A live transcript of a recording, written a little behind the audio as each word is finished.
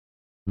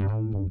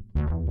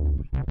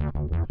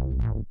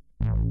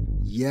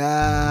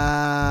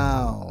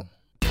Yow.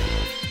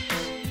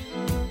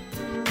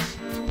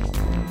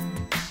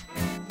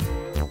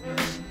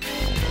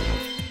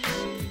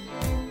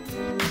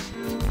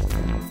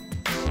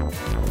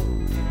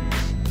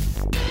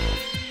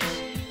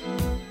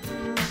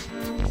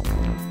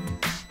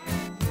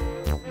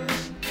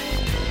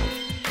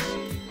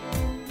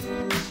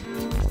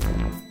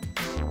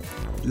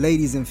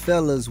 Ladies and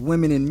fellas,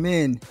 women and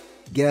men,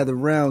 gather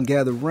round,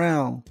 gather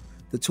round.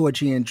 The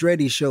Torchy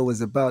Andretti show is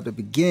about to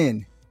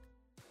begin.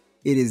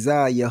 It is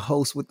I, your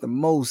host with the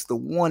most, the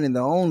one and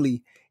the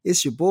only.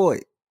 It's your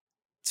boy,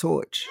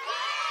 Torch.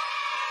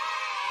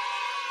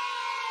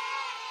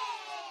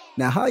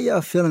 Now, how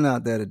y'all feeling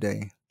out there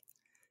today?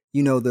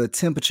 You know, the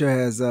temperature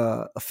has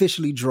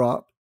officially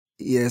dropped.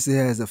 Yes, it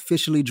has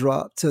officially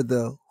dropped to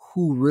the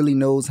who really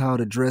knows how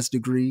to dress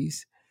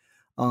degrees.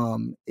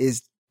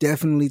 It's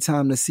definitely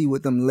time to see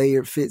what them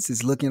layered fits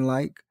is looking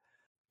like.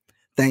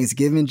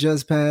 Thanksgiving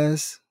just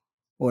passed,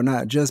 or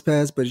not just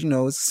passed, but you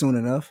know, it's soon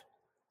enough.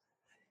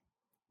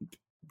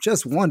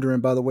 Just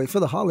wondering, by the way, for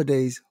the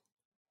holidays,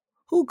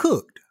 who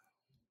cooked?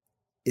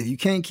 If you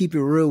can't keep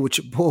it real with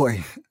your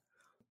boy,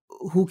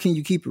 who can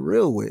you keep it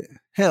real with?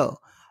 Hell,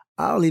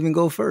 I'll even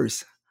go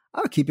first.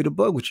 I'll keep it a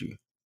bug with you.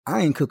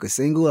 I ain't cook a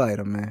single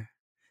item, man.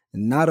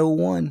 Not a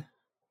one.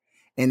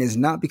 And it's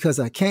not because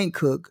I can't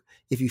cook.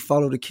 If you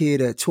follow the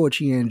kid at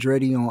Torchy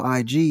Andretti on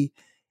IG,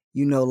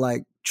 you know,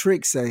 like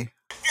Trick say,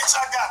 bitch,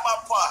 I got my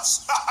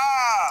pots.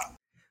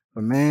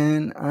 but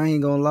man, I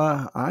ain't gonna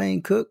lie, I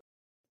ain't cooked.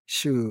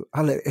 Shoot,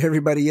 I let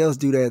everybody else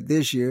do that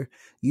this year.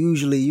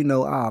 Usually, you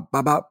know, I'll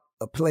bop bop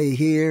a play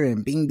here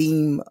and bing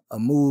beam a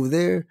move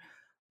there.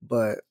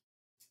 But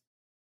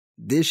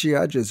this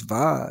year I just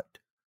vibed.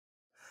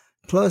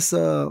 Plus,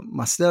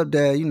 my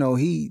stepdad, you know,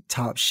 he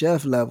top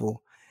chef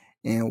level.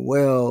 And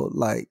well,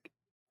 like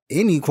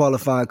any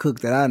qualified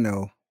cook that I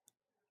know,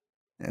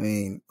 I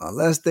mean,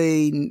 unless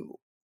they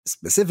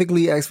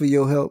specifically ask for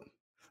your help,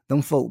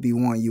 them folk be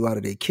wanting you out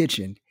of their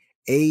kitchen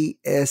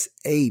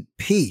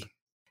ASAP.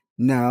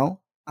 Now,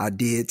 I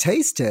did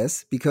taste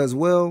test because,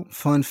 well,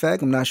 fun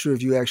fact, I'm not sure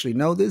if you actually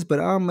know this, but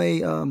I'm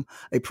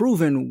a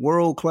proven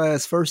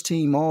world-class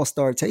first-team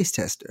all-star taste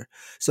tester.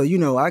 So, you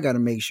know, I got to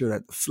make sure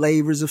that the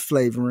flavors are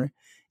flavoring.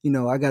 You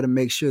know, I got to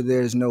make sure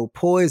there's no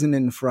poison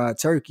in the fried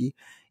turkey.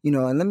 You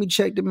know, and let me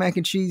check the mac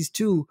and cheese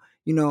too.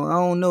 You know, I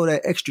don't know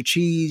that extra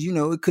cheese, you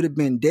know, it could have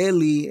been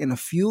deadly and a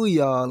few of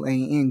y'all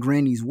ain't in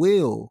Granny's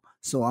will.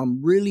 So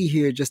I'm really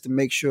here just to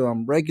make sure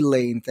I'm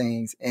regulating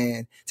things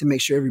and to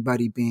make sure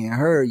everybody being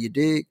heard, you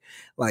dig?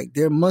 Like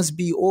there must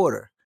be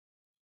order.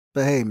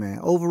 But hey man,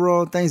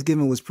 overall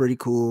Thanksgiving was pretty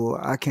cool.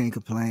 I can't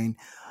complain.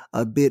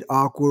 A bit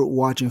awkward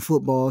watching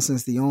football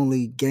since the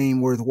only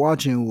game worth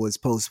watching was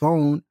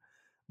postponed.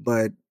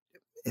 But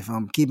if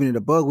I'm keeping it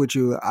a bug with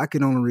you, I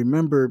can only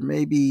remember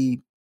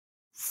maybe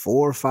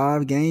 4 or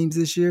 5 games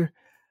this year.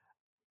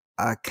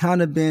 I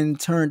kind of been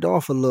turned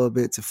off a little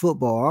bit to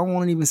football. I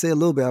won't even say a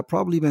little bit. I've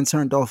probably been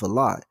turned off a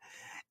lot.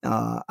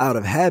 Out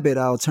of habit,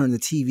 I'll turn the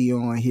TV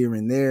on here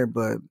and there,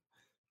 but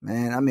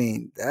man, I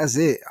mean, that's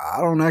it.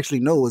 I don't actually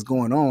know what's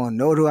going on,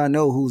 nor do I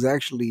know who's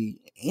actually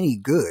any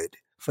good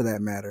for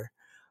that matter.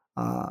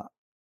 I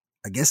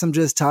guess I'm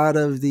just tired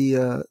of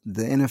the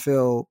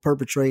NFL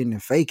perpetrating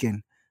and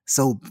faking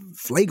so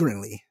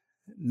flagrantly.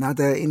 Not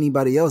that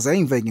anybody else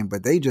ain't faking,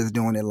 but they just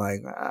doing it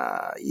like,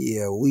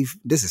 yeah,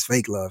 this is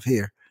fake love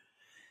here.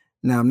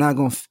 Now, I'm not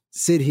going to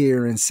sit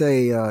here and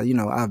say, you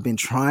know, I've been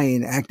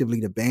trying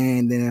actively to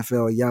ban the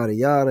NFL, yada,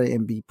 yada,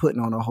 and be putting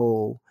on a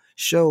whole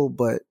show.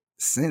 But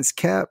since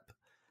Cap,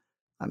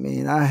 I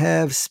mean, I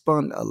have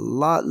spent a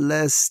lot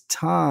less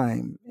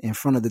time in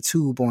front of the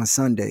tube on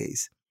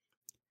Sundays.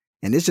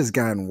 And it's just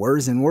gotten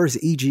worse and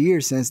worse each year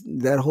since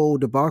that whole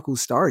debacle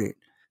started.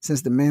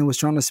 Since the man was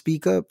trying to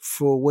speak up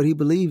for what he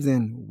believed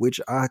in,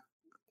 which I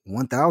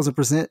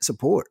 1000%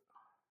 support.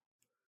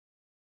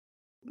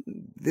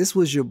 This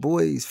was your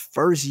boy's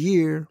first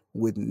year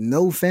with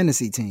no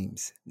fantasy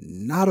teams,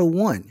 not a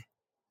one.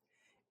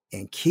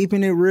 And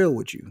keeping it real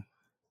with you,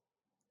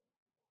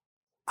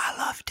 I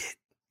loved it.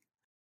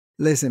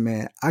 Listen,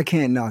 man, I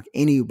can't knock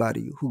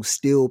anybody who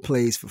still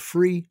plays for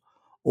free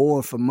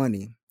or for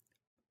money.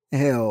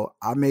 Hell,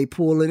 I may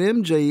pull an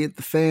MJ if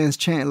the fans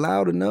chant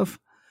loud enough,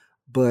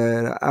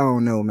 but I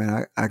don't know,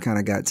 man. I kind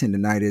of got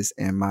tendonitis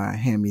and my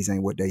hammies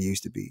ain't what they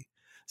used to be.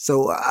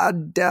 So I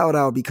doubt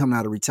I'll be coming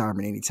out of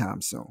retirement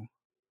anytime soon.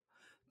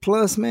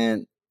 Plus,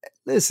 man,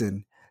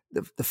 listen,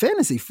 the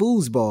fantasy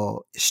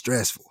foosball is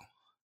stressful.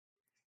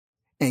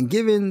 And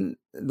given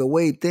the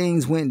way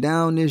things went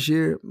down this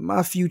year,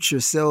 my future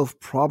self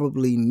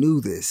probably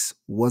knew this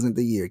wasn't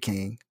the year,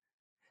 King.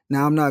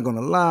 Now, I'm not going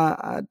to lie,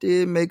 I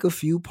did make a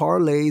few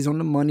parlays on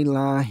the money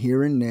line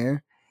here and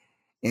there.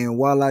 And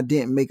while I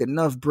didn't make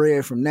enough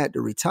bread from that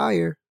to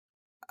retire,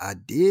 I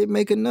did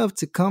make enough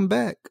to come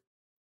back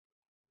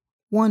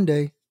one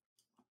day.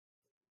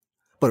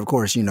 But of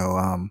course, you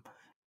know,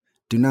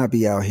 do not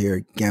be out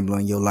here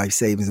gambling your life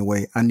savings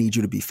away. I need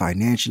you to be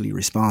financially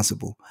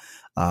responsible.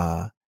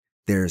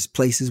 There's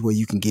places where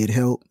you can get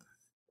help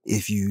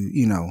if you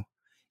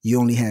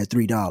only had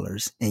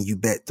 $3 and you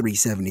bet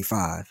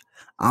 $3.75.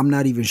 I'm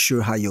not even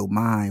sure how your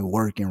mind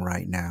working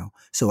right now.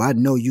 So I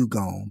know you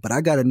gone, but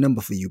I got a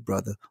number for you,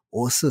 brother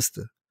or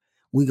sister.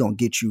 We gonna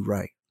get you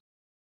right.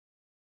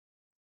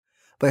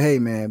 But hey,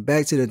 man,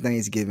 back to the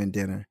Thanksgiving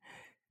dinner.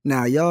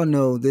 Now, y'all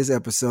know this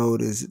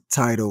episode is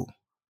titled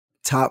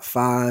Top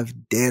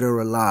 5 Dead or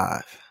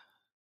Alive.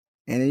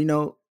 And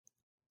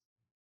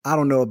I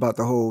don't know about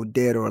the whole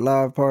dead or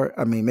alive part.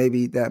 I mean,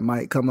 maybe that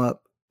might come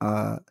up.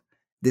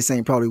 This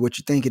ain't probably what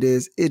you think it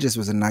is. It just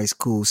was a nice,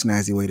 cool,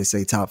 snazzy way to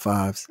say top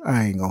fives.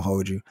 I ain't gonna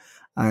hold you.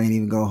 I ain't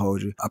even gonna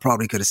hold you. I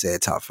probably could have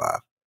said top 5,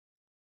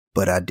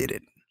 but I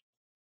didn't.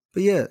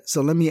 But yeah,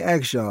 so let me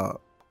ask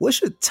y'all,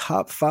 what's your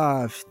top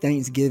 5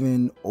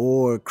 Thanksgiving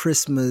or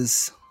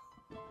Christmas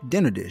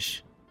dinner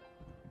dish?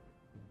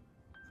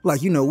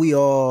 Like, we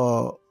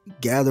all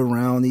gather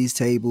around these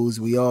tables.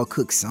 We all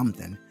cook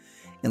something.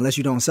 Unless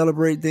you don't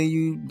celebrate, then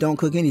you don't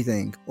cook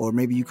anything. Or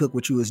maybe you cook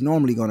what you was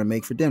normally going to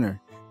make for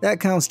dinner. That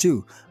counts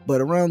too.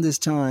 But around this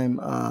time,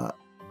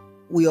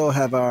 we all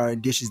have our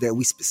dishes that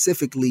we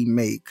specifically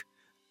make,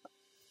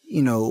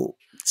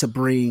 to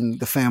bring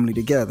the family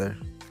together.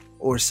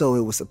 Or so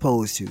it was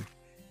supposed to.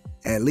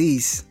 At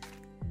least,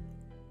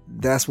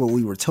 that's what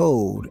we were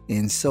told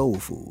in Soul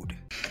Food.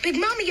 Big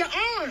Mama, your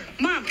arm.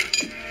 Mama.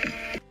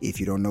 If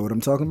you don't know what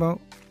I'm talking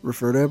about,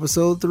 refer to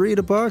episode 3 of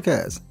the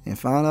podcast and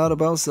find out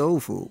about Soul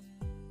Food.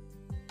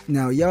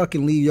 Now, y'all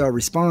can leave your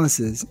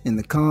responses in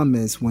the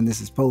comments when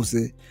this is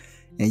posted,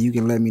 and you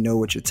can let me know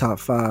what your top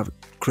 5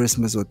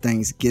 Christmas or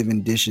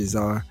Thanksgiving dishes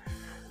are.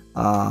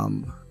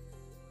 And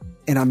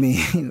I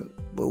mean,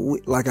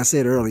 like I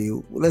said earlier,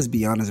 let's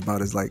be honest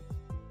about it.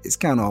 It's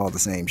kind of all the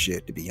same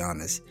shit, to be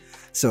honest.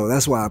 So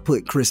that's why I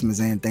put Christmas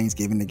and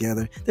Thanksgiving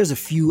together. There's a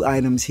few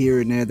items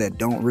here and there that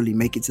don't really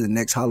make it to the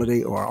next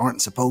holiday or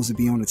aren't supposed to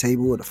be on the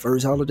table or the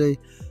first holiday.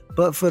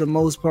 But for the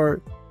most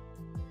part,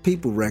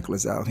 people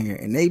reckless out here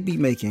and they be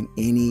making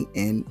any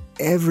and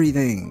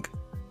everything.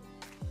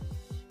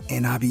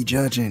 And I be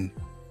judging.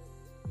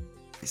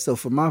 So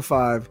for my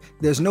 5,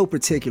 there's no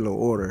particular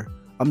order.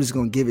 I'm just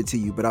going to give it to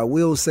you. But I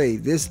will say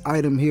this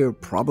item here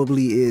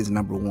probably is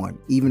number 1.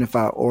 Even if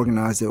I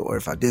organize it or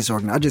if I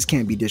disorganize, I just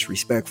can't be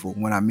disrespectful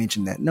when I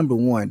mention that. Number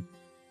 1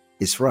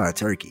 is fried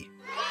turkey.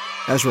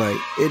 That's right.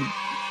 It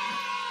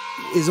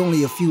is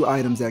only a few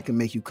items that can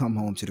make you come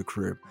home to the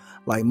crib.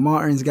 Like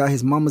Martin's got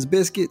his mama's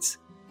biscuits.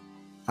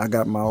 I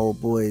got my old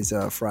boy's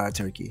fried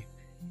turkey.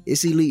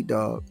 It's elite,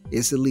 dog.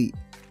 It's elite.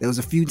 There was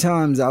a few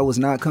times I was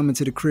not coming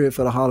to the crib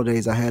for the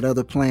holidays. I had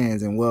other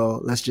plans. And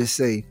well, let's just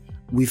say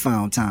we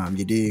found time,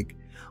 you dig?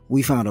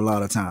 We found a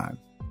lot of time.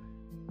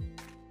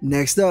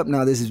 Next up,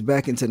 now this is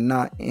back into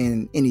not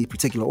in any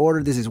particular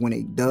order. This is when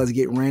it does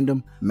get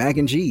random. Mac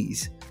and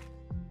cheese.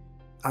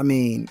 I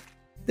mean,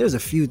 there's a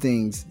few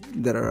things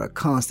that are a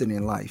constant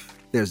in life.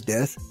 There's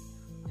death.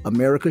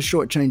 America's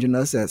shortchanging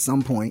us at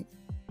some point.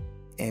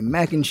 And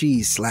mac and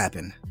cheese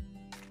slapping.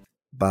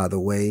 By the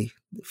way,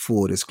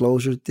 full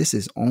disclosure, this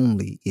is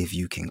only if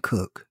you can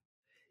cook.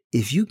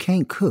 If you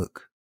can't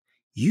cook,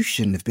 you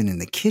shouldn't have been in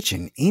the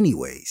kitchen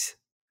anyways.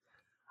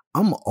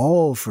 I'm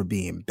all for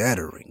being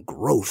better and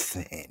growth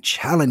and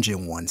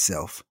challenging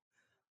oneself.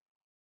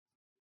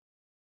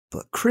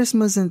 But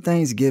Christmas and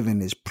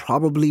Thanksgiving is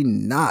probably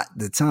not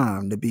the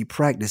time to be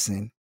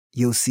practicing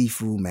your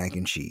seafood mac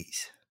and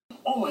cheese.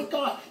 Oh my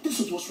God, this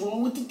is what's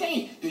wrong with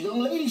today. The young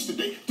ladies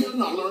today, they're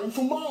not learning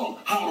from mom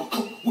how to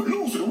cook. We're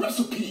losing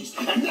recipes,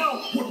 and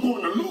now we're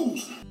going to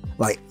lose.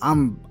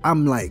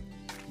 I'm like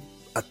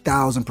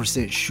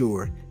 1,000%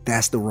 sure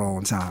that's the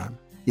wrong time.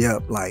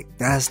 Yep,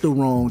 that's the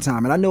wrong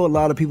time. And I know a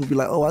lot of people be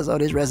like, oh, I saw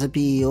this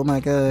recipe. Oh my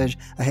gosh,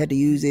 I had to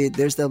use it.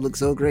 Their stuff looks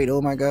so great.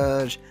 Oh my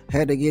gosh, I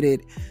had to get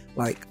it.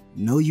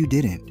 No, you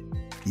didn't.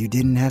 You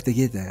didn't have to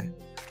get that.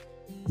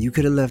 You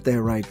could have left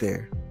that right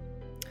there.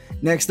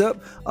 Next up,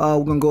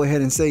 we're going to go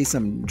ahead and say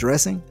some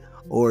dressing,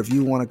 or if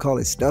you want to call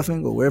it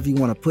stuffing, or wherever you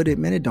want to put it,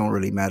 man, it don't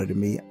really matter to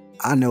me.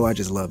 I know I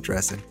just love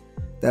dressing.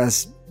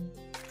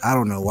 I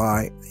don't know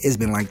why. It's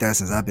been like that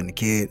since I've been a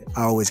kid.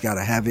 I always got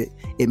to have it.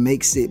 It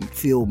makes it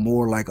feel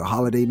more like a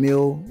holiday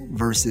meal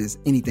versus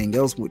anything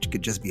else, which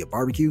could just be a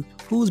barbecue.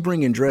 Who's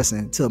bringing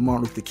dressing to a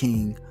Martin Luther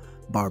King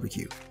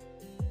barbecue?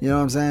 You know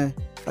what I'm saying?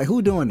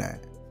 Who doing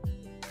that?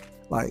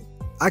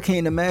 I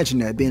can't imagine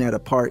that, being at a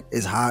park,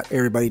 it's hot,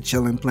 everybody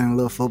chilling, playing a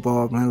little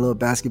football, playing a little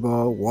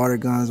basketball, water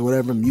guns,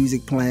 whatever,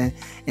 music playing,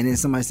 and then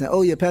somebody saying,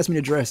 oh yeah, pass me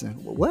the dressing.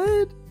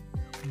 What?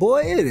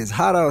 Boy, it is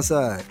hot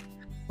outside.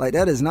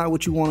 That is not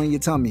what you want on your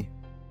tummy.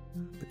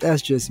 But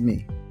that's just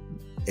me.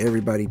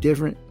 Everybody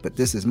different, but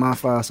this is my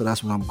 5, so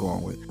that's what I'm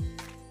going with.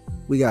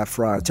 We got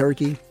fried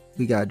turkey,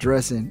 we got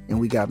dressing, and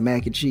we got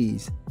mac and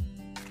cheese.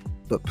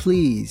 But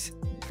please,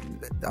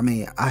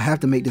 I have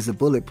to make this a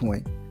bullet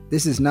point.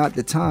 This is not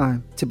the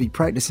time to be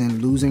practicing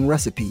losing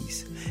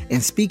recipes.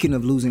 And speaking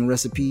of losing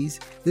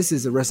recipes, this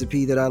is a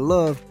recipe that I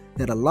love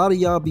that a lot of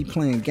y'all be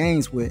playing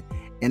games with.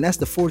 And that's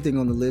the 4th thing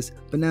on the list,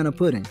 banana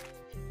pudding.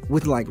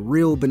 With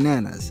real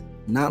bananas.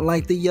 Not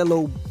like the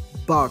yellow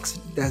box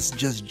that's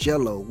just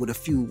Jello with a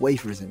few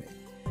wafers in it.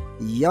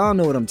 Y'all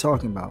know what I'm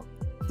talking about.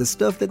 The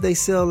stuff that they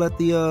sell at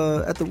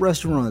the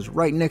restaurants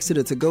right next to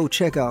the to-go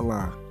checkout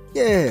line.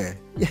 Yeah.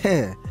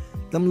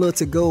 Them little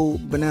to-go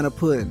banana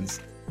puddings.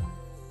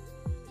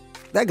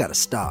 That gotta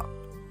stop.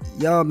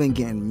 Y'all been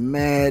getting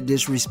mad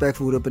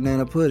disrespectful to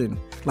banana pudding.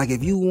 Like,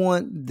 if you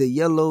want the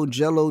yellow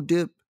Jello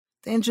dip,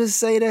 then just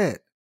say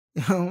that.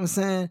 You know what I'm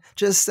saying?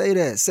 Just say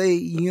that. Say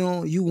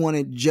you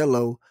wanted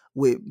Jello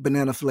with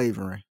banana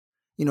flavoring.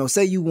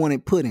 Say you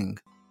wanted pudding,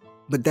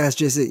 but that's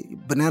just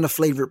it. Banana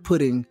flavored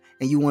pudding,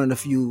 and you wanted a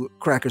few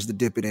crackers to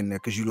dip it in there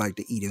because you like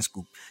to eat and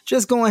scoop.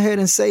 Just go ahead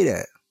and say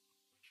that.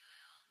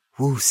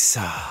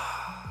 Woosa.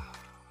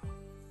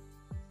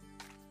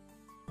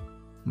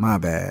 My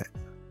bad.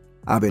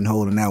 I've been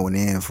holding that one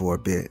in for a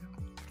bit.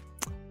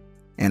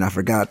 And I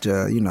forgot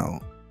to,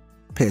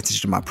 pay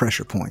attention to my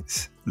pressure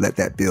points. Let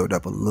that build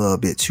up a little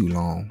bit too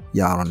long.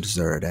 Y'all don't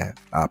deserve that.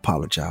 I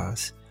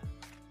apologize.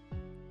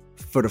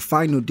 For the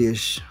final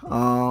dish,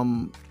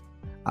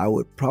 I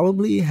would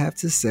probably have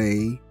to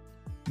say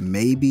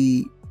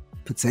maybe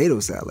potato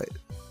salad.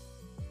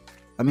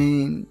 I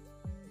mean,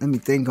 let me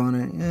think on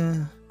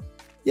it.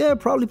 Yeah,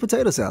 probably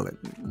potato salad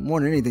more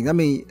than anything. I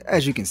mean,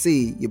 as you can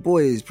see, your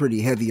boy is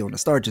pretty heavy on the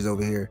starches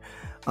over here.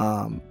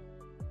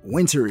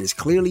 Winter is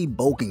clearly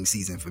bulking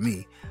season for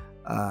me.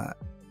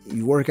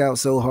 You work out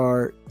so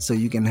hard so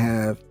you can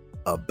have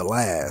a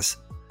blast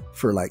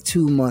for like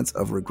 2 months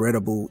of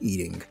regrettable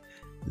eating.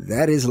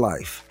 That is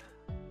life.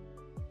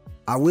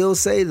 I will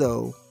say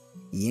though,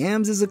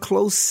 yams is a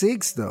close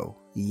 6 though.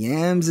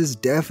 Yams is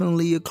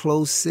definitely a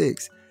close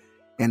 6.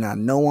 And I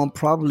know I'm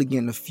probably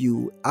getting a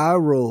few eye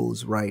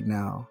rolls right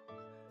now.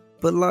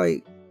 But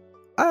like,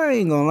 I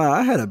ain't gonna lie,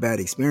 I had a bad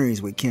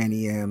experience with candy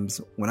yams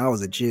when I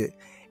was a jit.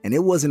 And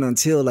it wasn't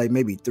until like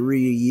maybe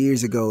 3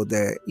 years ago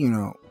that,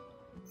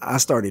 I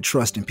started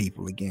trusting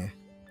people again.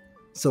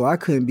 So I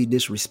couldn't be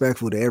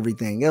disrespectful to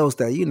everything else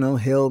that,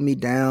 held me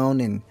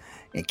down and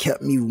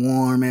kept me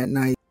warm at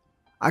night.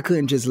 I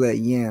couldn't just let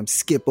yams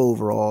skip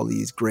over all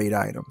these great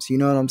items. You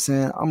know what I'm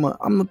saying?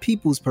 I'm a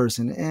people's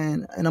person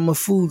and I'm a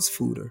foods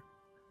fooder.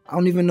 I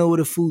don't even know what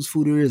a foods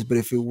fooder is, but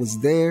if it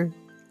was there,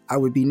 I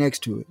would be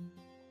next to it.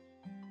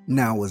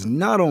 Now, what's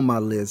not on my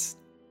list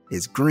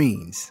is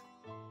greens.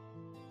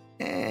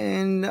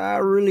 And I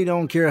really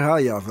don't care how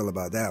y'all feel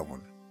about that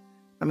one.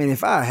 I mean,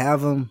 if I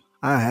have them,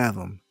 I have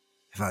them.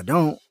 If I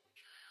don't,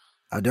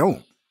 I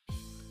don't.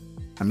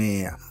 I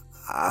mean,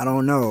 I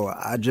don't know.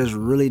 I just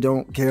really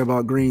don't care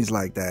about greens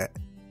like that.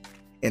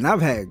 And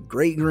I've had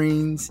great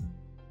greens,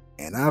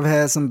 and I've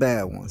had some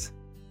bad ones.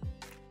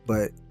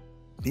 But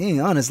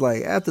being honest,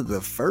 like after the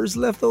first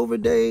leftover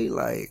day,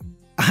 like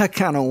I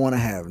kind of want to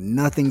have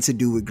nothing to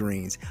do with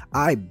greens.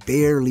 I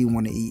barely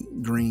want to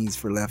eat greens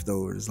for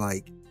leftovers,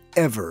 like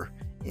ever.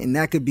 And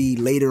that could be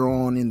later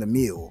on in the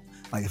meal.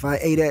 Like if I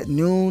ate at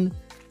noon,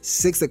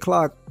 6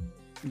 o'clock,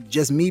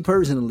 just me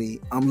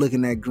personally, I'm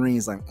looking at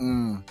greens like,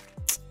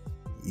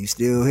 you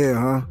still here,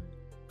 huh?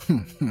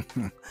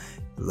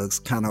 Looks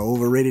kind of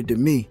overrated to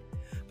me.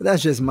 But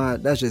that's just my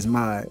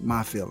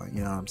feeling.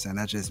 You know what I'm saying?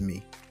 That's just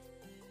me.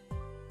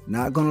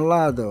 Not gonna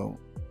lie though,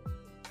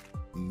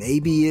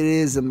 maybe it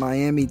is a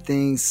Miami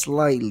thing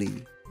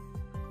slightly,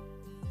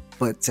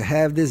 but to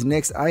have this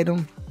next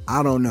item,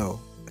 I don't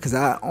know, because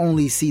I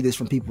only see this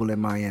from people in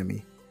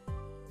Miami.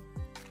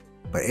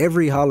 But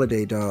every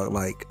holiday, dog,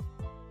 like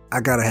I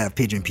gotta have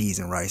pigeon peas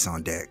and rice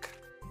on deck.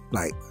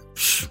 Like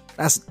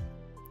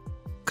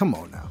come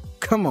on now,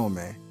 come on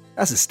man,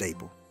 that's a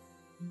staple.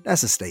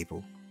 That's a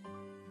staple.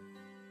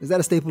 Is that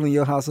a staple in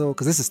your household?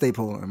 Because it's a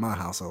staple in my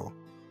household.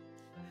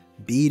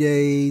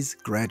 B-days,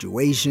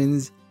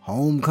 graduations,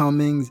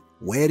 homecomings,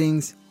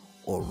 weddings,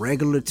 or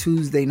regular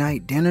Tuesday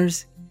night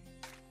dinners,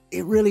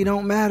 it really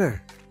don't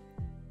matter.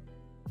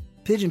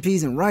 Pigeon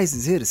peas and rice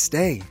is here to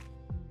stay.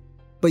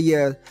 But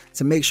yeah,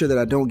 to make sure that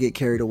I don't get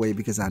carried away,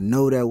 because I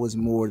know that was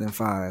more than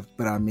 5,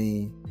 but I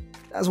mean,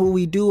 that's what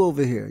we do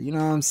over here. You know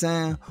what I'm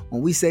saying?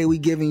 When we say we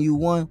giving you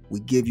 1, we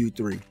give you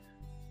 3.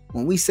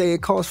 When we say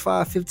it costs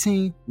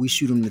 $5.15, we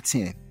shoot them to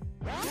 10.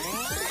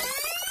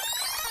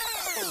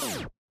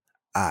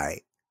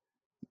 Alright,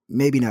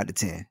 maybe not to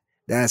 10.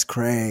 That's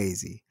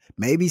crazy.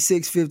 Maybe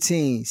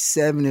 $6.15,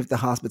 7 if the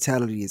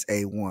hospitality is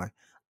A1.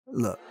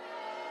 Look,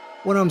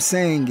 what I'm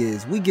saying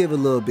is we give a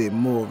little bit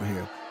more over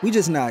here. We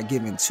just not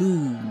giving too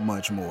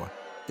much more.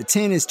 The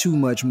 10 is too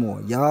much more.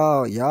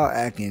 Y'all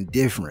acting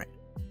different.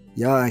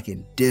 Y'all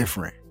acting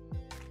different.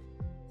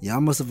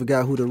 Y'all must have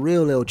forgot who the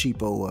real El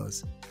Cheapo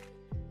was.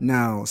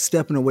 Now,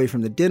 stepping away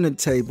from the dinner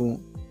table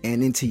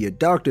and into your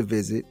doctor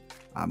visit,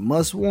 I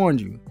must warn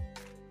you,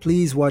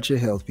 please watch your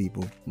health,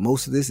 people.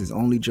 Most of this is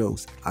only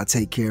jokes. I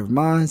take care of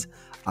mine.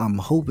 I'm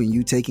hoping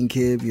you taking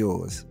care of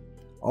yours.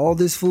 All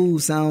this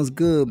food sounds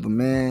good, but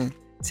man,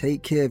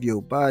 take care of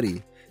your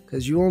body,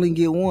 because you only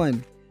get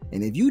one.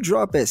 And if you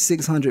drop at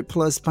 600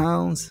 plus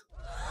pounds,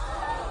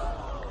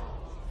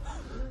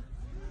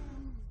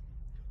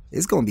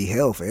 it's going to be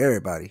hell for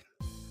everybody.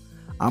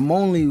 I'm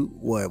only,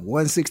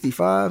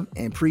 165?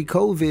 And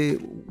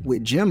pre-COVID,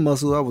 with gym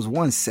muscle, I was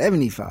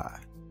 175.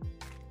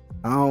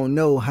 I don't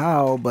know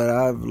how, but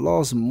I've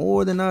lost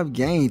more than I've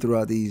gained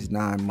throughout these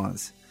 9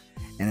 months.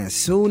 And as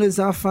soon as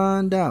I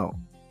find out,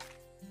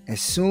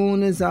 I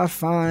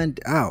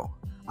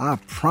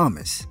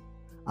promise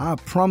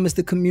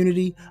the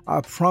community,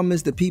 I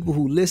promise the people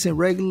who listen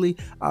regularly,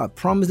 I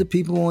promise the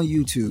people on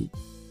YouTube,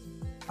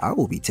 I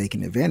will be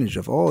taking advantage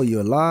of all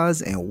your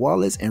lies and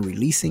wallets and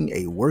releasing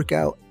a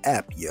workout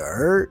app. You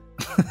heard?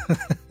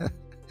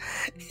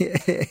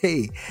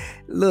 Hey,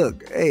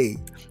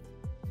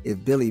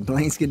 if Billy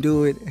Blanks can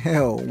do it,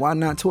 hell, why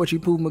not Torchy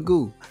Poo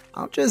Magoo?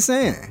 I'm just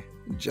saying.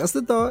 Just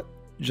a thought.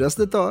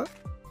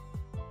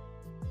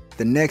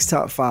 The next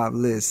top 5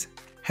 list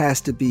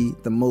has to be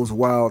the most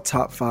wild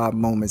top 5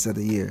 moments of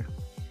the year.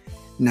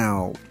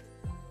 Now,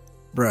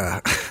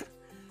 bruh,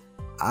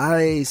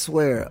 I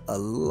swear a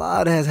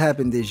lot has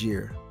happened this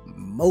year.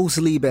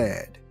 Mostly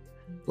bad.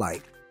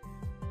 Like,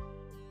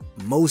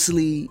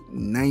 mostly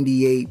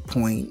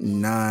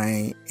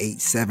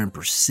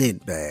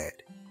 98.987% bad.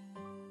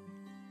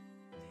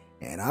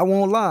 And I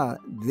won't lie,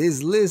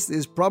 this list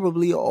is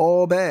probably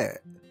all bad.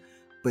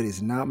 But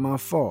it's not my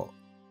fault.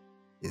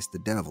 It's the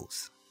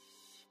devil's.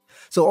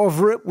 So off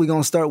rip, we're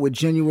going to start with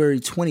January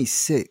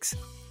 26th.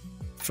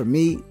 For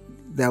me,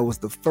 that was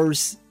the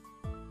first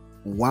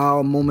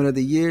wild moment of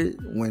the year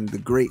when the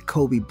great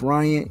Kobe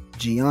Bryant,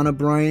 Gianna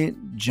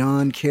Bryant,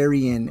 John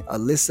Kerry and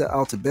Alyssa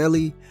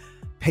Altobelli,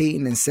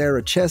 Peyton and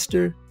Sarah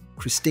Chester,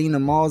 Christina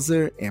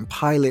Mauser, and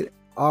pilot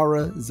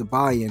Ara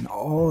Zabayan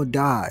all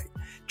died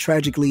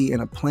tragically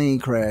in a plane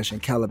crash in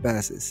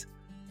Calabasas.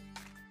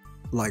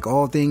 Like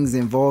all things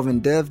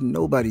involving death,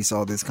 nobody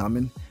saw this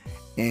coming.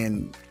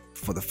 And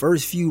for the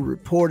first few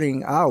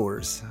reporting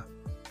hours,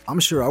 I'm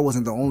sure I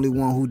wasn't the only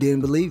one who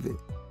didn't believe it.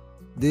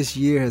 This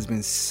year has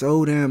been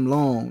so damn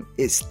long,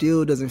 it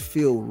still doesn't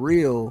feel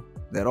real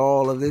that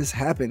all of this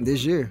happened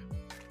this year.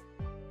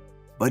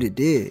 But it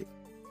did.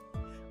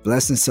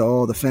 Blessings to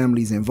all the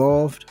families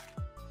involved.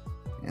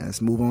 And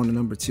let's move on to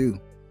number 2.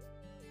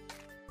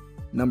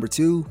 Number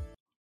 2,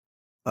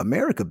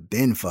 America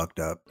been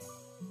fucked up.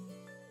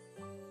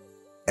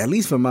 At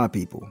least for my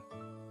people.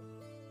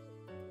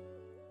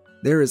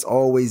 There has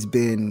always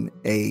been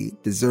a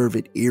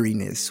deserved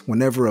eeriness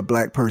whenever a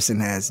black person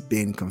has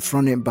been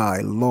confronted by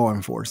law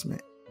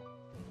enforcement.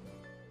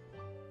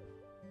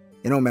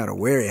 It don't matter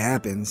where it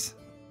happens,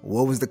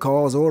 what was the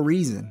cause or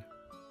reason.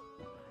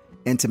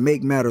 And to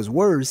make matters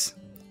worse,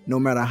 no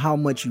matter how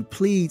much you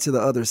plead to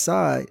the other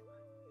side,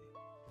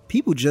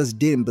 people just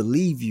didn't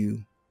believe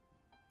you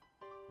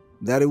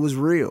that it was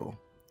real.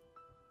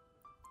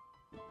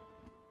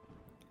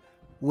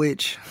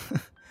 Which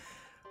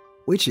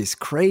is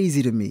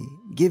crazy to me,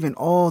 given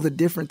all the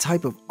different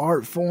type of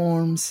art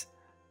forms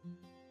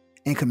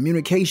and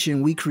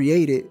communication we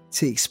created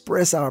to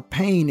express our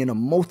pain in a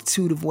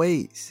multitude of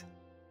ways.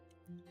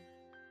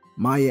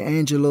 Maya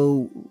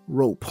Angelou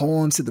wrote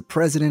poems to the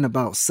president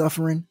about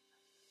suffering.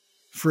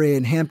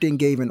 Fred Hampton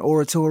gave an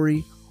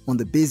oratory on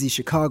the busy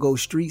Chicago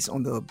streets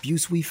on the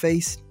abuse we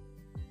faced.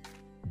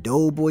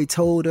 Doughboy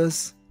told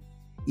us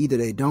either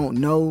they don't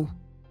know,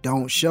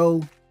 don't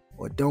show,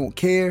 or don't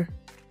care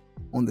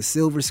on the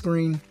silver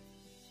screen.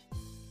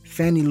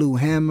 Fannie Lou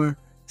Hamer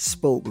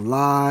spoke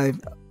live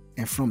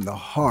and from the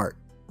heart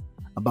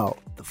about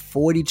the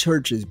 40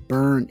 churches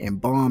burned and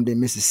bombed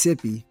in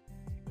Mississippi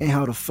and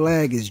how the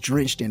flag is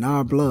drenched in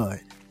our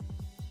blood.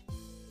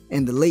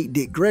 And the late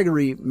Dick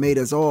Gregory made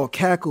us all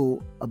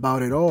cackle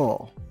about it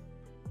all.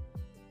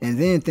 And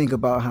then think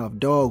about how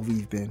dog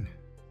we've been.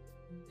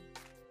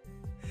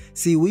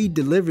 See, we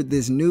delivered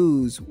this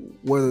news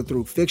whether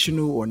through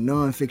fictional or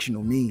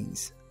non-fictional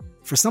means.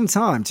 For some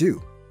time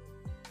too.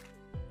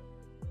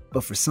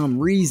 But for some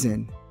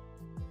reason,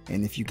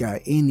 and if you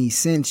got any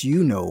sense,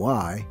 you know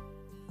why,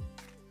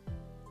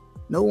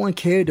 no one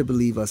cared to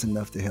believe us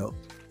enough to help.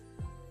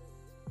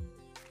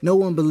 No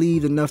one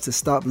believed enough to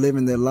stop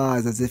living their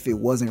lives as if it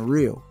wasn't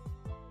real.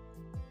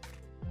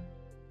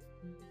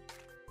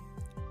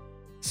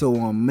 So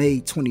on May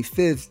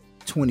 25th,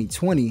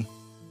 2020,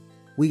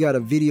 we got a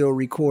video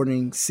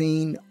recording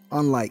seen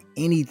unlike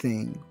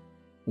anything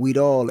we'd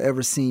all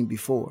ever seen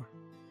before.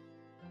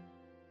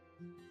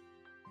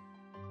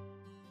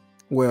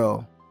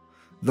 Well,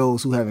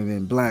 those who haven't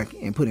been black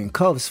and put in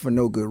cuffs for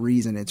no good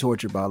reason and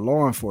tortured by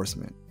law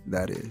enforcement,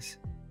 that is.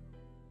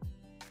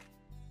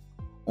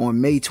 On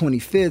May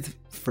 25th,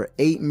 for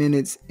 8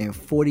 minutes and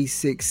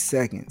 46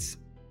 seconds,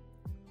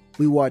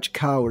 we watched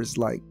cowards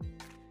like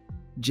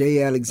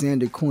J.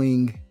 Alexander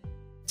Kueng,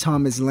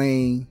 Thomas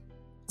Lane,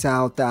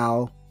 Tao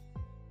Thao,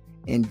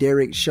 and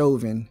Derek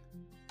Chauvin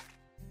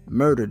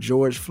murder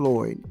George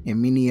Floyd in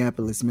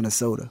Minneapolis,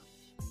 Minnesota.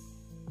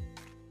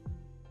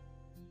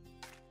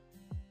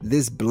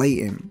 This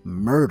blatant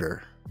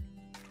murder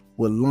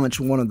would launch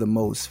one of the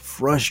most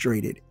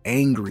frustrated,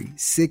 angry,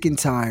 sick and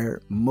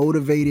tired,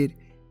 motivated,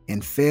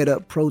 and fed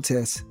up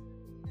protests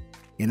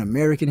in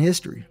American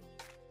history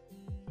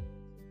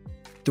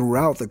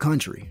throughout the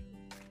country.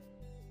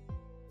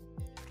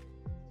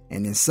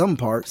 and in some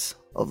parts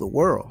of the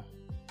world.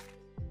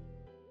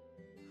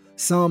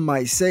 Some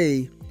might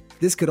say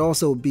this could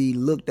also be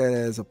looked at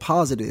as a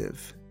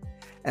positive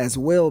as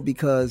well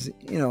because,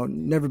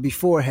 never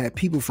before had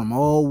people from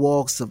all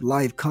walks of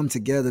life come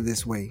together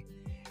this way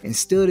and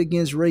stood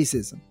against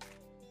racism.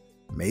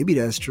 Maybe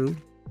that's true.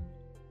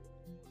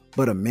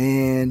 But a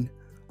man,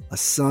 a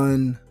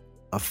son,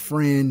 a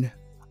friend,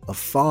 a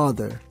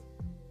father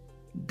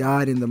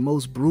died in the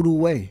most brutal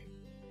way.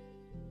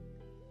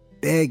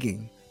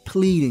 Begging,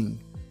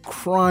 pleading,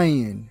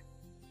 crying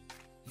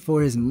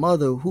for his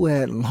mother who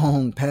had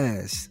long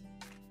passed.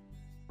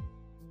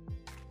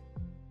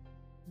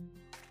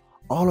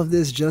 All of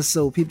this just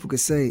so people could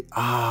say,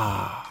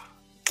 I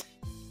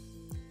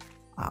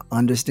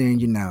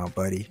understand you now,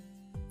 buddy.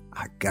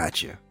 I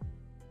got you.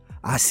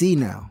 I see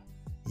now.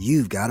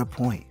 You've got a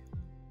point.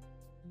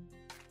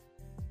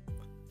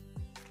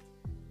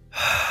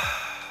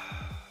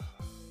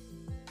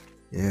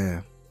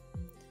 Yeah.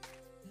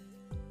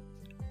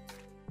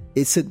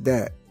 It took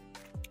that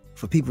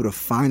for people to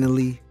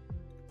finally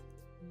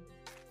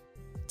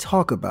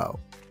talk about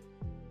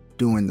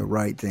doing the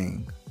right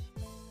thing.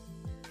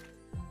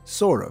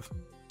 Sort of.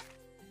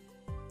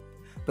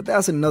 But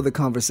that's another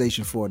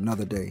conversation for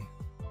another day.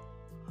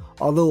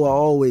 Although I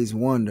always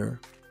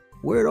wonder,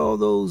 where'd all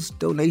those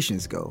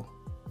donations go?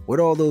 Where'd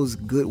all those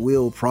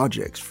goodwill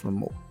projects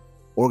from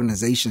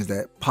organizations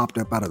that popped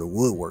up out of the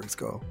woodworks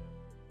go?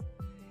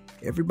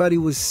 Everybody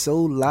was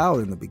so loud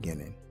in the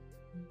beginning.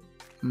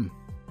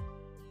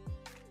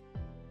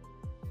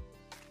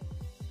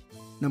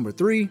 Number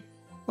 3,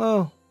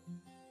 well,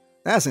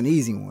 that's an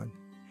easy one.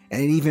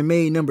 And it even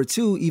made number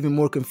 2 even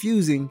more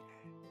confusing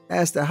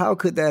as to how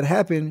could that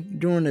happen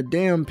during a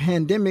damn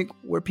pandemic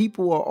where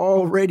people are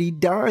already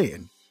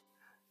dying.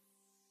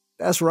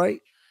 That's right.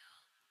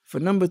 For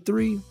number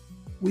 3,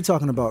 we're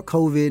talking about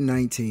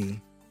COVID-19.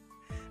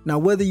 Now,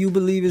 whether you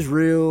believe it's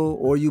real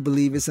or you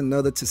believe it's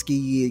another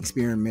Tuskegee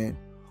experiment,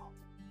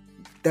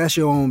 that's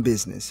your own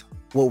business.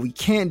 What we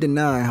can't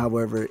deny,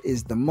 however,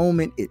 is the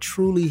moment it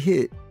truly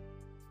hit,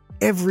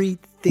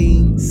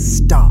 everything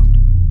stopped.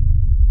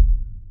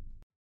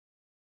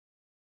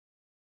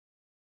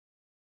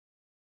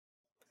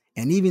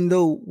 And even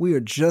though we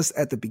are just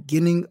at the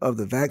beginning of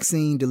the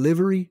vaccine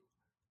delivery,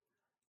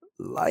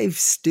 life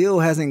still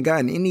hasn't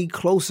gotten any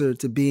closer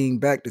to being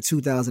back to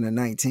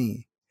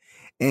 2019.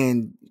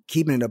 And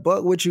keeping it a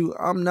buck with you,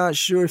 I'm not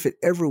sure if it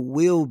ever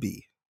will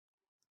be.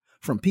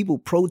 From people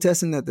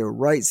protesting that their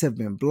rights have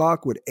been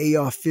blocked with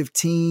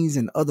AR-15s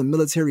and other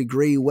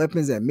military-grade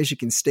weapons at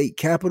Michigan State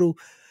Capitol,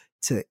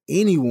 to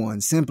anyone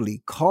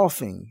simply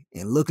coughing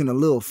and looking a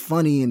little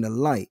funny in the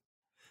light,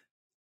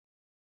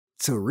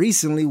 to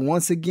recently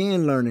once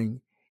again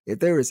learning if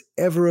there is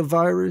ever a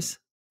virus,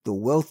 the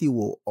wealthy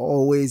will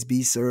always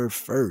be served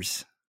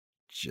first,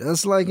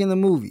 just like in the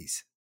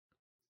movies.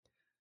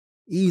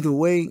 Either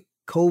way,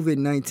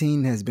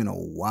 COVID-19 has been a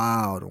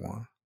wild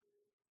one.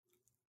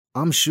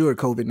 I'm sure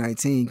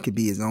COVID-19 could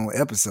be its own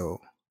episode,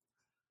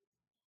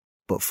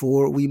 but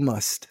forward we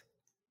must.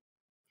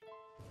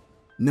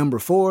 Number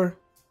 4,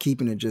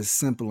 keeping it just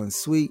simple and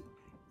sweet,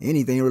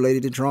 anything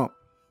related to Trump.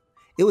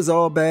 It was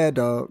all bad,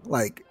 dog.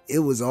 It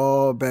was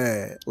all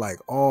bad.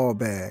 All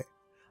bad.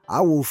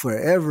 I will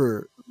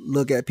forever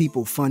look at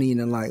people funny in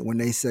the light when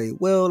they say,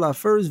 well, I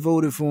first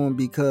voted for him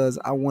because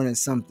I wanted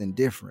something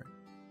different.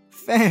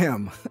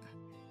 Fam,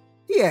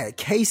 he had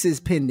cases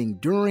pending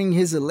during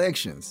his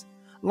elections,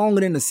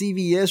 longer than a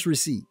CVS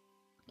receipt.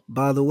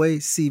 By the way,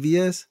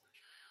 CVS,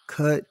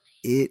 cut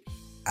it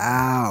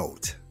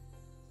out.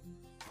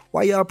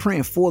 Why y'all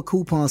printing 4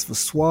 coupons for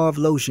Suave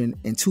lotion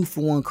and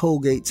 2-for-1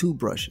 Colgate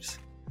toothbrushes?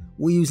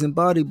 We using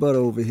body butter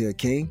over here,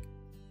 King.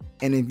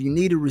 And if you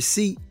need a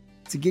receipt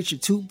to get your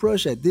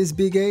toothbrush at this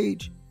big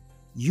age,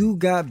 you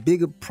got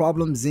bigger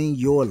problems in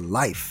your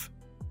life.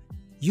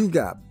 You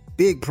got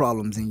big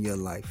problems in your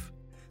life.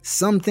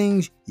 Some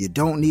things you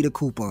don't need a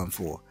coupon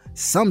for.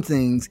 Some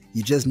things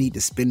you just need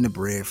to spend the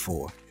bread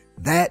for.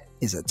 That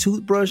is a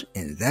toothbrush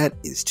and that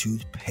is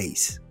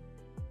toothpaste.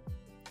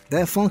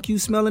 That funk you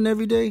smelling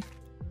every day?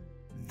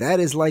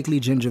 That is likely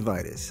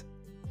gingivitis.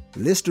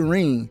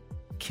 Listerine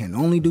can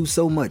only do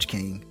so much,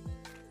 King.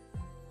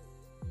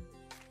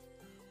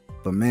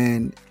 But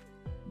man,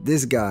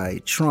 this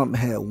guy, Trump,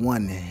 had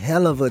one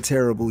hell of a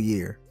terrible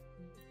year.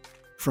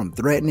 From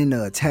threatening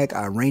to attack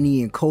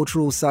Iranian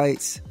cultural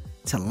sites,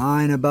 to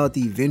lying about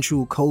the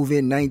eventual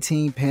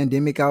COVID-19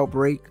 pandemic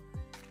outbreak,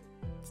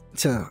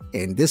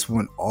 and this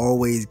one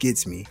always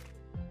gets me.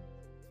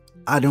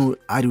 I do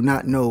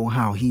not know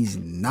how he's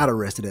not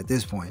arrested at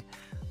this point,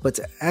 but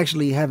to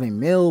actually having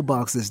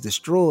mailboxes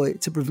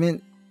destroyed to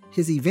prevent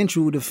his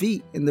eventual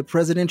defeat in the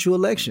presidential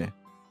election,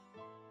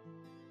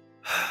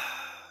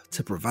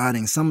 to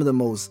providing some of the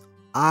most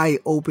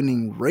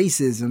eye-opening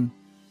racism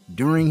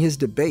during his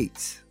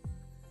debates.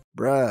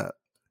 Bruh,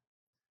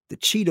 the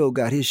Cheeto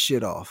got his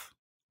shit off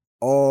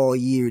all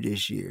year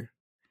this year.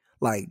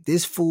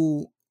 This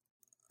fool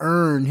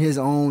earned his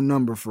own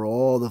number for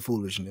all the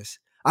foolishness.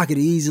 I could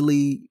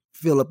easily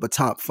fill up a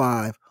top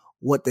 5.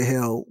 What the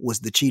hell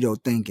was the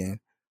Cheeto thinking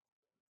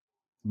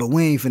But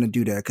we ain't finna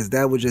do that because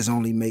that would just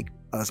only make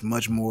us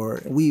much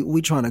more.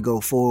 We trying to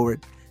go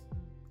forward,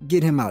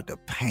 get him out the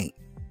paint.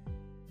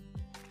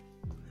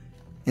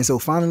 And so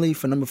finally,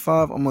 for number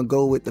 5, I'm gonna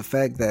go with the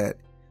fact that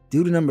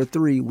due to number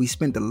 3, we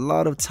spent a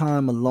lot of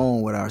time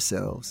alone with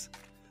ourselves.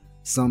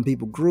 Some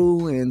people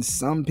grew and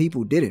some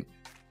people didn't.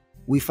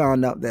 We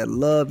found out that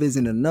love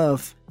isn't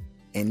enough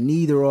and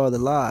neither are the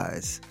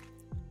lies.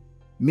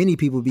 Many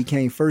people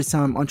became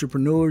first-time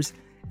entrepreneurs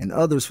and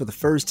others for the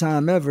first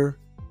time ever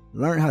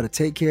learned how to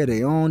take care of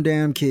their own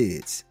damn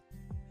kids.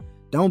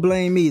 Don't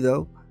blame me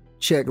though.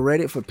 Check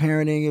Reddit for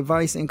parenting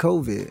advice in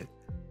COVID.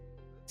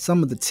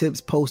 Some of the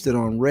tips posted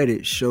on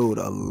Reddit showed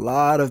a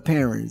lot of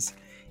parents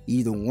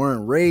either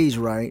weren't raised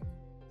right,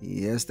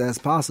 yes, that's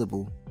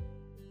possible,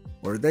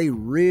 or they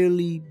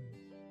really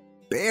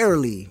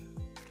barely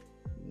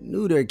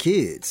knew their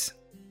kids.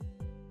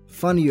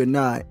 Funny or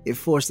not, it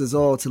forced us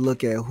all to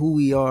look at who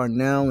we are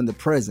now in the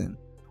present,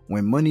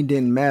 when money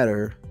didn't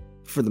matter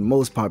for the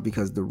most part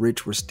because the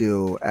rich were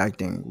still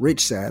acting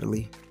rich,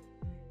 sadly.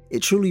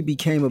 It truly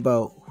became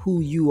about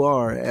who you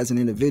are as an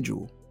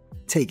individual.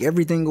 Take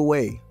everything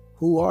away.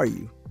 Who are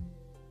you?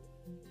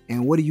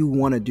 And what do you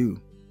want to do?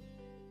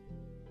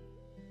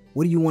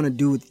 What do you want to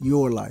do with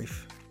your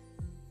life?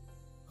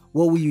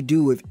 What will you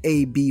do if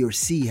A, B, or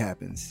C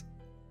happens?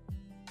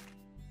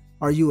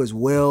 Are you as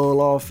well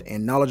off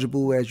and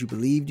knowledgeable as you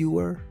believed you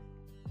were?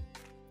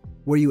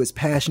 Were you as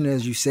passionate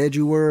as you said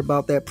you were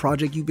about that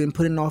project you've been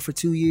putting off for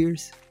 2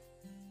 years?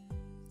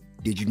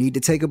 Did you need to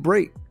take a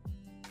break?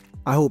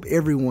 I hope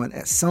everyone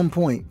at some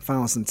point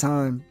found some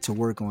time to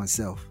work on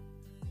self.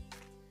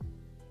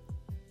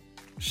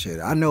 Shit,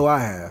 I know I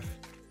have,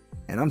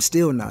 and I'm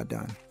still not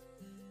done.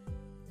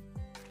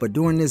 But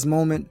during this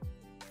moment,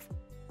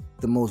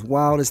 the most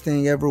wildest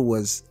thing ever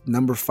was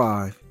number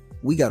 5.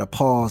 We got a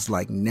pause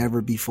like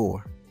never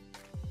before.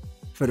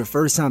 For the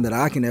first time that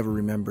I can ever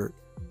remember,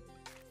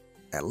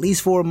 at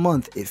least for a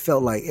month, it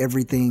felt like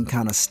everything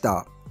kind of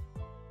stopped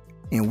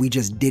and we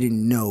just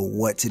didn't know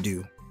what to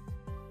do.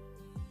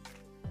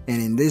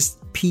 And in this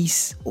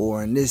piece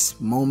or in this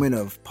moment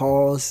of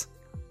pause,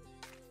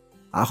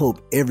 I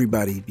hope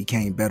everybody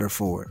became better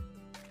for it,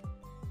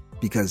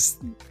 because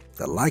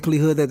the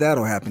likelihood that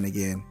that'll happen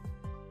again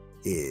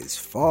is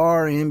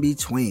far in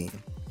between.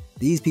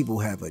 These people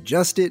have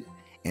adjusted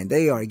and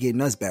they are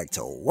getting us back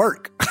to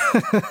work.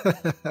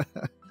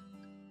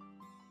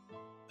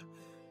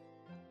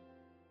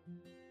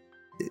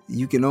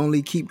 You can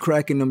only keep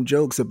cracking them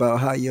jokes about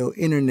how your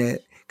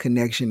internet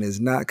connection is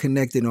not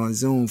connected on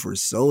Zoom for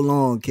so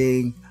long,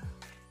 King.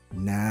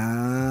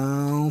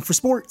 Now for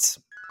sports.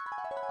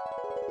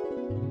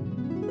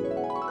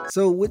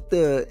 So with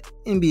the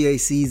NBA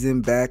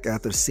season back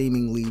after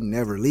seemingly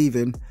never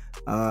leaving,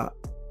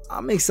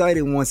 I'm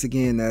excited once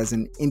again as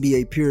an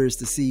NBA purist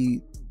to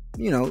see,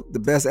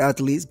 the best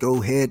athletes go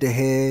head to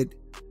head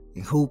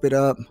and hoop it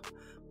up.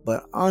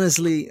 But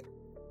honestly,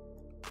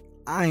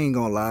 I ain't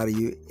gonna lie to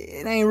you,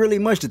 it ain't really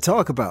much to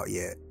talk about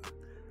yet.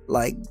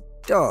 Like,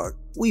 dog,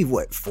 we've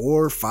 4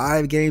 or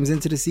 5 games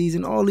into the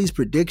season, all these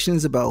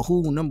predictions about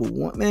who number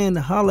 1, man,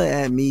 holla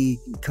at me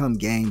come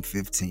game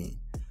 15.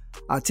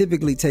 I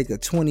typically take a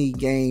 20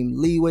 game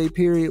leeway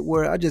period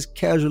where I just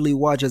casually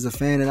watch as a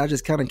fan and I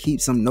just kind of keep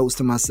some notes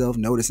to myself,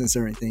 noticing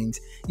certain things.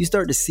 You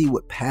start to see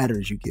what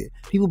patterns you get.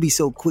 People be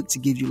so quick to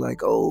give you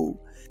like, oh,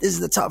 this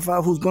is the top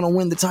 5 who's going to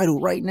win the title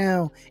right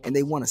now. And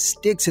they want to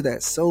stick to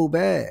that so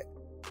bad.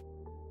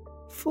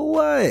 For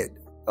what?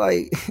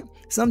 Like,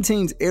 some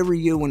teams every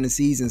year when the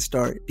season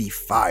starts be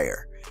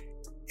fire.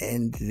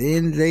 And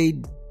then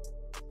they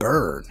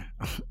burn.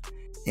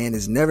 And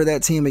it's never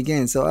that team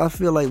again. So I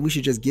feel like we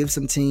should just give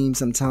some teams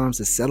some time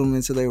to settle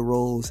into their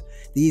roles.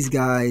 These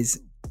guys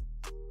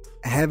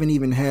haven't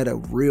even had a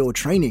real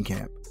training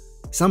camp.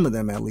 Some of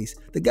them, at least.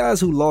 The guys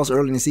who lost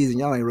early in the season,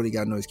 y'all ain't really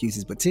got no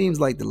excuses. But teams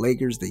like the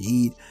Lakers, the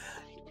Heat,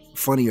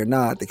 funny or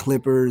not, the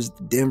Clippers,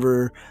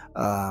 Denver,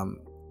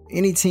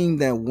 any team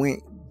that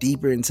went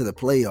deeper into the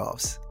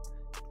playoffs,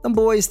 them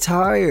boys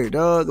tired,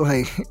 dog.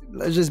 Like,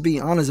 let's just be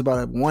honest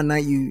about it. One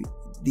night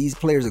these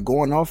players are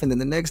going off, and then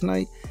the next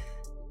night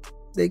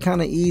they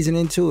kind of easing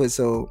into it.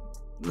 So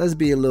let's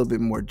be a little bit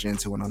more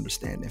gentle and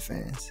understanding,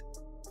 fans.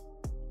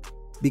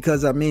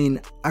 Because I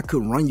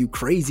could run you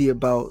crazy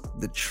about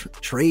the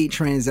trade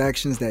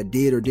transactions that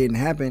did or didn't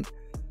happen,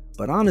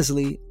 but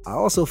honestly, I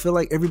also feel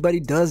like everybody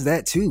does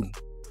that too.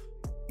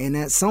 And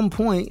at some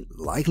point,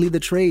 likely the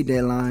trade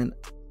deadline,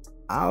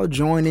 I'll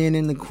join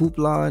in the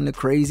hoopla and the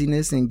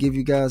craziness and give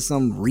you guys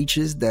some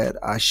reaches that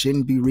I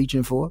shouldn't be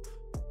reaching for.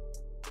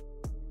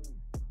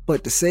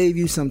 But to save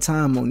you some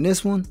time on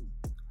this one,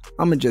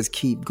 I'm going to just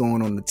keep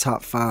going on the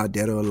top 5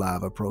 dead or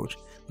alive approach,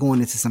 going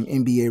into some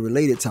NBA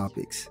related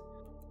topics.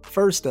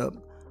 First up,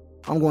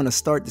 I'm going to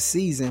start the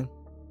season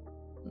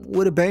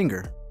with a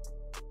banger.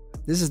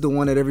 This is the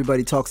one that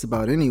everybody talks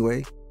about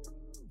anyway,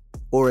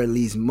 or at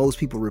least most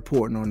people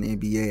reporting on the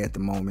NBA at the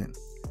moment.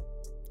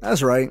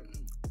 That's right,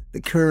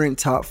 the current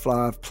top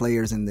 5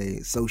 players in the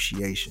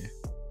association.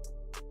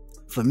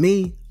 For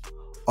me,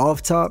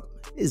 off top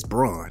is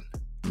Bron,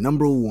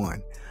 number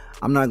 1.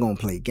 I'm not going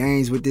to play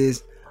games with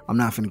this. I'm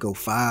not finna go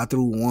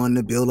 5-1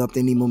 to build up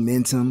any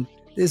momentum.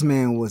 This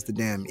man was the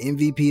damn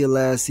MVP of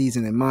last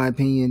season, in my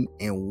opinion,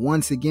 and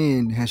once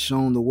again has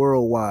shown the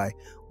world why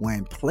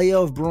when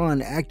playoff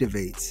Bron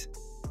activates,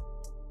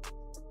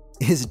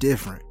 it's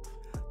different.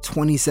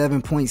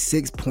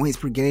 27.6 points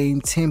per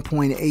game,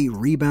 10.8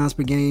 rebounds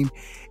per game,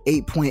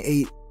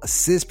 8.8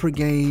 assists per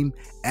game,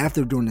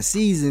 after during the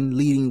season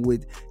leading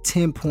with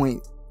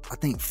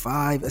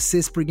 10.5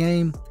 assists per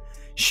game,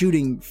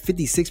 shooting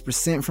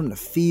 56% from the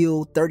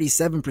field,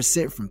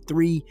 37% from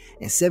three,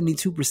 and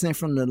 72%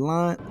 from the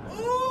line.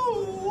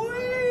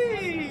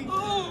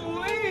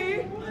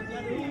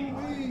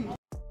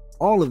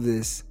 All of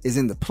this is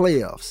in the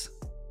playoffs.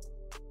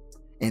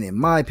 And in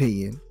my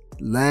opinion,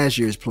 last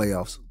year's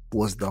playoffs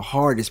was the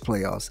hardest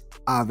playoffs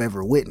I've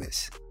ever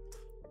witnessed.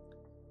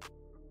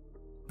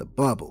 The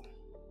bubble.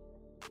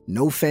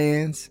 No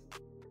fans,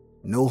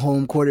 no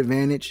home court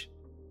advantage,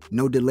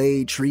 no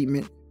delayed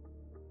treatment,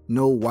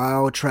 no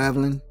wild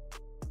traveling,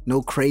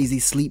 no crazy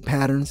sleep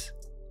patterns,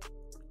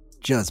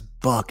 just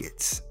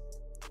buckets.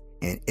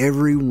 And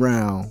every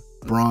round,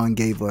 Bron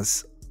gave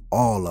us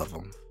all of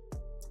them.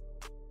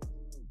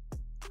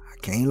 I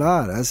can't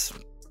lie, that's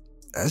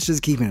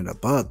just keeping it a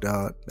buck,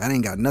 dog. That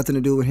ain't got nothing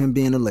to do with him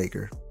being a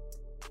Laker.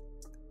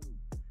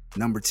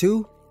 Number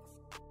 2,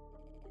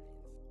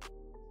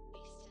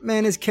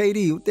 man, it's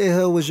KD. What the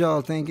hell was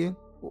y'all thinking?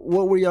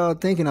 What were y'all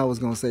thinking I was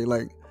going to say?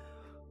 Like,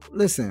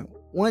 listen,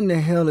 what in the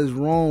hell is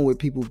wrong with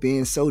people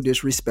being so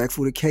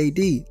disrespectful to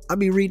KD? I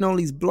be reading all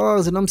these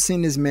blogs and I'm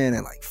seeing this man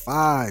at like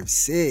 5,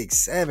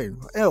 6,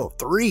 7,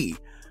 3.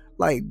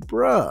 Like,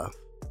 bruh.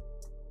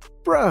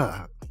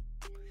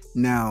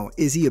 Now,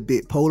 is he a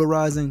bit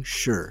polarizing?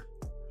 Sure.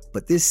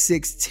 But this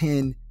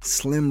 6'10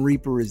 Slim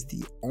Reaper is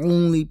the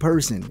only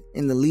person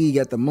in the league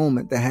at the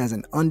moment that has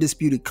an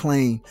undisputed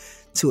claim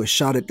to a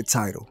shot at the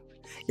title.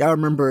 Y'all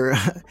remember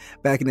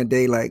back in the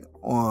day, like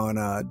on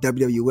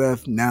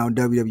WWF, now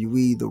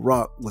WWE, The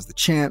Rock was the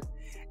champ.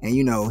 And,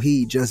 you know,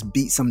 he just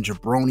beat some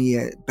jabroni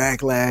at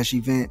Backlash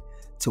event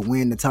to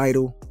win the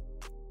title.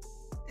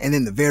 And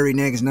then the very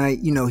next night,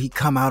 you know, he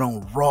come out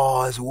on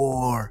Raw's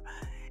War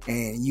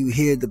and you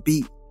hear the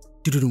beat.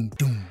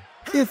 Do-do-doom-doom.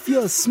 If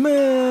you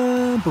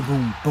smell, boom,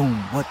 boom, boom,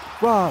 what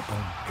the Raw,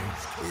 boom,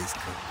 is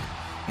good.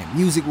 And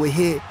music would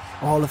hit,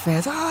 all the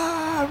fans,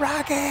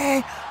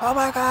 Rocky, oh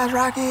my gosh,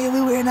 Rocky,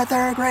 we were in the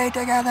 3rd grade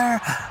together,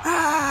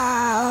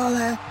 all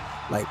that.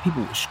 Like,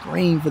 people would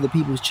scream for the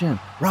people's champ,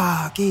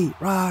 Rocky,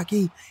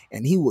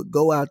 and he would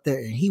go out there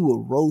and he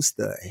would roast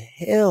the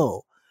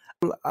hell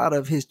out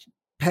of his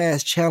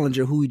past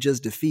challenger who he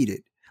just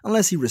defeated,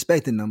 unless he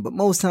respected them, but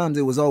most times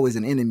it was always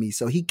an enemy,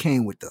 so he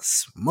came with the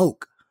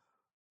smoke.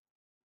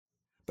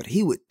 But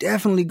he would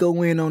definitely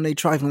go in on their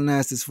trifling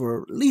asses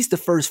for at least the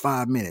first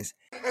 5 minutes.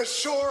 As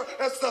sure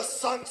as the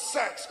sun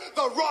sets,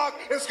 The Rock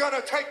is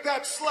gonna take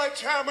that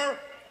sledgehammer. Oh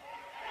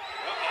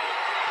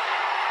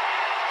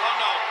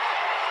no,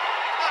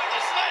 not the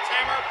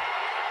sledgehammer.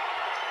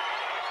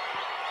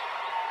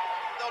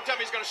 Don't tell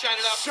me he's gonna shine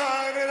it up.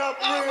 Shine it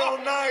up real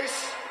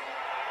nice.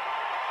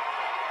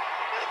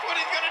 That's what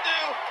he's gonna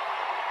do.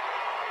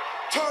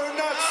 Turn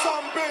that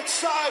sumbitch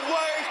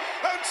sideways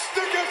and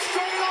stick it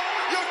straight up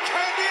your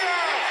candy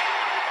ass.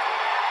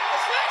 A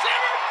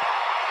sledgehammer?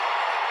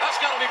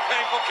 That's gotta be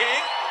painful,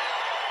 King.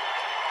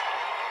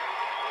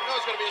 You know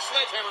it's gonna be a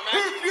sledgehammer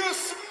match. If you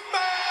smell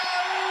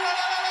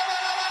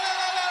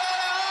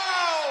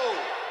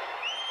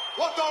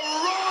what The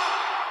Rock.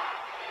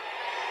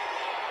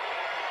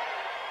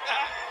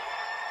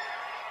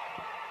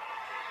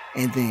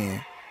 And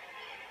then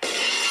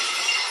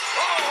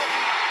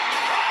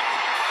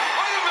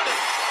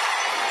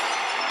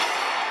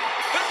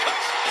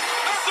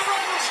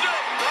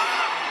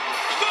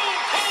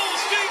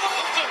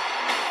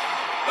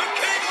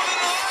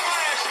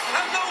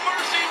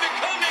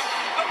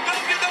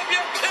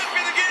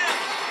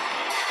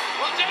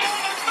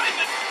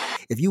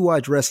if you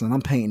watch wrestling,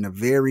 I'm painting a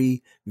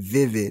very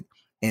vivid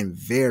and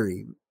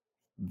very,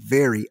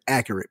 very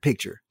accurate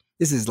picture.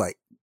 This is like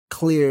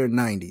clear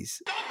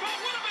 90s.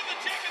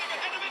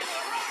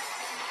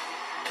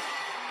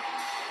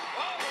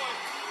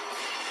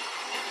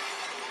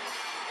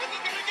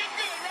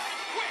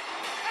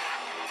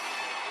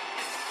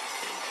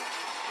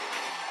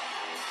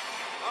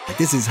 Like,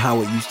 this is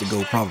how it used to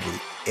go probably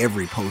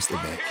every post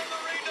event.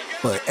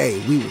 But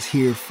hey, we was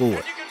here for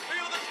it.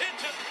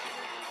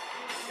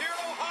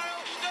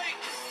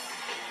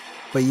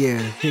 But yeah,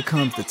 here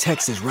comes the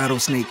Texas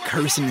Rattlesnake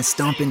cursing and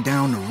stomping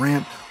down the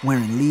ramp,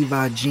 wearing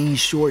Levi jean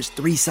shorts,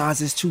 3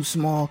 sizes too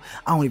small.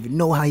 I don't even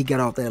know how he got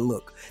off that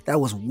look. That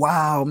was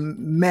wild,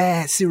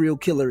 mad serial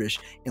killerish,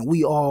 and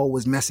we all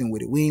was messing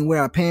with it. We ain't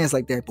wear our pants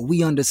like that, but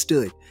we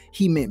understood.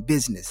 He meant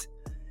business.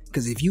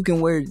 Because if you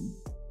can wear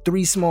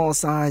 3 small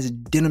size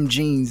denim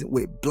jeans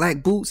with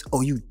black boots,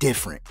 oh, you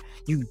different.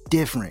 You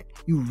different.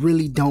 You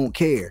really don't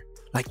care.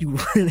 Like, you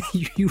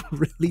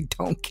really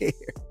don't care.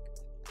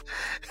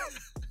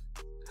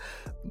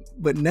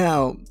 But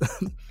now,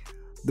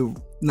 the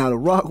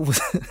Rock was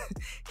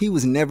he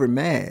was never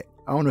mad.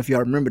 I don't know if y'all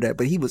remember that,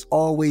 but he was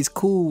always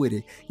cool with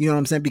it. You know what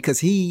I'm saying? Because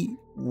he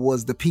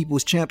was the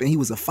people's champ and he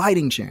was a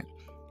fighting champ.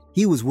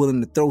 He was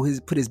willing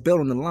to put his belt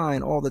on the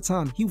line all the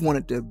time. He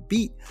wanted to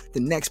beat the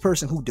next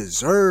person who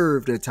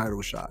deserved a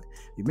title shot.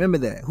 Remember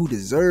that? Who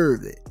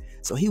deserved it.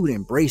 So he would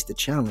embrace the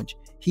challenge.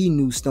 He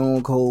knew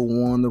Stone Cold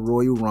won the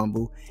Royal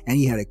Rumble and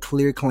he had a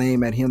clear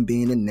claim at him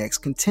being the next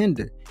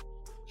contender.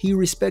 He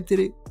respected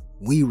it.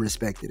 We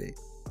respected it.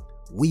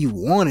 We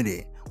wanted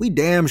it. We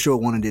damn sure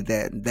wanted it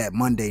that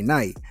Monday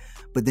night.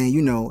 But then,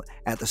 you know,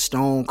 after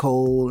Stone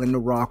Cold and The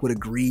Rock would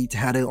agree to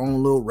have their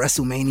own little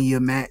WrestleMania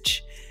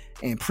match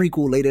and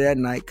prequel later that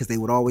night, because they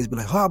would always be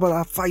like, how about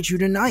I fight you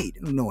tonight?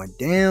 Knowing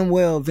damn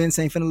well Vince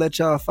ain't finna let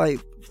y'all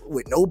fight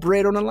with no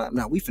bread on the line.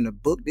 Now, we finna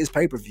book this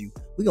pay-per-view.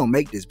 We gonna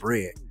make this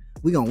bread.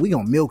 We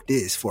gonna milk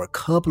this for a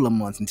couple of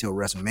months until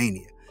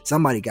WrestleMania.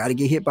 Somebody gotta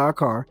get hit by a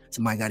car.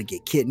 Somebody gotta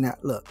get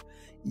kidnapped. Look,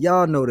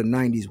 y'all know the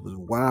 90s was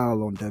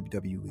wild on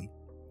WWE.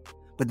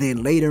 But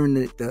then later in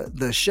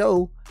the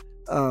show,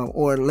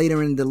 or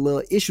later in the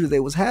little issue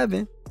they was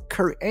having,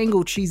 Kurt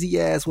Angle cheesy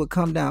ass would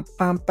come down.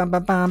 Bam, bam,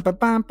 bam, bam, bam,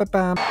 bam, bam,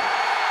 bam.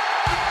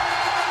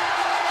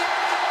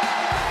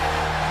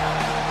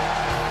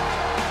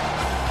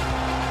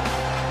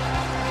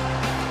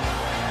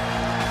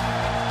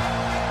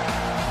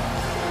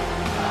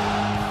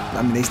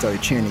 I mean, they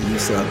started chanting "You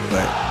suck,"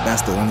 but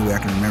that's the only way I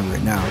can remember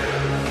it now.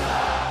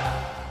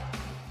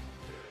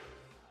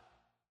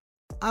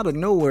 Out of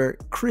nowhere,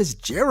 Chris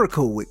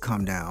Jericho would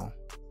come down.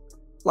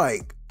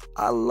 Like,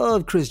 I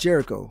love Chris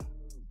Jericho.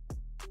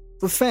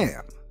 But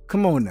fam,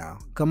 come on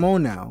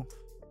now.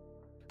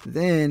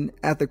 Then,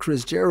 after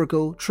Chris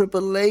Jericho,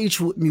 Triple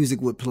H music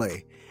would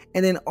play.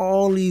 And then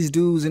all these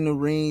dudes in the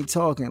ring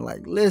talking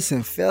like,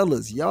 listen,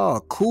 fellas,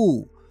 y'all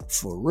cool.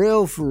 For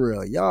real.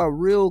 Y'all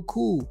real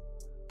cool.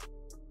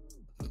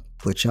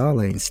 But y'all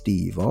ain't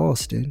Steve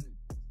Austin.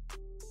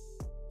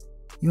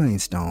 You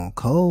ain't Stone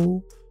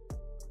Cold.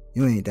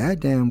 You ain't that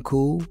damn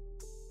cool.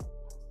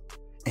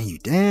 And you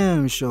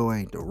damn sure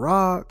ain't The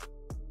Rock.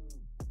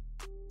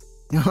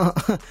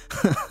 I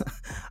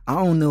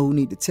don't know who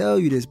need to tell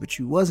you this, but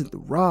you wasn't The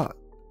Rock.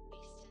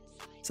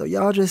 So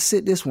y'all just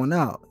sit this one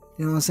out.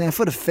 You know what I'm saying?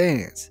 For the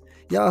fans.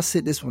 Y'all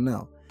sit this one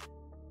out.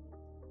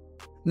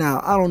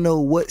 Now, I don't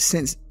know what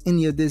sense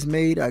any of this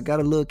made. I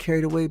got a little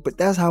carried away, but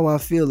that's how I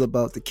feel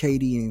about the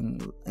KD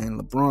and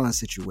LeBron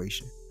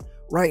situation.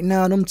 Right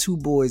now, them two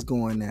boys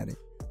going at it.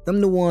 Them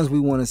the ones we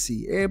want to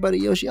see.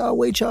 Everybody else, y'all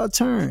wait y'all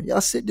turn.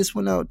 Y'all sit this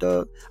one out,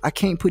 dog. I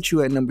can't put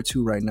you at number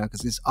 2 right now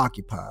because it's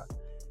occupied.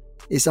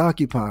 It's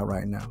occupied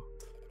right now.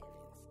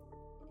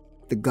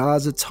 The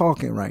gods are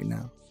talking right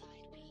now.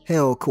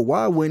 Hell,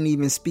 Kawhi wouldn't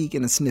even speak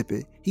in a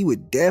snippet. He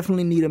would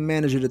definitely need a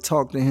manager to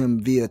talk to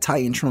him via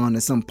Titantron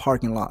in some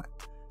parking lot.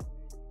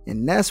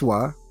 And that's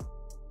why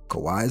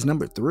Kawhi is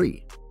number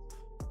 3.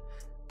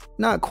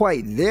 Not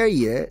quite there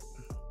yet.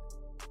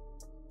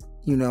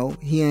 You know,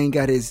 he ain't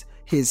got his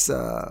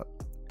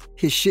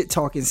shit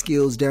talking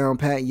skills down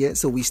pat yet,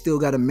 so we still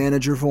got a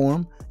manager for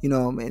him, you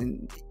know,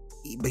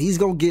 but he's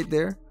gonna get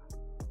there,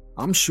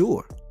 I'm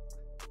sure.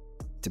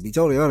 To be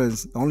totally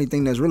honest, the only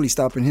thing that's really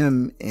stopping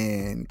him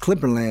in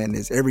Clipperland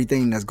is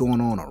everything that's going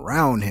on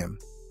around him.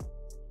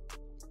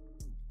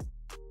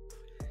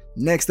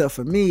 Next up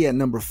for me at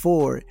number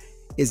 4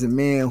 is a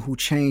man who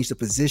changed the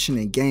position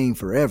and game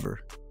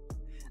forever.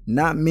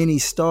 Not many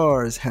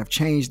stars have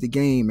changed the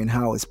game and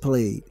how it's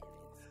played.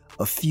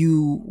 A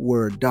few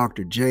were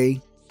Dr.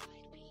 J,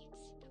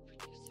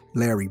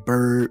 Larry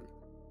Bird,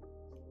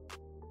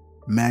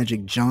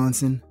 Magic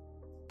Johnson,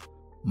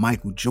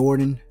 Michael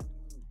Jordan,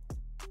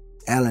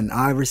 Allen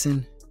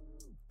Iverson,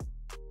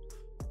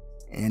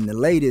 and the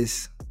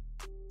latest,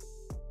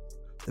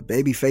 the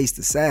baby-faced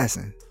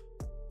assassin,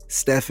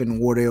 Stephen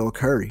Wardell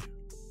Curry.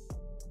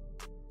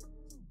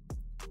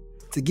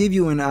 To give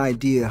you an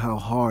idea how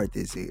hard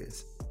this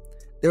is,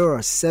 there are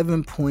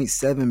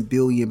 7.7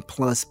 billion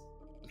plus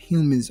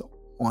humans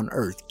on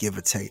Earth, give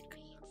or take.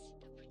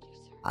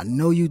 I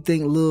know you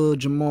think Lil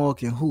Jamal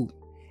can hoop,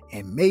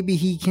 and maybe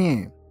he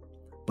can,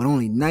 but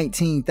only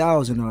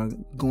 19,000 are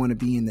going to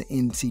be in the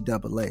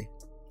NCAA.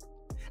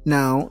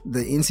 Now,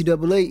 the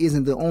NCAA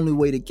isn't the only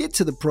way to get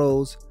to the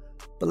pros,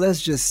 but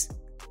let's just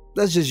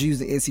use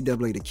the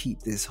NCAA to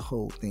keep this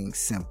whole thing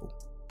simple.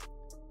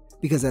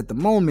 Because at the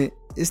moment,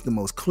 it's the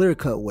most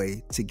clear-cut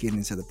way to get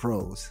into the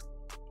pros.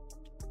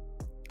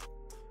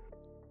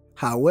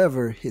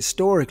 However,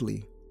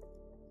 historically,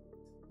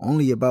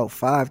 only about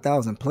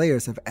 5,000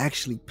 players have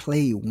actually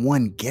played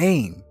one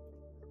game.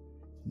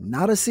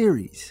 Not a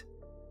series,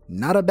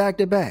 not a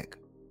back-to-back,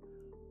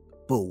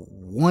 but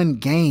one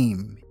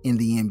game in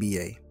the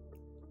NBA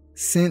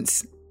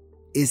since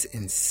its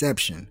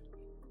inception.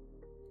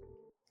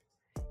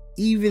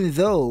 Even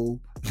though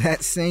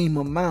that same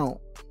amount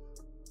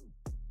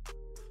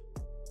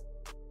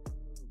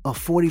of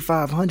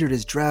 4,500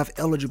 is draft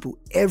eligible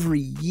every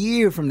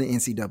year from the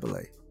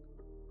NCAA.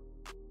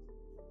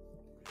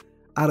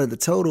 Out of the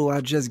total I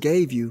just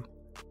gave you,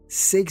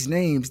 6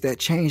 names that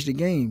changed the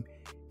game,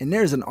 and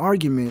there's an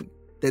argument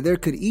that there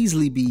could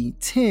easily be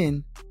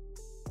 10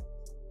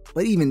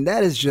 But even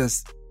that is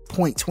just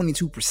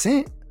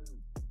 0.22%.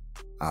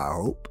 I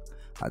hope.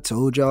 I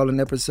told y'all in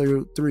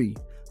episode 3,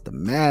 the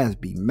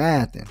math be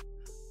mathing,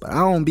 but I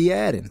don't be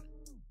adding.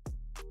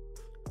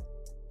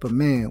 But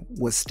man,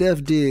 what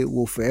Steph did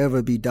will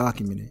forever be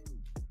documented.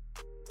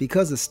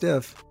 Because of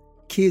Steph,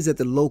 kids at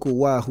the local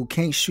Y who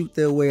can't shoot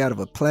their way out of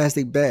a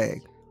plastic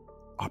bag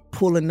are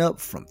pulling up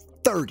from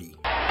 30.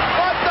 What the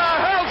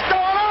hell's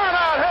going on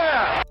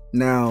out here?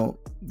 Now,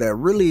 that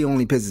really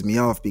only pisses me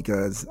off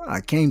because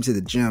I came to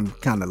the gym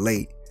kind of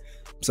late,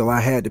 so I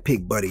had to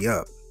pick Buddy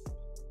up.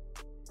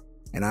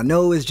 And I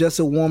know it's just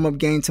a warm-up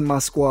game till my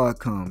squad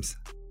comes,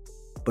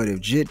 but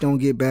if Jit don't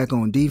get back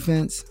on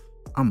defense,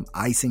 I'm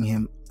icing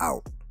him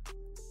out.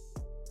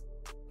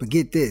 But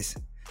get this,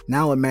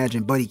 now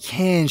imagine Buddy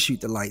can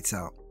shoot the lights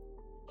out.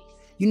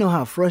 You know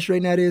how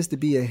frustrating that is to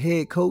be a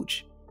head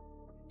coach?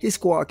 His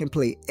squad can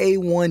play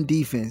A1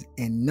 defense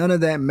and none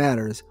of that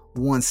matters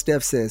once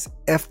Steph says,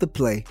 F the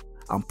play,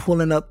 I'm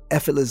pulling up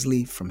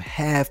effortlessly from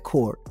half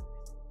court.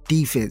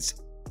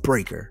 Defense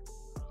breaker.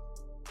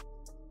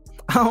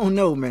 I don't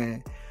know,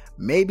 man.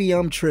 Maybe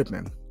I'm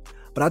tripping,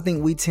 but I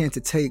think we tend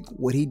to take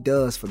what he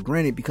does for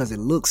granted because it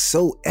looks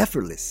so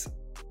effortless.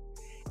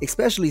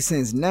 Especially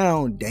since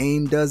now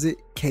Dame does it,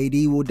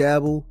 KD will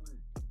dabble,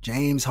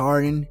 James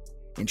Harden,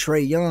 and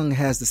Trae Young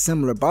has the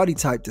similar body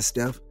type to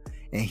Steph,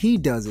 and he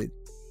does it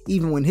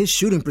even when his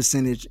shooting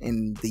percentage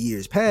in the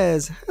years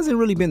past hasn't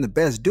really been the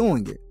best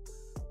doing it.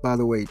 By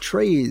the way,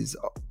 Trae is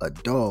a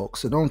dog,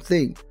 so don't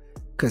think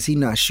because he's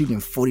not shooting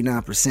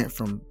 49%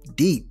 from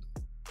deep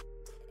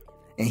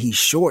and he's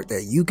short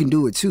that you can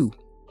do it too.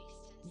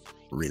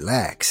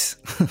 Relax.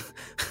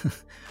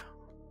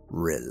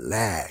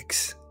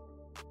 Relax.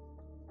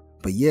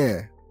 But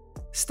yeah,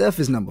 Steph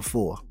is number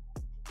 4.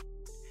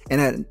 And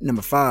at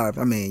number 5,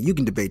 I mean, you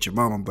can debate your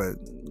mama, but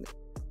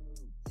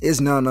it's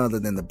none other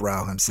than the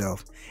brow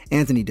himself,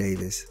 Anthony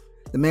Davis.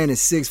 The man is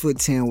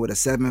 6'10" with a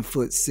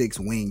 7'6"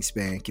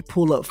 wingspan, can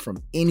pull up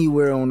from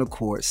anywhere on the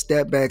court,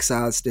 step back,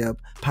 sidestep,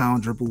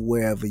 pound dribble,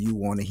 wherever you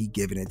want it, he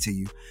giving it to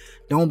you.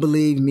 Don't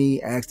believe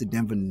me? Ask the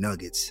Denver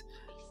Nuggets.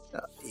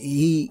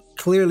 He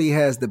clearly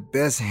has the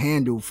best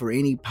handle for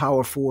any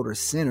power forward or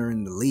center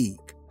in the league.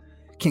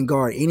 Can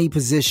guard any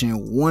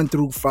position 1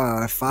 through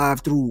 5, 5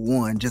 through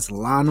 1, just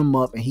line them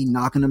up and he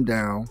knocking them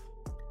down.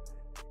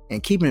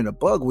 And keeping it a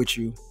bug with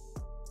you,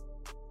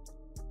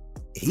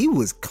 he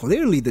was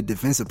clearly the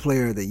defensive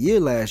player of the year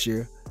last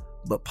year,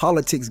 but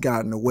politics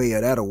got in the way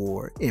of that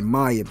award, in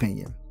my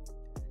opinion.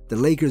 The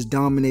Lakers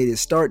dominated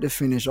start to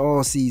finish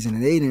all season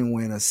and they didn't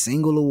win a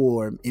single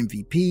award.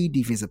 MVP,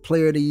 Defensive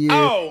Player of the Year,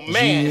 Oh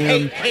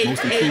man! GM,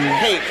 Most Improved,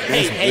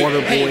 Best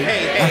Water Boy,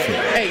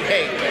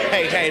 nothing.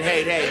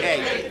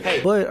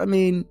 But I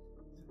mean,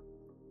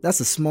 that's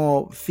a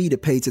small fee to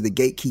pay to the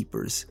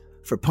gatekeepers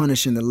for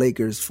punishing the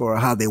Lakers for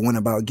how they went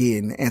about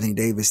getting Anthony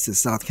Davis to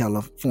South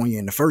California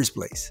in the first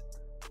place.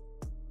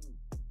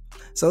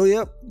 So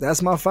yep,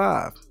 that's my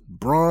 5.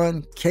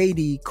 Bron,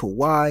 KD,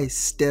 Kawhi,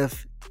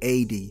 Steph,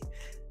 AD.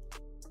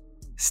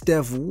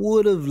 Steph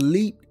would have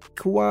leaped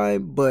Kawhi,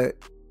 but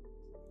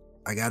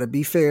I gotta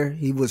be fair,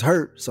 he was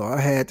hurt, so I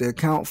had to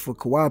account for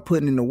Kawhi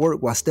putting in the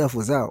work while Steph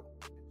was out.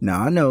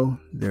 Now I know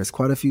there's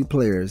quite a few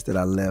players that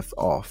I left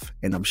off,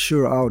 and I'm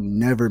sure I'll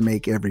never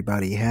make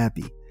everybody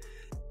happy.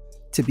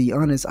 To be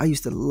honest, I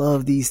used to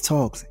love these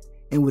talks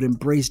and would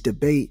embrace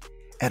debate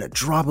at a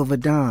drop of a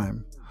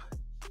dime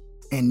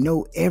and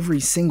know every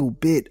single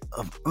bit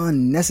of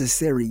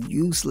unnecessary,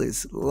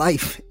 useless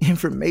life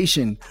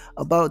information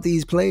about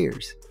these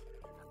players.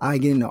 I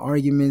get into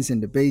arguments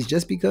and debates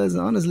just because,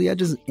 honestly, I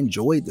just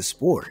enjoyed the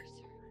sport.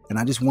 And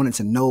I just wanted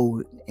to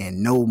know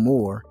and know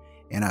more.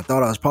 And I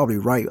thought I was probably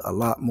right a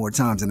lot more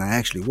times than I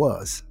actually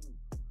was.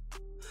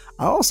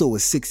 I also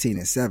was 16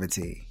 and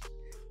 17.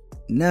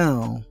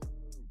 Now,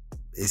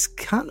 it's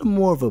kind of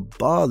more of a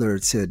bother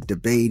to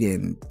debate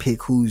and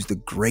pick who's the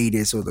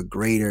greatest or the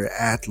greater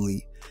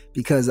athlete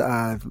because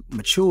I've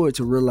matured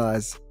to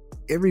realize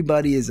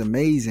everybody is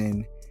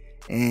amazing.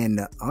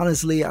 And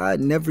honestly, I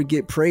never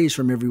get praise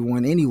from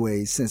everyone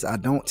anyway, since I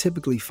don't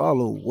typically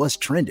follow what's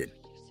trending.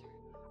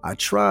 I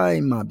try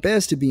my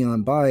best to be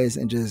unbiased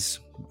and just,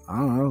 I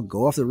don't know,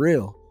 go off the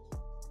rail.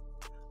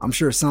 I'm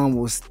sure some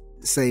will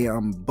say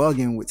I'm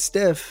bugging with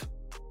Steph.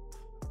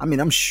 I mean,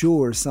 I'm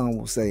sure some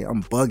will say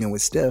I'm bugging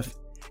with Steph.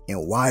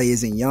 And why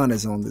isn't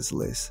Giannis on this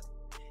list?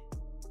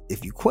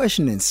 If you're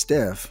questioning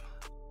Steph,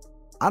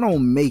 I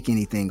don't make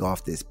anything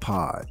off this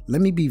pod.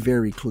 Let me be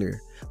very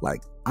clear.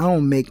 Like, I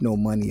don't make no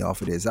money off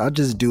of this. I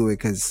just do it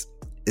because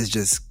it's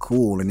just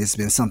cool and it's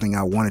been something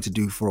I wanted to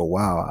do for a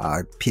while.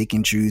 I pick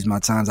and choose my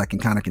times. I can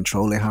kind of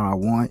control it how I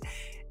want.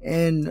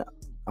 And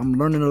I'm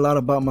learning a lot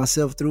about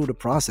myself through the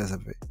process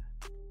of it.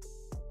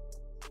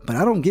 But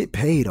I don't get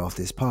paid off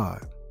this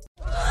pod.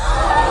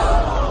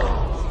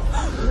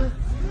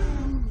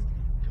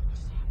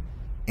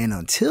 And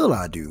until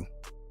I do,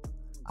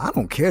 I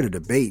don't care to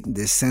debate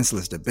this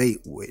senseless debate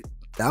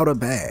without a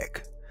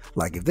bag.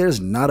 Like, if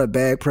there's not a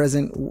bag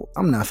present,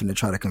 I'm not finna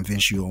try to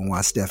convince you on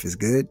why Steph is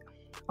good.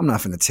 I'm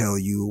not going to tell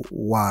you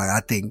why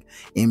I think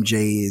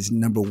MJ is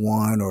number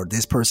one or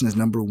this person is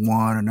number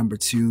one or number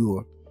two.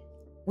 Or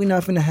we're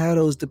not going to have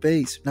those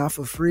debates. Not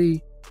for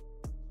free.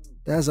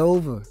 That's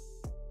over.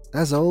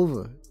 That's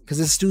over. Because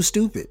it's too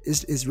stupid.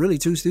 It's really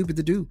too stupid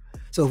to do.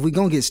 So if we're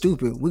going to get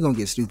stupid, we're going to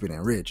get stupid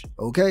and rich.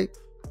 Okay?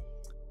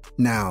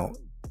 Now,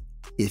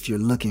 if you're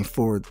looking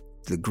for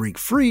the Greek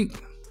Freak,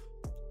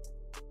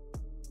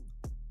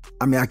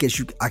 I mean, I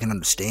guess I can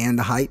understand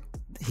the hype.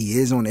 He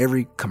is on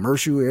every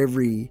commercial,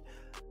 every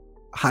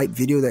hype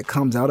video that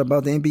comes out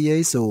about the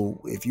NBA.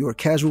 So if you're a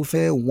casual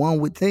fan, one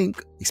would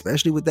think,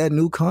 especially with that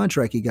new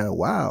contract he got,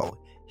 wow,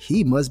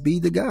 he must be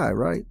the guy,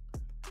 right?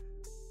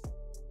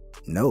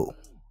 No.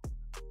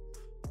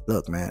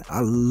 Look, man,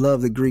 I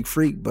love the Greek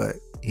Freak, but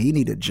he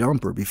need a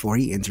jumper before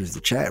he enters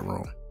the chat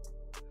room.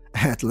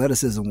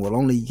 Athleticism will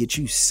only get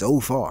you so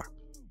far.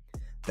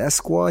 That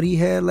squad he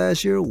had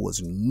last year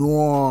was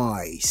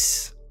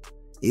nice.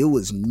 It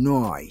was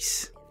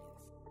nice.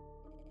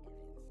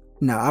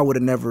 Now, I would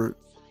have never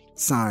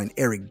signed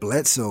Eric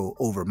Bledsoe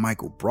over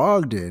Michael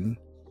Brogdon.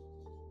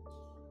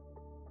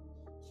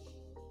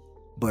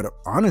 But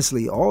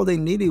honestly, all they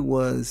needed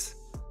was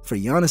for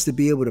Giannis to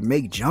be able to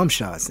make jump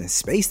shots and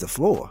space the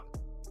floor.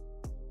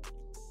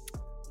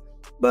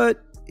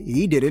 But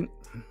he didn't.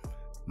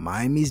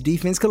 Miami's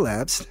defense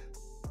collapsed.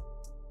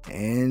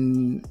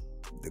 And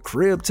the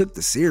crib took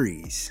the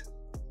series.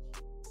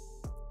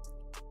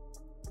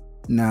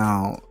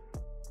 Now,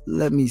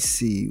 let me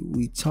see.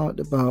 We talked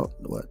about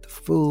what? The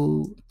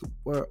food, the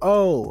work.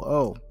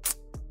 Oh.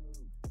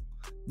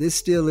 This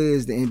still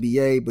is the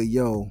NBA, but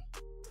yo,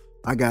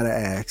 I gotta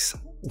ask,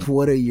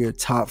 what are your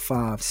top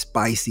 5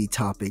 spicy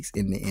topics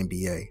in the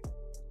NBA?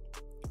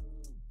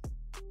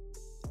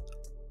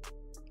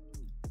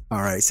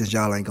 All right, since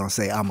y'all ain't gonna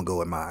say, I'm gonna go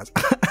with mine.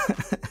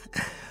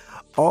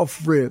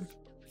 Off rip,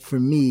 for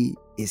me,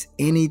 is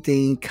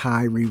anything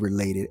Kyrie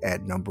related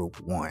at number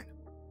 1.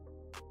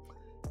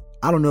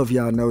 I don't know if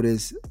y'all know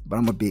this, but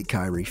I'm a big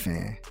Kyrie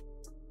fan.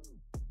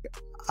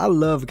 I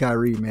love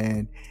Kyrie,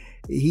 man.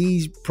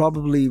 He's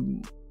probably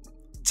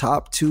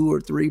top 2 or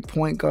 3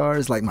 point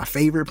guards, like my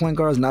favorite point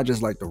guards, not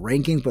just like the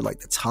rankings, but like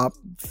the top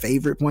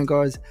favorite point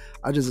guards.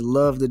 I just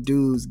love the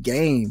dude's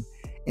game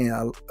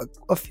and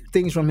a few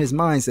things from his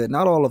mindset.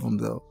 Not all of them,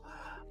 though.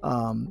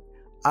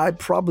 I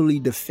probably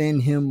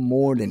defend him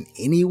more than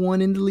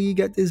anyone in the league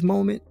at this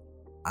moment.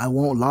 I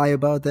won't lie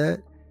about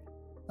that.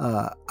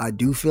 I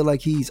do feel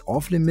like he's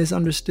often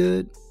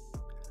misunderstood,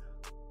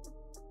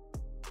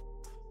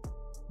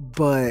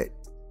 but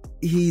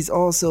he's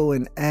also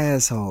an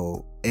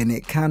asshole, and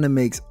it kind of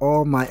makes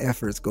all my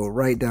efforts go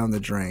right down the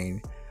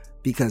drain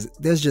because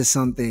there's just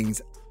some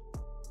things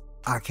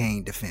I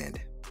can't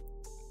defend.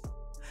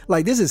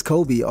 Like, this is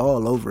Kobe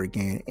all over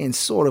again in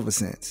sort of a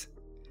sense.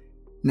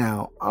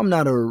 Now, I'm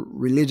not a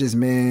religious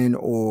man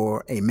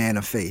or a man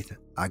of faith.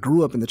 I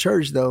grew up in the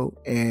church, though,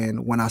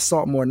 and when I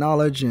sought more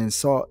knowledge and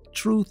sought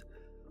truth,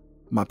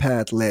 my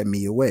path led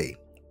me away.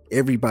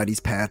 Everybody's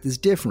path is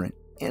different,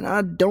 and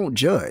I don't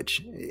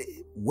judge.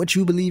 What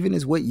you believe in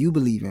is what you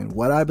believe in.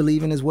 What I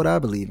believe in is what I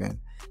believe in.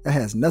 That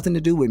has nothing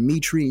to do with me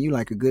treating you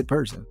like a good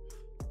person.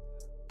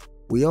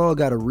 We all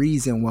got a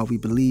reason why we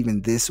believe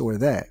in this or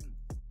that.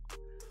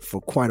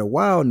 For quite a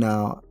while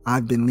now,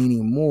 I've been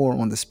leaning more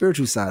on the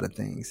spiritual side of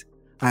things.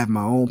 I have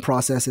my own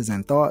processes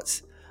and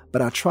thoughts,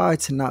 but I try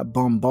to not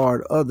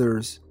bombard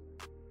others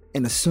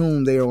and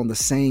assume they're on the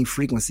same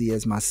frequency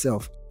as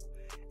myself.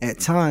 At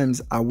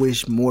times, I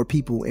wish more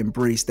people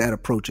embrace that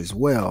approach as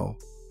well,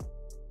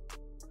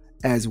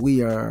 as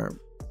we are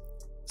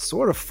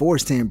sort of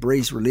forced to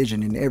embrace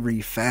religion in every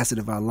facet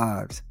of our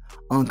lives,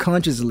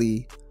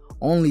 unconsciously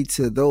only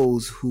to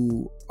those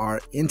who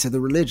are into the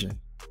religion.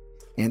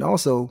 And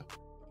also,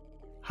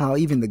 how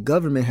even the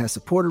government has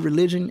supported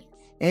religion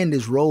and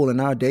its role in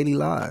our daily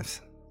lives.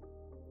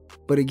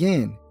 But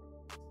again,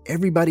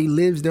 everybody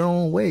lives their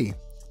own way.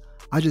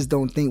 I just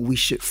don't think we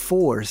should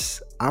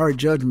force our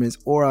judgments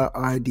or our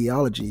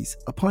ideologies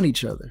upon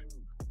each other.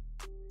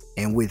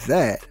 And with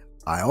that,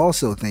 I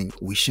also think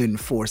we shouldn't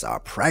force our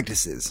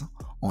practices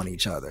on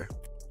each other.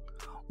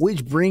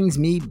 Which brings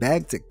me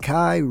back to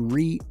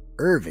Kyrie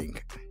Irving.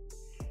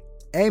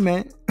 Hey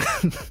man,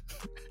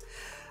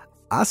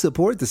 I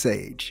support the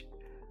Sage.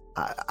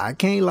 I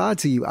can't lie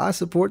to you. I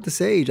support the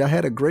Sage. I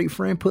had a great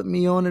friend put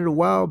me on it a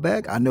while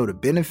back. I know the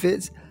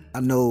benefits. I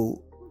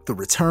know the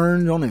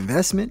return on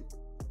investment.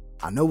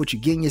 I know what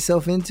you're getting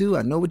yourself into.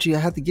 I know what you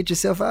have to get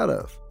yourself out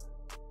of.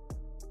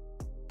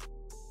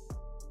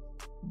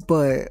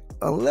 But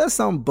unless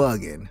I'm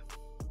bugging,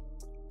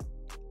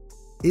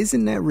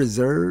 isn't that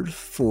reserved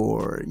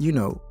for,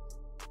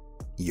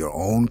 your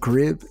own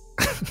crib?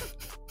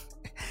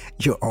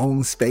 Your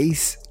own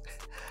space?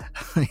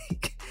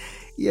 Like,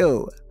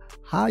 yo,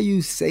 how you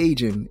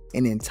saging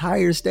an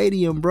entire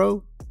stadium,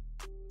 bro?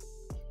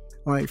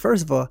 Like,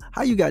 first of all,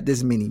 how you got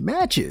this many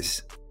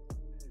matches?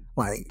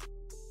 Like,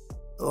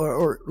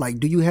 or like,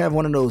 do you have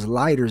one of those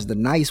lighters, the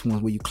nice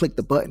ones where you click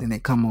the button and they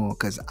come on?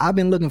 Because I've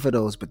been looking for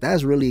those, but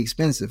that's really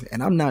expensive.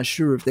 And I'm not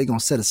sure if they're going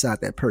to set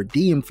aside that per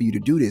diem for you to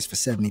do this for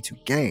 72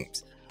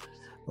 games.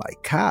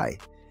 Like, Kai,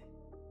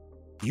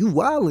 you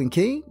wildin',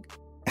 king.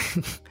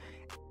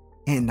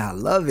 And I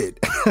love it.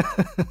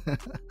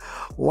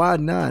 Why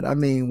not? I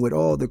mean, with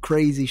all the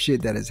crazy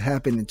shit that has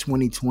happened in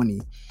 2020,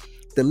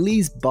 the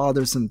least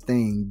bothersome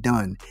thing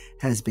done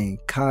has been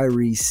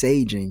Kyrie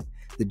saging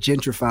the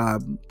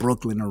gentrified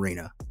Brooklyn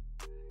arena.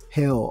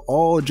 Hell,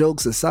 all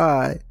jokes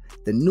aside,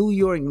 the New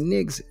York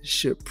Knicks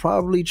should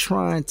probably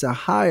try to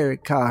hire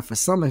Kai for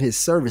some of his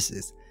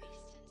services.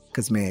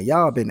 Cause man,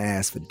 y'all been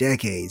asked for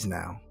decades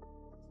now.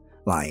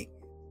 Like,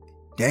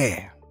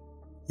 damn,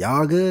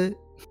 y'all good?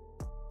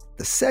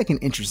 The second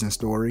interesting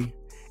story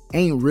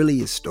ain't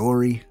really a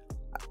story.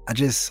 I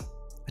just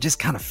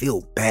kind of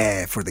feel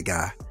bad for the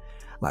guy.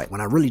 Like,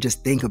 when I really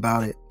just think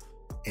about it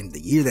and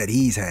the year that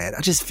he's had, I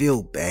just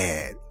feel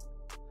bad.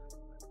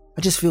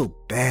 I just feel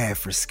bad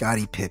for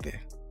Scottie Pippen.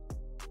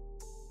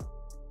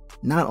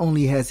 Not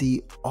only has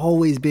he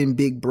always been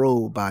big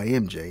bro by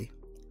MJ,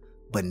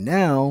 but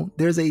now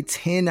there's a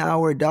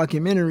 10-hour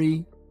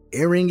documentary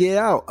airing it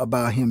out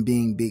about him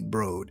being big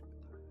broed.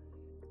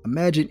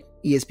 Imagine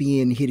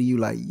ESPN hitting you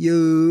like,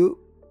 yo,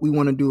 we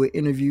want to do an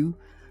interview,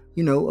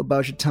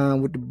 about your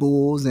time with the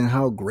Bulls and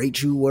how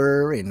great you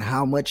were and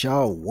how much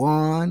y'all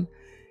won.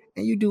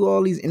 And you do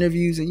all these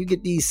interviews and you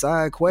get these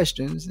side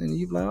questions and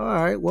you're like,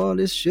 all right, well,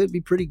 this should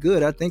be pretty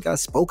good. I think I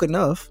spoke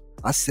enough.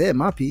 I said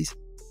my piece.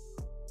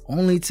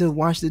 Only to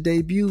watch the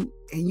debut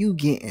and you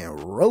getting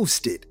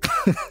roasted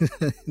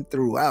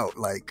throughout.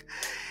 Like,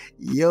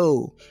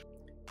 yo.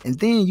 And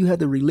then you had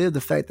to relive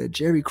the fact that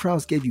Jerry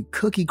Krause gave you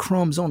cookie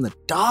crumbs on the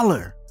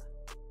dollar.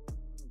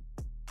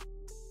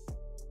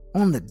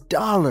 On the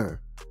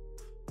dollar.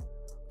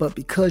 But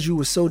because you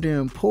were so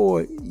damn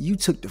poor, you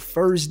took the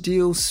first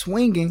deal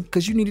swinging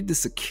because you needed the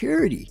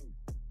security.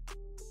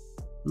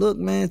 Look,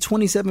 man,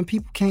 27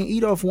 people can't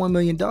eat off $1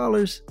 million,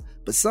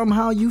 but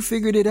somehow you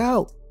figured it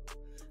out.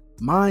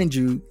 Mind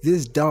you,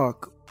 this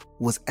doc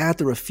was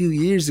after a few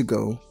years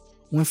ago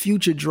when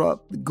Future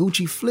dropped the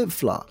Gucci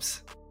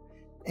flip-flops.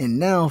 And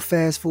now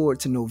fast forward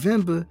to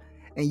November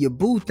and your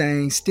boo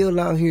thing still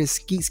out here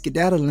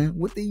skedaddling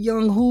with the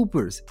young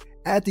hoopers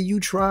after you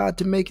tried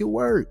to make it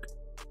work.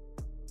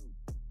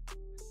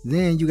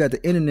 Then you got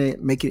the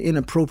internet making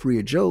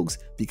inappropriate jokes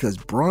because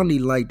Bronny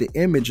liked the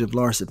image of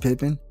Larsa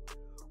Pippen,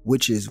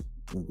 which is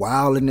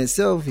wild in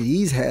itself.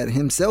 He's had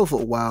himself a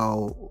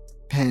wild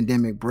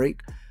pandemic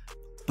break.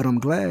 But I'm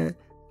glad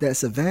that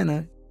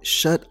Savannah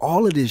shut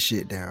all of this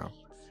shit down,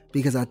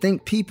 because I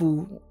think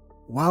people,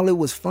 while it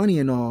was funny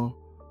and all,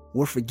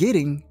 were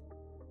forgetting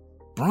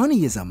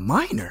Bronny is a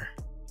minor.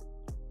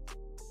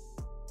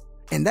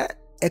 And that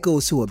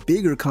echoes to a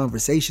bigger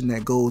conversation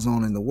that goes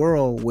on in the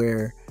world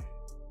where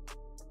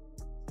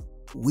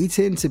we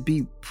tend to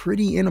be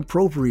pretty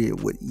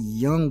inappropriate with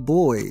young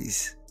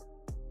boys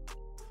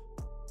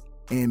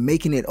and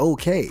making it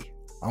okay.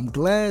 I'm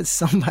glad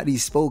somebody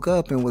spoke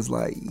up and was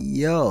like,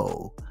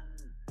 yo,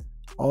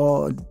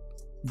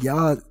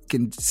 y'all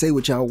can say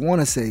what y'all want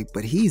to say,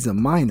 but he's a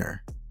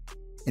minor.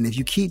 And if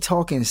you keep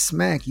talking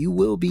smack, you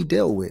will be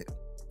dealt with.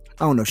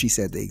 I don't know if she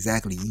said that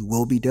exactly, you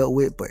will be dealt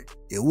with, but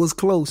it was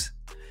close.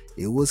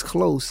 It was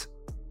close.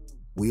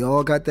 We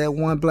all got that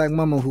one black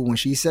mama who, when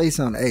she say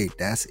something, hey,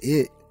 that's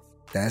it.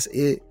 That's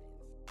it.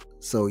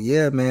 So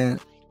yeah, man,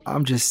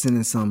 I'm just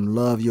sending some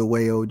love your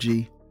way,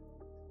 OG.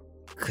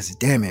 Cause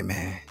damn it,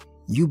 man,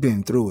 you've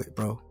been through it,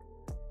 bro.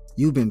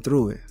 You've been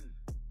through it.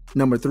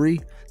 Number 3,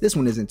 this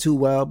one isn't too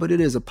wild, but it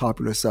is a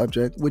popular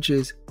subject, which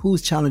is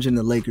who's challenging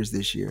the Lakers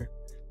this year.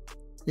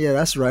 Yeah,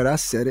 that's right, I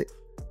said it.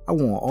 I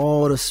want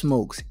all the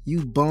smokes.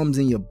 You bums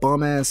and your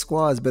bum ass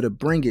squads better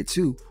bring it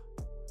too.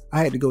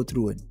 I had to go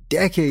through a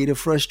decade of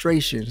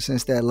frustration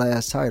since that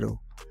last title.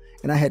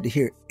 And I had to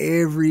hear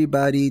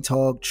everybody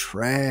talk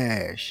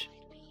trash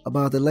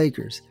about the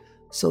Lakers.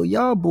 So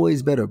y'all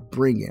boys better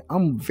bring it.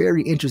 I'm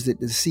very interested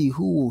to see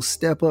who will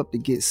step up to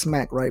get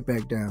smacked right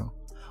back down.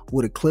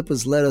 Will the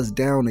Clippers let us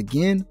down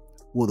again?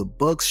 Will the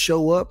Bucks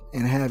show up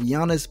and have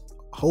Giannis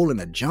holding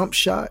a jump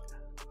shot?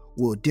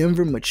 Will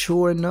Denver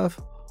mature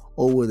enough?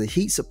 Or will the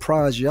Heat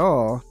surprise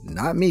y'all?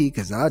 Not me,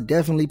 because I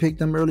definitely picked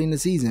them early in the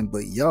season,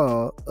 but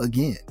y'all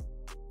again.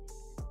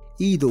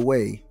 Either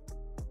way,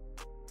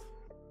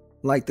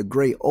 like the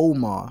great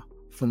Omar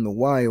from The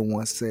Wire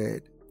once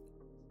said,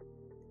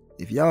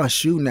 if y'all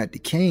shooting at the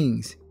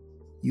Kings,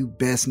 you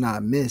best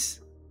not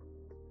miss.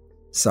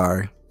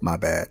 Sorry, my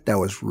bad. That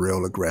was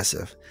real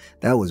aggressive.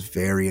 That was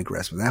very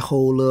aggressive. That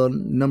whole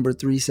number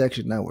 3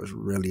 section, that was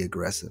really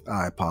aggressive.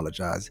 I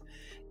apologize.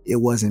 It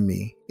wasn't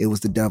me. It was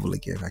the devil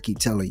again. I keep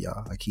telling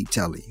y'all. I keep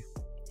telling you.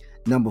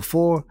 Number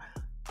 4,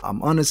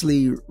 I'm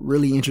honestly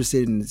really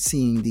interested in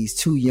seeing these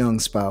 2 young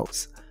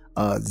spouts,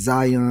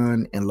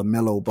 Zion and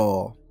LaMelo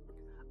Ball.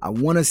 I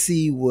want to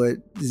see what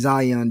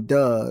Zion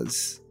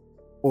does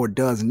or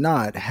does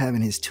not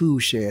having his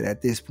tools shared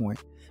at this point.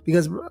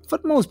 Because for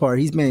the most part,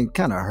 he's been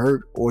kind of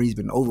hurt or he's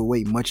been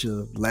overweight much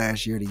of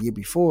last year, the year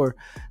before.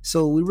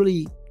 So we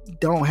really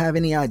don't have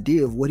any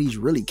idea of what he's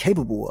really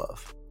capable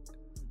of.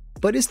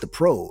 But it's the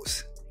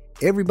pros.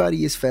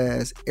 Everybody is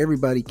fast,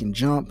 everybody can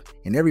jump,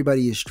 and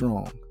everybody is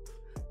strong.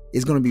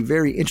 it's going to be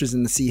very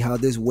interesting to see how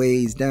this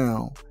weighs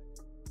down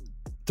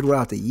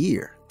throughout the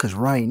year. Because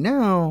right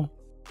now,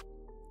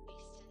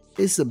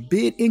 it's a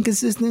bit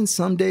inconsistent.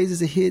 Some days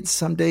it's a hit,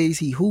 some days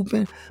he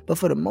hooping. But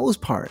for the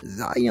most part,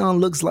 Zion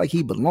looks like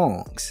he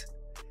belongs.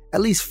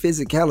 At least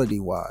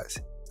physicality-wise.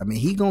 I mean,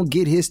 he gonna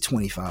get his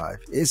 25.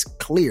 It's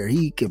clear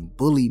he can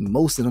bully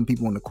most of them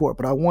people on the court.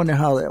 But I wonder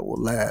how that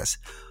will last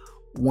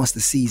once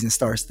the season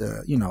starts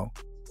to,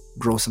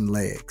 grow some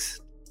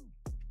legs.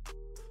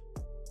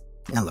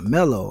 And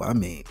LaMelo, I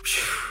mean,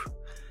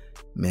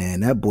 man,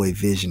 that boy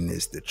vision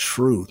is the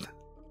truth.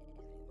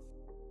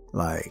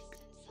 Like,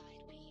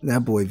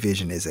 that boy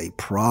vision is a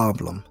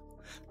problem.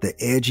 The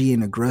edgy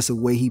and aggressive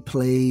way he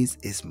plays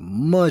is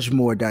much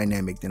more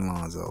dynamic than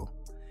Lonzo.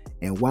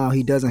 And while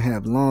he doesn't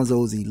have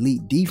Lonzo's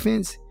elite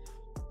defense,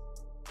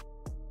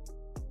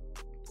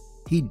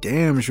 he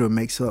damn sure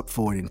makes up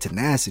for it in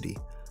tenacity.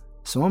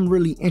 So I'm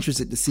really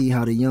interested to see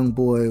how the young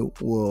boy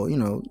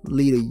will,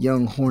 lead a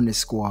young Hornets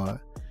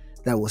squad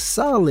that was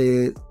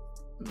solid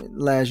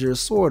last year,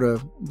 sort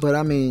of. But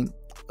I mean,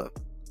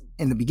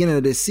 in the beginning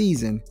of this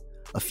season,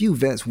 a few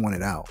vets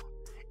wanted out.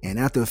 And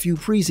after a few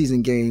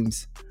preseason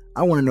games,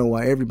 I want to know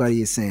why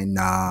everybody is saying,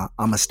 nah,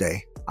 I'ma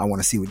stay. I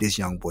want to see what this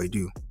young boy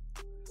do.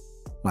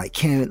 Like,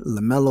 can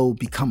LaMelo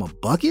become a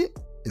bucket?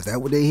 Is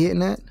that what they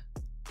hitting at?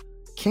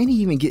 Can he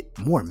even get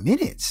more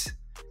minutes?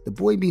 The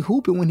boy be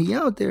hooping when he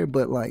out there,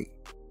 but like,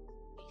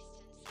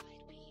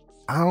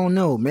 I don't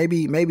know.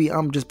 Maybe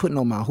I'm just putting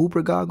on my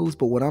hooper goggles,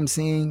 but what I'm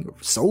seeing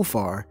so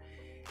far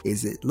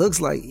is it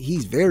looks like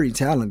he's very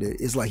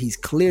talented. It's like he's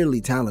clearly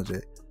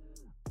talented,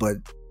 but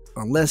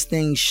unless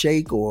things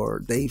shake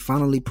or they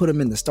finally put him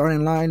in the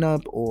starting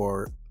lineup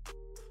or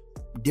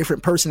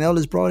different personnel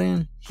is brought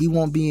in, he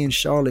won't be in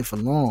Charlotte for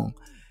long.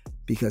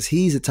 Because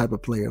he's the type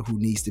of player who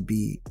needs to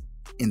be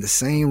in the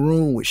same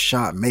room with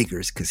shot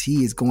makers, because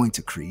he is going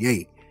to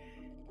create.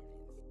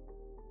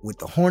 With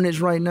the Hornets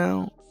right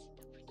now,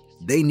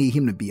 they need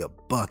him to be a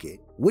bucket,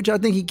 which I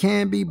think he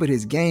can be, but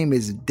his game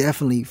is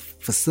definitely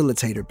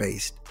facilitator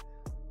based.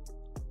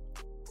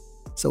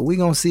 So we're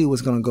going to see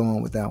what's going to go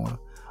on with that one.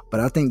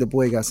 But I think the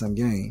boy got some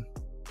game.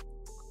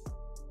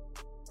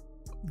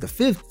 The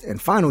fifth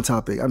and final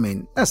topic, I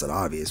mean, that's an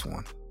obvious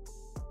one.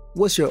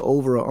 What's your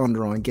over or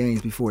under on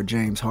games before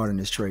James Harden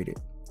is traded?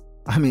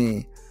 I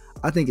mean,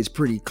 I think it's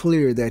pretty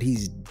clear that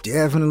he's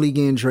definitely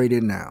getting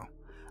traded now.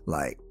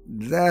 Like,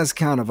 that's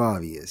kind of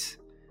obvious.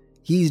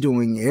 He's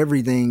doing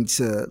everything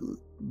to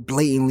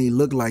blatantly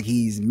look like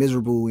he's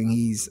miserable and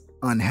he's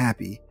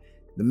unhappy.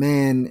 The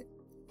man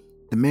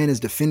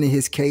is defending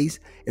his case.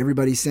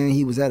 Everybody's saying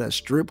he was at a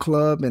strip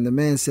club, and the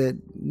man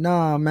said,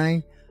 nah,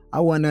 man,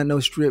 I wasn't at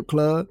no strip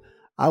club.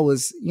 I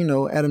was,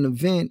 at an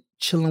event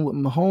chilling with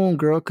my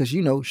homegirl because,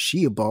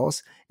 she a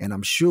boss. And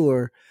I'm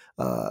sure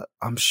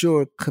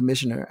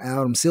Commissioner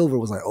Adam Silver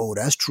was like, oh,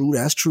 that's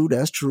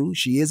true.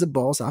 She is a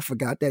boss. I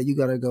forgot that. You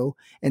got to go.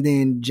 And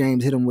then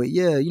James hit him with,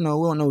 yeah, we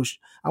don't know.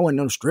 I wasn't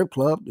in no strip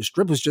club. The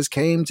strippers just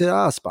came to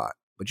our spot.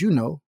 But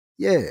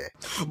yeah.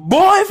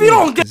 Boy, if you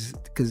don't get...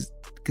 Because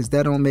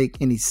that don't make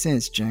any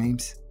sense,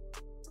 James.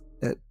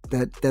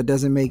 That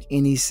doesn't make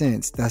any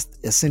sense. That's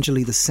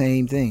essentially the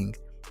same thing.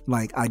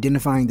 Like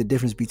identifying the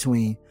difference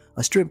between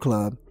a strip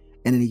club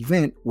and an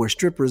event where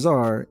strippers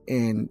are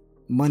and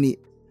money.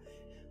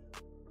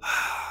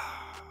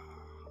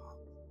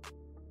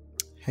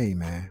 Hey,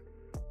 man.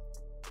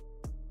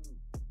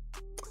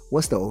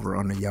 What's the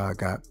over-under y'all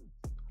got?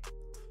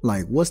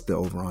 Like, what's the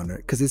over-under?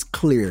 Because it's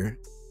clear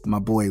my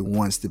boy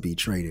wants to be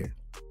traded.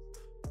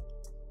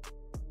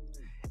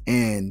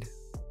 And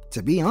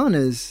to be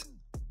honest,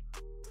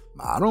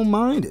 I don't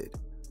mind it.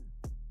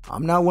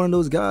 I'm not one of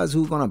those guys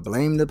who's going to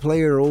blame the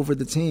player over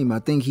the team. I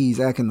think he's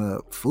acting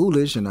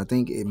foolish, and I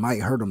think it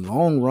might hurt him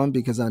long run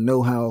because I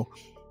know how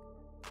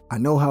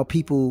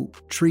people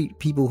treat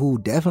people who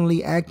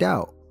definitely act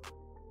out.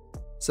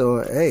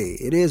 So, hey,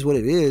 it is what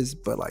it is.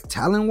 But like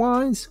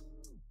talent-wise,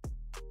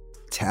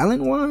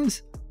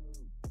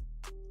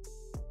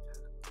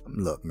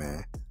 look,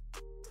 man,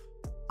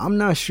 I'm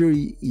not sure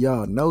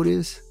y'all know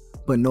this,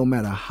 but no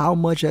matter how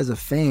much as a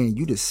fan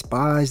you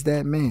despise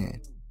that man,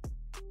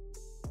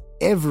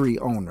 every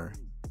owner,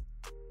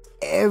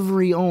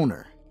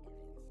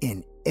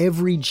 and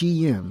every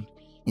GM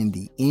in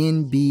the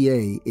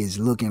NBA is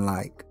looking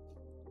like,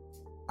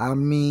 I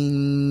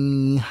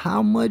mean,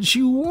 how much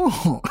you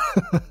want?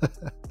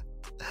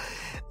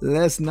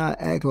 Let's not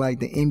act like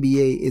the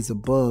NBA is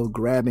above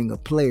grabbing a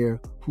player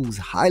who's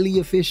highly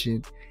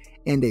efficient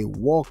and a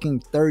walking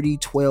 30,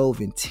 12,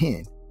 and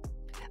 10.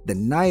 The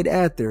night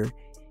after,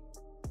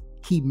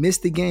 he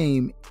missed the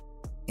game,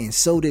 and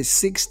so did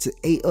 6 to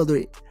 8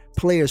 other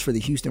players for the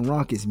Houston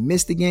Rockets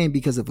missed the game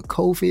because of a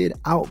COVID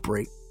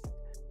outbreak.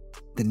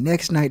 The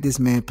next night this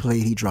man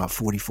played, he dropped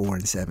 44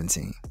 and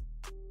 17.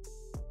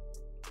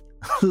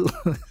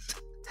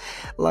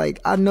 Like,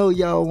 I know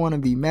y'all want to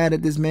be mad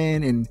at this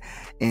man,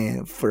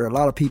 and for a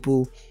lot of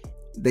people,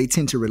 they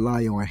tend to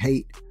rely on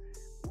hate.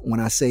 When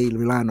I say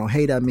relying on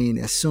hate, I mean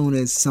as soon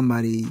as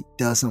somebody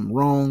does something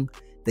wrong,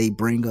 they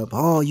bring up,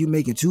 oh, you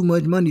making too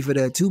much money for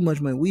that, too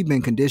much money. We've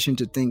been conditioned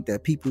to think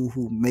that people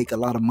who make a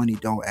lot of money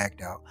don't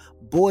act out.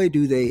 Boy,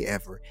 do they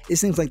ever. It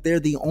seems like they're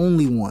the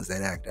only ones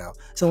that act out.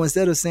 So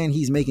instead of saying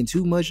he's making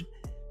too much,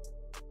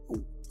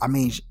 I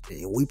mean,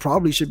 we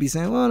probably should be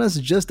saying, well, that's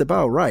just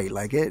about right.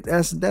 Like,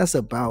 that's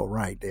about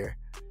right there.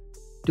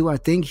 Do I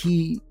think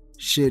he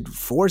should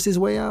force his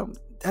way out?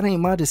 That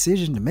ain't my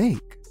decision to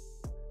make.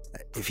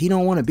 If he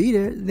don't want to be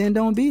there, then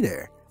don't be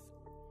there.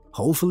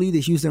 Hopefully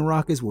the Houston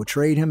Rockets will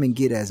trade him and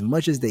get as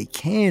much as they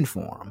can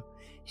for him.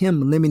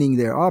 Him limiting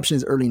their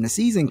options early in the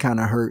season kind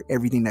of hurt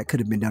everything that could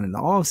have been done in the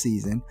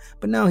offseason.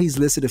 But now he's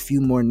listed a few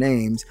more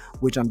names,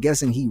 which I'm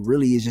guessing he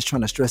really is just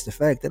trying to stress the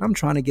fact that I'm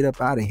trying to get up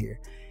out of here.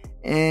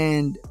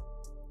 And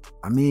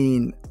I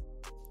mean,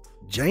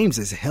 James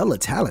is hella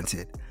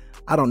talented.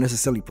 I don't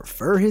necessarily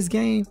prefer his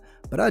game,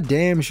 but I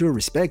damn sure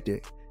respect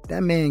it.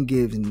 That man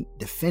gives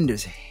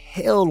defenders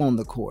hell on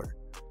the court.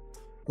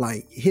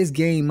 Like, his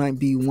game might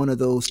be one of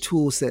those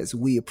tool sets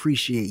we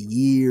appreciate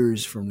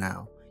years from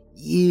now.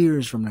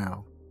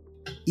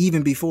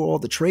 Even before all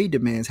the trade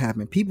demands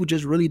happened, people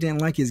just really didn't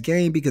like his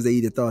game because they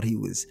either thought he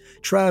was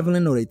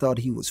traveling or they thought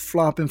he was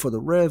flopping for the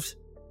refs.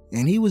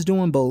 And he was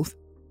doing both.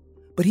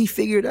 But he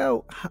figured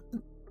out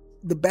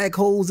the back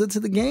holes into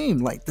the game.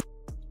 Like,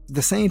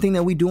 the same thing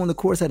that we do on the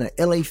course at an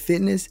LA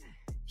Fitness,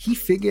 he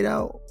figured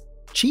out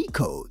cheat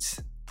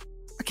codes.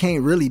 I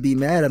can't really be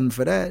mad at him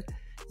for that.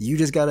 You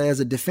just gotta, as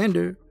a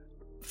defender,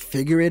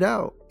 figure it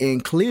out.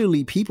 And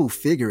clearly people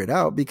figure it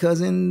out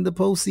because in the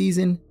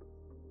postseason,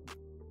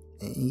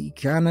 he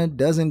kind of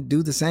doesn't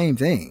do the same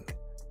thing.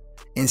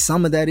 And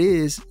some of that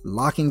is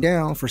locking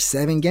down for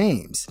 7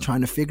 games,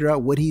 trying to figure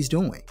out what he's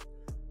doing.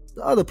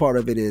 The other part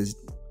of it is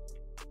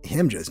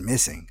him just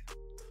missing.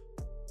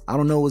 I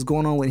don't know what's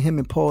going on with him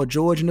and Paul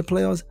George in the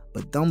playoffs,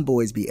 but them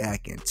boys be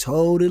acting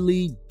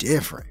totally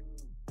different.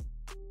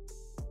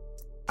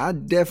 I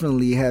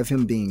definitely have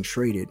him being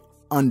traded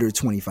under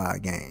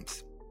 25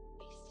 games.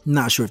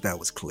 Not sure if that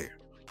was clear.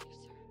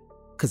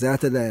 Because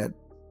after that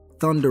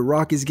Thunder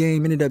Rockets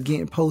game ended up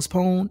getting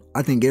postponed,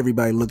 I think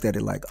everybody looked at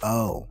it like,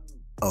 oh,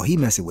 he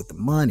messing with the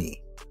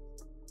money.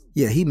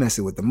 Yeah, he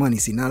messing with the money.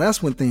 See, now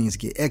that's when things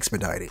get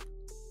expedited.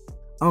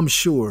 I'm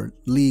sure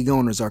league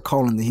owners are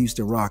calling the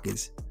Houston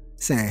Rockets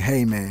saying,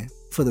 hey man,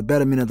 for the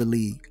betterment of the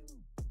league,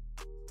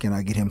 can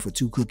I get him for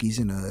 2 cookies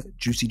and a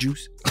juicy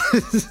juice?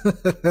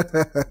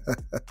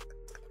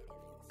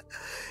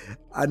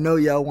 I know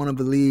y'all want to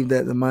believe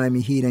that the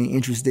Miami Heat ain't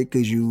interested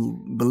because you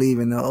believe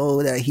in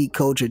that Heat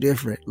culture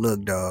different.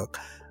 Look, dog,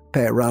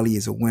 Pat Riley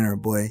is a winner,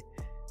 boy.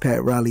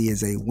 Pat Riley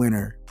is a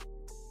winner.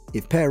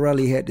 If Pat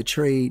Riley had to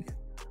trade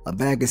a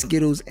bag of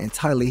Skittles and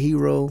Tyler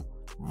Hero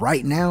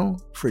right now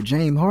for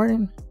James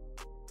Harden,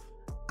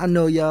 I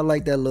know y'all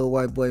like that little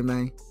white boy,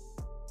 man.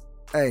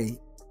 Hey,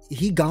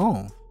 he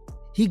gone.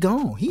 He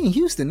gone. He in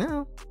Houston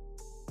now.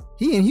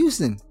 He in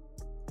Houston.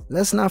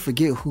 Let's not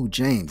forget who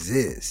James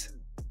is.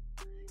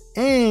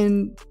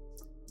 And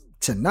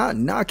to not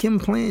knock him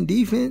playing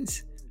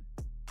defense,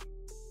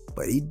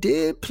 but he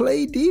did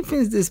play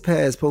defense this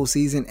past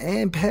postseason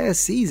and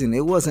past season.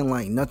 It wasn't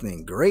like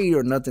nothing great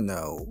or nothing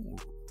to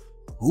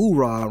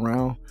hoorah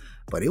around,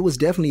 but it was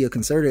definitely a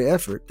concerted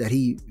effort that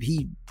he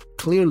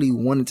clearly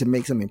wanted to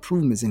make some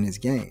improvements in his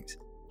games.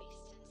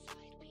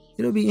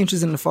 It'll be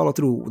interesting to follow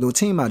through. The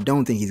team I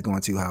don't think he's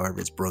going to, however,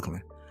 is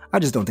Brooklyn. I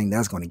just don't think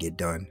that's going to get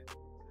done.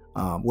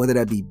 Whether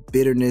that be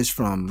bitterness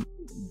from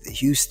the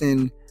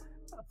Houston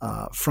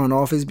front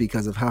office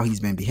because of how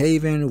he's been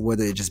behaving,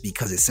 whether it just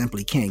because it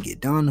simply can't get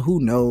done, who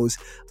knows.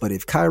 But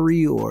if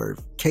Kyrie or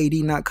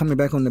KD not coming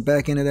back on the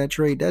back end of that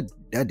trade,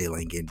 that deal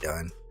ain't getting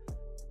done.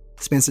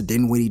 Spencer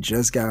Dinwiddie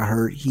just got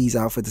hurt. He's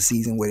out for the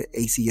season with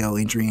ACL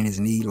injury in his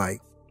knee.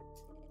 Like,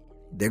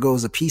 there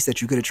goes a piece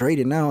that you could have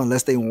traded now,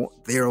 unless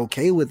they're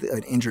okay with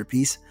an injured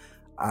piece.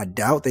 I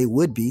doubt they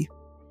would be.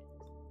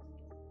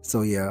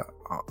 So yeah,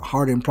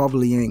 Harden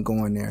probably ain't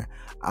going there.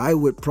 I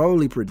would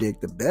probably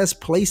predict the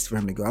best place for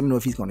him to go. I don't know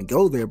if he's going to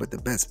go there, but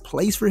the best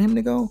place for him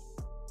to go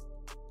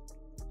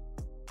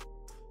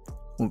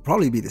would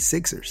probably be the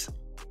Sixers.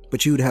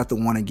 But you would have to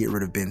want to get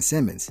rid of Ben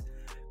Simmons.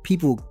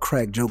 People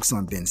crack jokes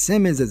on Ben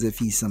Simmons as if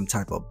he's some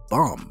type of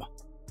bum.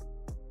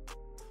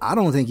 I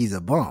don't think he's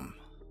a bum.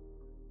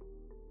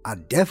 I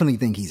definitely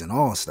think he's an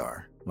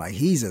all-star. Like,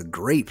 he's a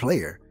great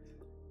player.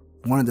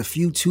 One of the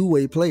few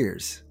two-way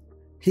players.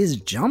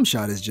 His jump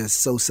shot is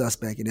just so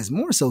suspect. And it's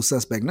more so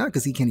suspect not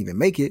because he can't even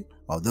make it,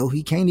 although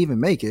he can't even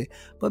make it,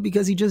 but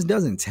because he just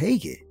doesn't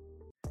take it.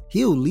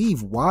 He'll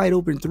leave wide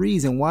open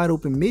threes and wide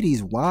open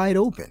middies wide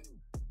open.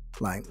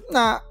 Like,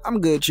 nah, I'm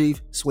good, Chief.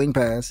 Swing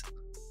pass.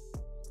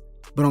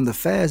 But on the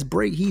fast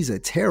break, he's a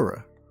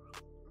terror.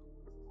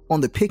 On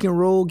the pick and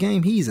roll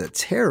game, he's a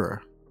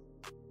terror.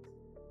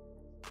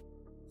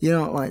 You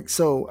know, like,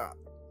 so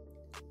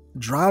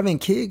driving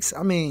kicks,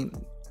 I mean,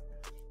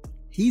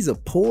 he's a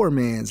poor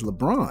man's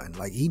LeBron.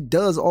 Like, he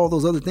does all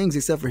those other things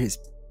except for his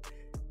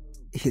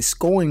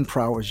scoring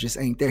prowess just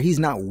ain't there. He's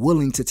not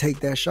willing to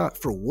take that shot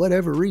for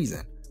whatever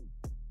reason.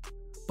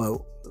 But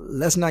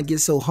let's not get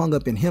so hung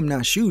up in him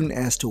not shooting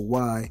as to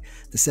why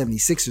the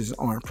 76ers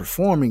aren't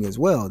performing as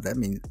well. That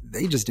means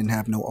they just didn't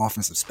have no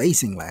offensive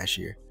spacing last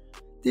year.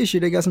 This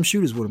year, they got some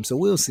shooters with them, so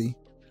we'll see.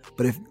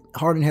 But if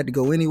Harden had to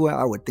go anywhere,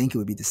 I would think it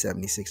would be the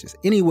 76ers.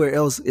 Anywhere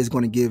else is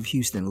going to give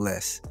Houston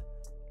less.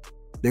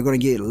 They're going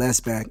to get less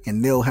back,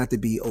 and they'll have to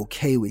be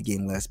okay with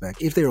getting less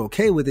back. If they're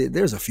okay with it,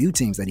 there's a few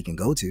teams that he can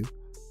go to.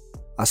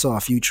 I saw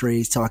a few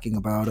trades talking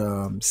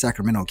about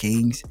Sacramento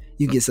Kings.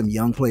 You get some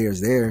young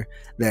players there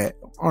that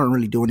aren't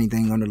really doing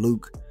anything under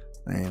Luke.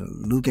 And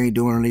Luke ain't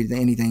doing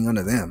anything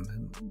under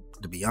them,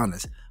 to be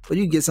honest. But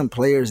you get some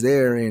players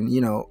there and,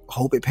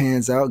 hope it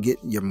pans out, get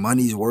your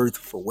money's worth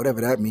for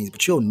whatever that means.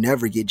 But you'll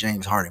never get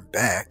James Harden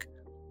back.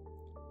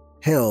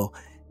 Hell,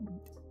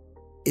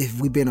 if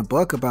we've been a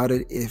buck about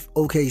it, if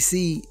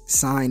OKC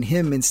signed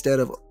him instead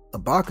of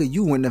Ibaka,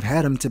 you wouldn't have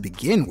had him to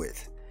begin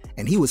with.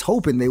 And he was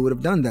hoping they would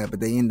have done that, but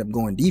they end up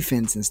going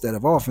defense instead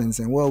of offense.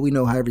 And, well, we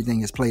know how everything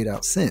has played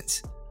out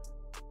since.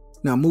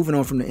 Now, moving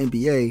on from the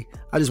NBA,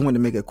 I just wanted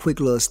to make a quick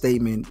little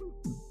statement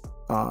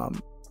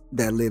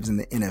that lives in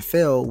the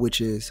NFL,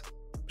 which is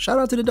shout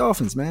out to the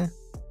Dolphins, man.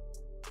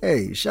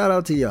 Hey, shout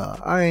out to y'all.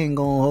 I ain't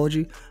going to hold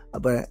you,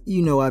 but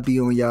I be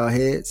on y'all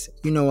heads.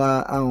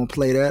 I don't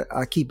play that.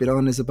 I keep it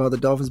honest about the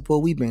Dolphins. Boy,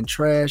 we've been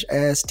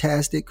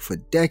trash-ass-tastic for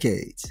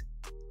decades.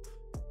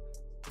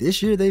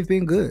 This year, they've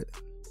been good.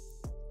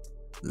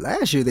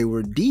 Last year, they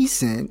were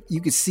decent. You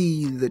could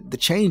see the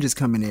changes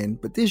coming in.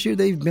 But this year,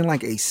 they've been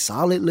like a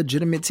solid,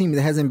 legitimate team.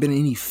 There hasn't been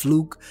any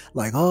fluke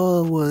like,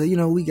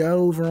 we got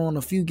over on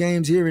a few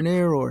games here and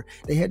there. Or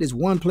they had this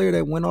one player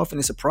that went off in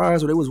a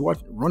surprise, or they was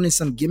running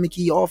some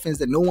gimmicky offense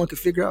that no one could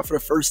figure out for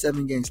the first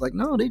 7 games. Like,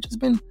 no, they've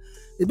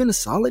been a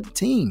solid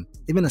team.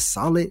 They've been a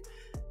solid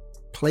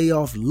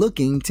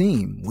playoff-looking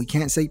team. We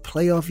can't say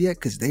playoff yet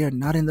because they are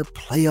not in the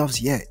playoffs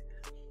yet.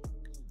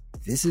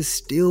 This is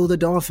still the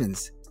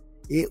Dolphins.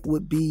 It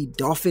would be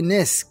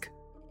Dolphin-esque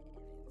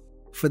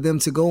for them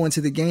to go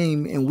into the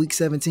game in week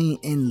 17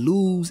 and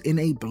lose in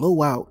a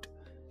blowout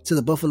to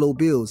the Buffalo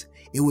Bills.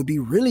 It would be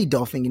really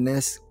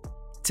Dolphin-esque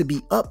to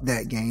be up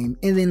that game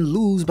and then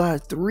lose by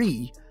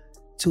 3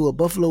 to a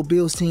Buffalo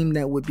Bills team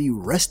that would be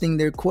resting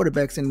their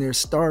quarterbacks and their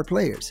star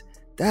players.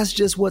 That's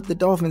just what the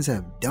Dolphins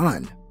have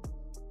done.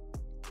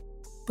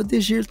 But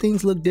this year,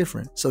 things look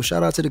different. So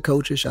shout out to the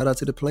coaches, shout out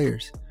to the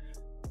players.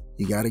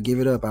 You got to give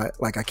it up.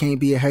 I can't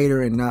be a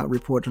hater and not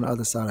report on the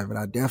other side of it.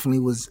 I definitely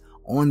was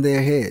on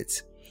their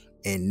heads.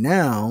 And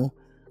now,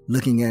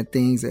 looking at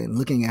things and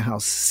looking at how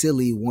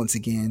silly, once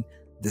again,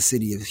 the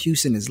city of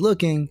Houston is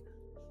looking,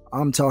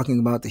 I'm talking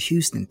about the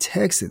Houston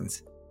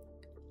Texans.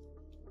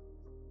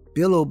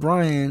 Bill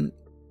O'Brien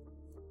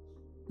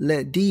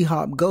let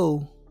D-Hop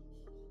go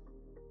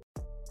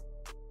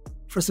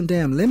for some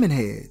damn lemon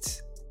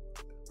heads.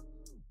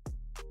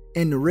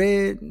 And the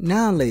red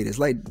non-laters.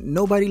 Like,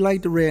 nobody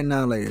liked the red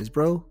non-laters,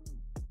 bro.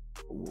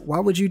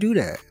 Why would you do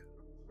that?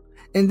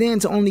 And then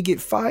to only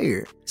get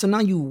fired. So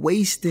now you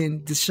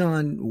wasting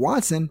Deshaun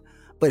Watson.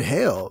 But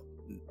hell,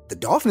 the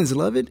Dolphins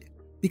love it.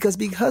 Because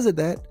of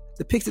that,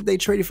 the picks that they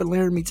traded for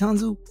Laramie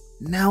Tunsil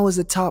now is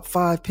a top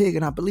 5 pick.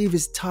 And I believe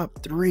it's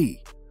top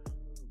 3.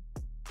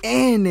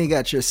 And they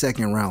got your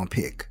 2nd round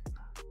pick.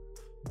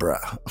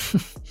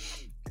 Bruh.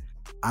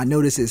 I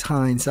know this is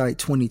hindsight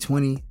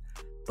 2020.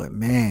 But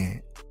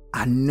man,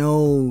 I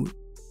know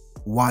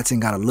Watson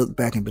got to look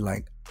back and be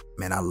like,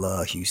 man, I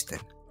love Houston.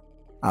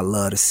 I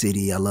love the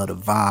city. I love the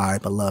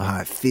vibe. I love how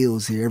it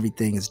feels here.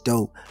 Everything is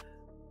dope.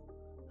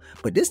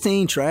 But this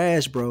team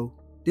trash, bro.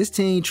 This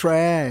team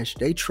trash.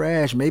 They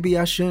trash. Maybe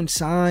I shouldn't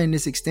sign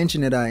this extension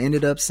that I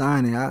ended up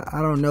signing.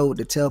 I don't know what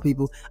to tell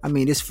people. I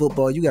mean, it's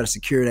football. You got to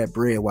secure that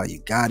bread while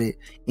you got it.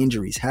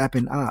 Injuries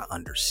happen. I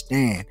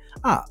understand.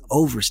 I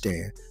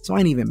overstand. So I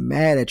ain't even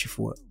mad at you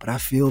for it. But I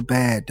feel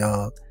bad,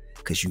 dog,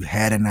 because you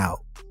had an out.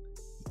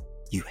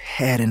 You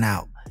had an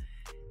out.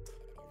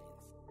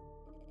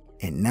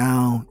 And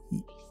now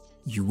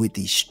you with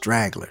these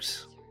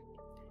stragglers.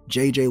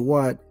 J.J.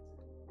 Watt,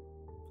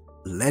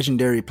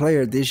 legendary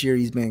player. This year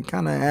he's been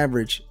kind of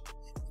average,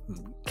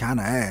 kind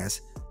of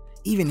ass.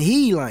 Even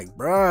he like,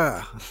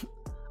 bruh,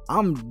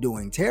 I'm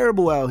doing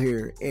terrible out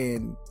here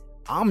and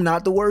I'm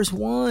not the worst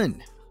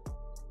one.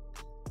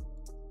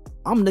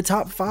 I'm the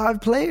top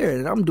 5 player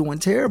and I'm doing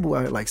terrible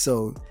out here. Like,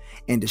 so,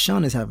 and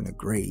Deshaun is having a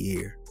great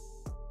year.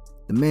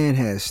 The man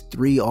has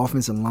 3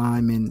 offensive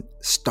linemen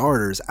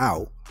starters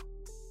out.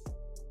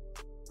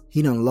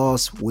 He done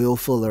lost Will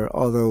Fuller,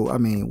 although, I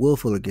mean, Will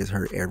Fuller gets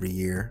hurt every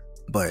year.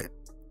 But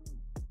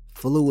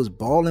Fuller was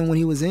balling when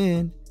he was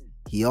in.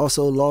 He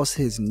also lost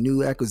his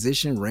new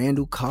acquisition,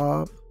 Randall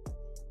Cobb.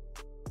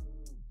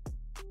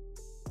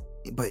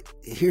 But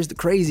here's the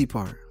crazy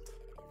part.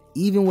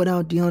 Even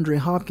without DeAndre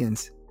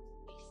Hopkins,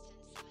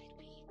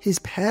 his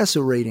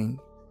passer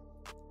rating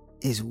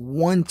is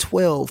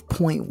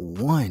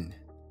 112.1.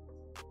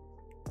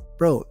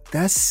 Bro,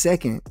 that's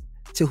second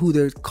to who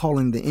they're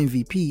calling the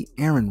MVP,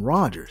 Aaron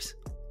Rodgers.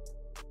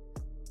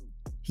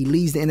 He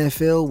leads the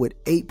NFL with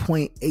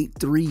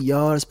 8.83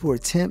 yards per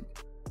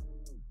attempt,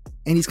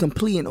 and he's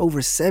completing over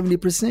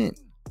 70%.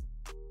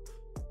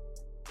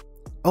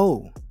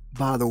 Oh,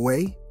 by the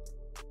way,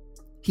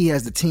 he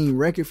has the team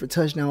record for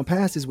touchdown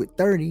passes with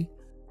 30,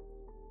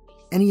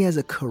 and he has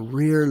a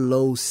career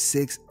low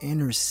 6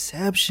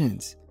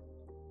 interceptions.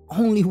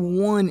 Only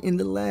one in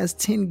the last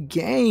 10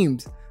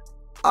 games.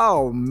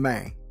 Oh,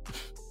 man.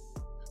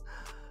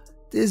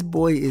 This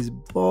boy is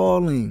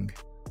balling.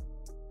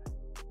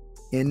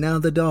 And now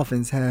the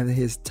Dolphins have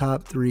his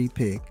top 3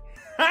 pick.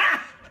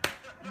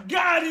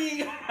 Got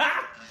him!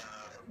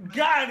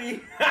 Got him!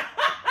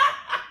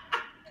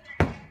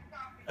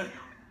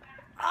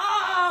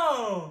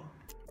 Oh!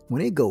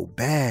 When it go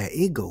bad,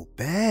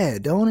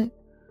 don't it?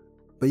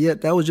 But yeah,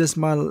 that was just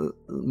my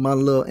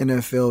little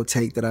NFL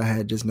take that I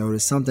had just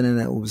noticed. Something in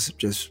that was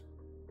just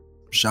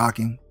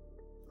shocking.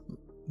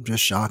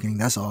 Just shocking,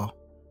 that's all.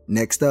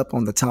 Next up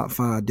on the top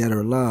 5 dead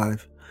or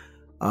alive,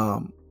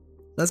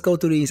 let's go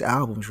through these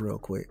albums real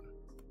quick.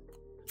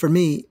 For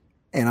me,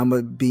 and I'm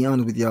gonna be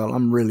honest with y'all,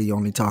 I'm really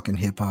only talking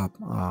hip hop,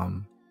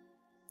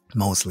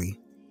 mostly.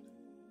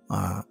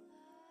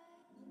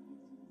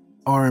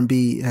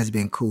 R&B has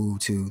been cool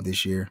too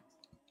this year.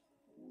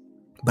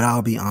 But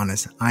I'll be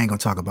honest, I ain't gonna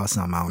talk about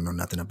something I don't know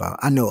nothing about.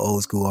 I know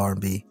old school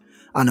R&B.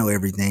 I know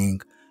everything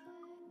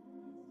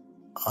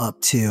up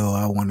till,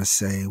 I want to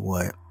say,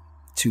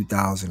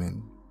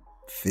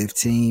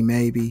 2015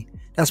 maybe.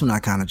 That's when I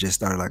kind of just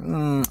started like,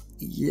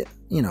 yeah,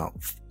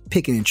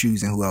 picking and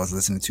choosing who I was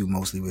listening to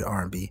mostly with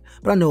R&B.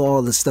 But I know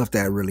all the stuff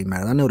that really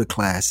matters. I know the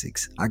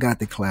classics. I got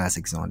the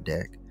classics on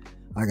deck.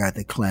 I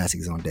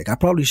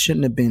probably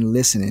shouldn't have been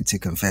listening to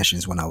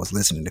Confessions when I was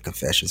listening to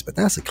Confessions, but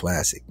that's a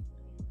classic.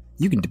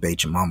 You can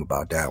debate your mom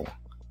about that one.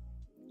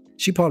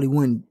 She probably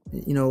wouldn't,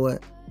 you know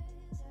what?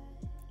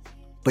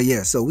 But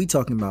yeah, so we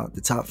talking about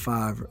the top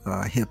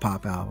 5 hip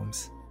hop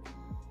albums.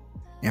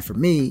 And for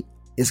me,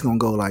 it's going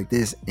to go like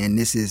this, and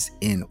this is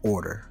in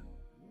order.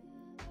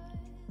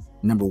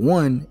 Number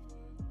 1,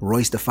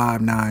 Royce da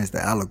 5'9's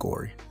The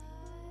Allegory.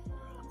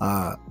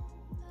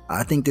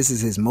 I think this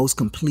is his most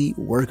complete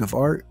work of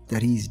art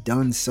that he's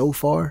done so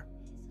far.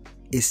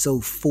 It's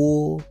so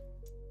full.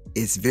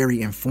 It's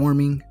very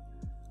informing.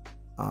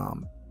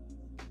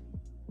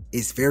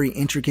 It's very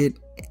intricate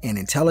and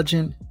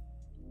intelligent.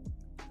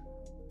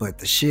 But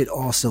the shit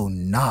also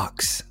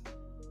knocks.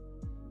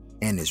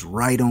 And it's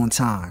right on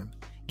time.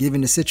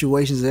 Given the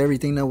situations of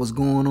everything that was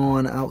going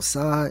on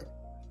outside,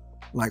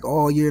 like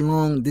all year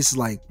long, this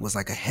was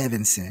like a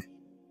heaven sent.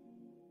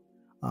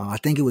 I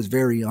think it was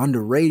very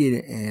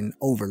underrated and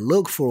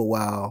overlooked for a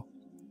while,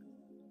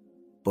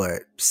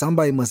 but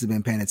somebody must have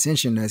been paying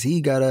attention as he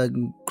got a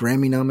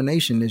Grammy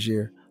nomination this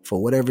year for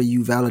whatever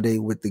you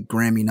validate with the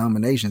Grammy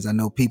nominations. I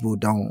know people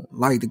don't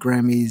like the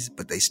Grammys,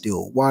 but they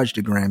still watch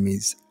the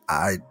Grammys.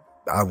 I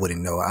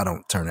wouldn't know. I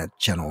don't turn that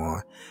channel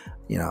on.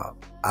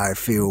 I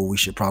feel we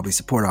should probably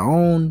support our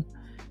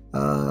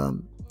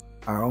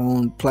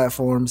own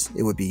platforms.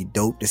 It would be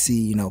dope to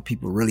see,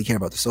 people really care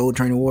about the Soul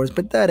Train Awards,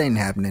 but that ain't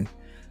happening.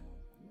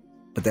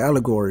 But the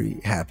Allegory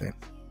happened.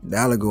 The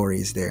Allegory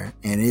is there,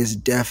 and it's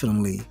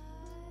definitely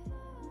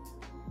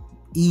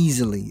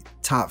easily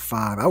top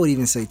 5. I would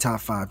even say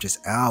top 5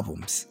 just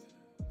albums.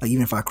 Like,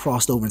 even if I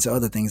crossed over into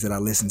other things that I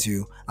listen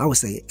to, I would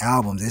say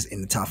albums is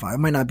in the top 5. It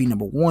might not be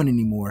number 1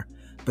 anymore,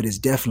 but it's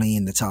definitely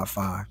in the top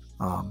 5.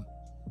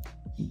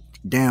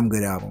 Damn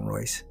good album,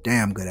 Royce.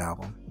 Damn good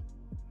album.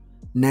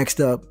 Next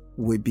up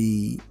would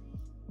be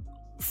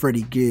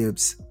Freddie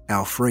Gibbs'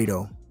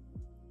 Alfredo.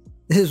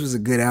 This was a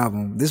good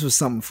album. This was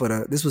something for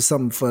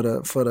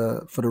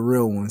the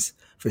real ones,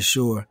 for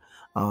sure.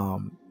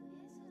 I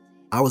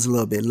was a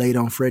little bit late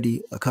on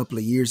Freddie a couple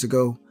of years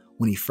ago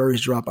when he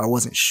first dropped. I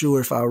wasn't sure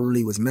if I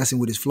really was messing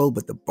with his flow,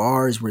 but the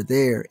bars were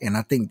there, and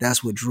I think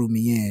that's what drew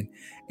me in.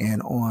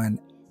 And on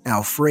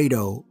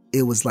Alfredo,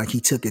 it was like he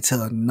took it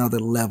to another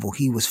level.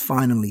 He was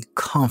finally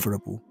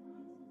comfortable.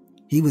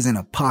 He was in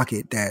a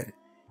pocket that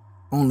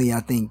only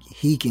I think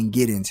he can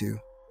get into.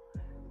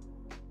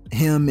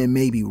 Him and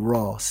maybe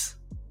Ross.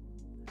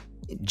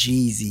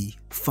 Jeezy,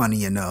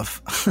 funny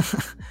enough.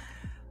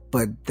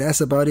 But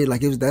that's about it.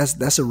 Like,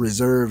 that's a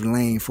reserved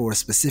lane for a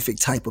specific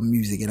type of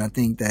music, and I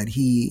think that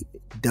he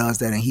does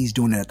that, and he's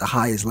doing it at the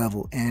highest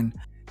level. And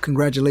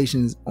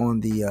congratulations on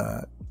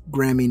the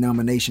Grammy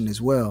nomination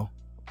as well.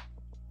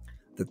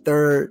 The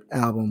third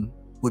album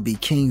would be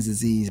King's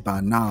Disease by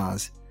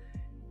Nas.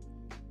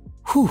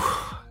 Whew.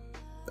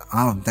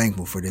 I'm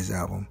thankful for this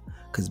album,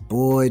 because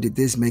boy, did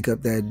this make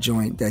up that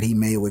joint that he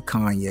made with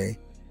Kanye.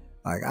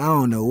 Like, I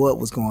don't know what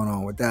was going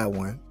on with that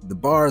one. The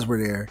bars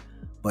were there,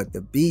 but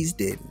the beats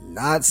did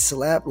not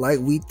slap like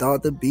we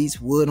thought the beats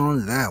would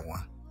on that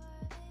one.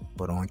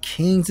 But on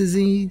King's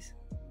Disease,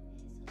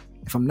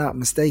 if I'm not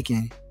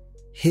mistaken,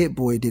 Hit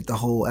Boy did the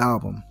whole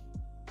album.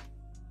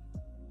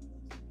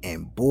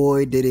 And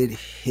boy, did it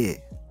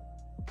hit.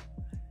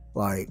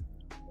 Like,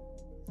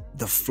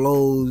 the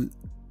flow,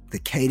 the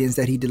cadence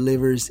that he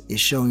delivers is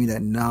showing you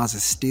that Nas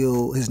is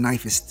still, his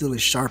knife is still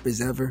as sharp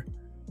as ever.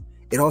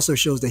 It also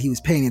shows that he was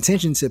paying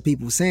attention to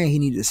people saying he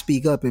needed to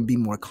speak up and be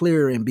more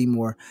clear and be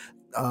more,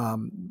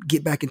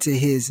 get back into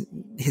his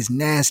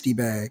nasty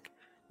bag.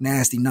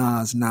 Nasty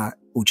Nas, not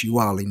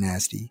Uchiwali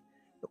nasty.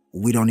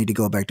 we don't need to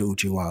go back to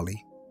Uchiwali.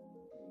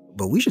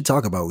 But we should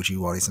talk about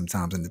Uchiwali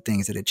sometimes and the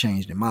things that have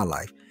changed in my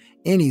life.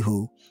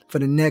 Anywho, for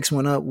the next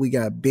one up, we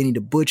got Benny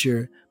the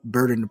Butcher,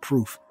 Burden of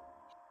Proof.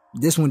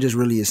 This one just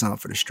really is something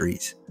for the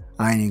streets.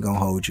 I ain't even gonna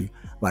hold you.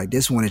 Like,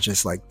 this one is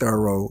just like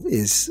thorough.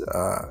 It's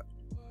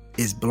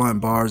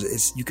blunt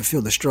bars. You can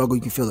feel the struggle.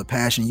 You can feel the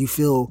passion. You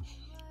feel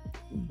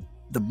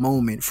the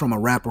moment from a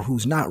rapper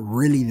who's not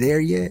really there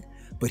yet,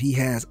 but he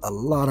has a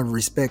lot of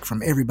respect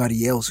from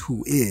everybody else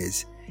who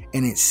is.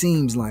 And it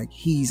seems like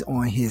he's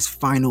on his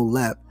final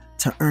lap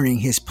to earning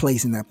his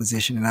place in that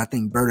position. And I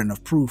think Burden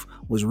of Proof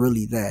was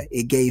really that.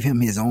 It gave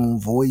him his own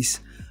voice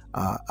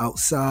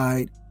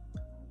outside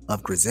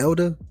of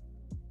Griselda.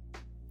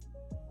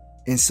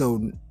 And so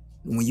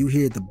when you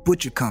hear the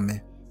Butcher coming,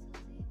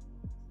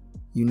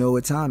 you know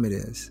what time it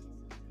is.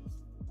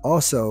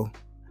 Also,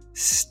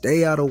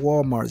 stay out of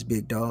Walmart's,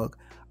 big dog.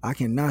 I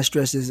cannot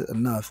stress this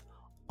enough.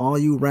 All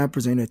you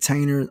rappers,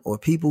 entertainers, or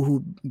people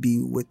who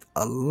be with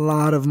a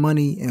lot of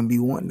money and be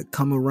wanting to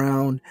come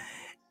around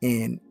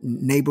in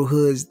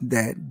neighborhoods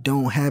that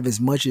don't have as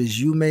much as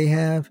you may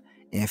have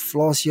and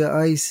floss your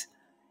ice,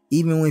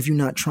 even if you're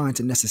not trying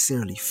to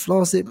necessarily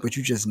floss it, but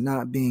you're just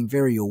not being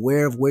very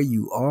aware of where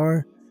you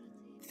are,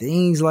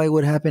 things like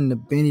what happened to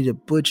Benny the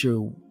Butcher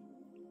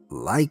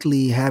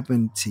likely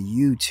happened to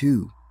you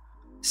too.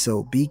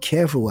 So be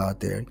careful out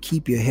there.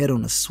 Keep your head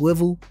on a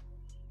swivel.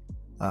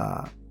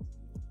 I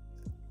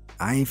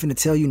ain't finna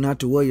tell you not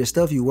to wear your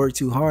stuff. You work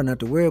too hard not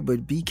to wear it,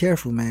 but be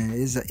careful, man.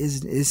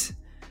 It's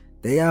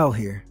they out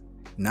here.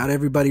 Not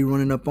everybody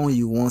running up on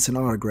you wants an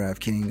autograph,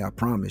 King. I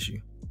promise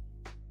you.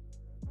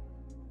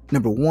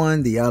 Number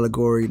 1, The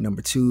Allegory.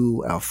 Number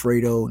 2,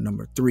 Alfredo.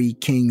 Number 3,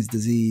 King's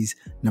Disease.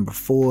 Number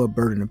 4,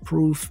 Burden of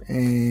Proof.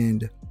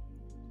 And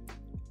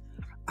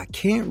I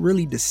can't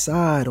really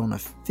decide on a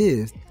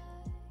 5th.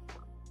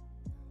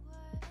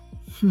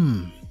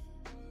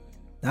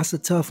 That's a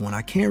tough one.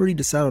 I can't really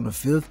decide on a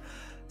 5th.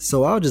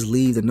 So I'll just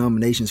leave the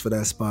nominations for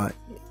that spot.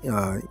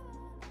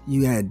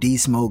 You had D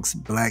Smoke's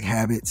Black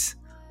Habits,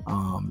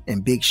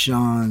 and Big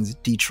Sean's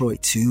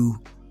Detroit 2.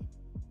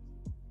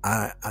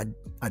 I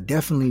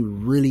definitely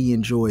really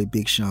enjoyed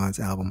Big Sean's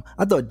album.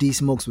 I thought D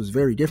Smoke's was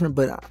very different,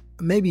 but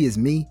maybe it's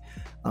me.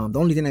 The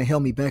only thing that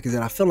held me back is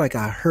that I felt like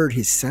I heard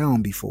his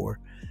sound before,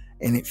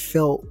 and it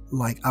felt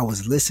like I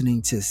was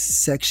listening to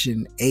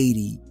Section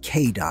 80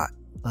 K-Dot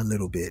a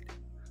little bit.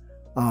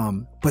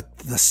 But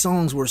the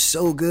songs were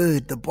so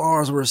good, the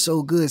bars were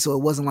so good, so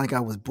it wasn't like I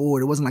was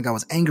bored, it wasn't like I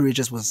was angry, it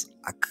just was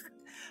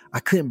I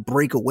couldn't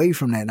break away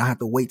from that, and I have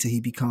to wait till he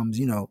becomes,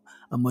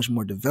 a much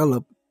more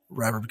developed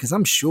rapper, because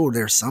I'm sure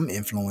there's some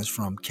influence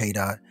from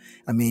K-Dot.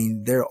 I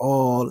mean, they're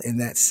all in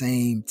that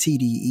same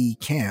TDE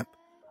camp,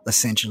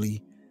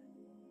 essentially.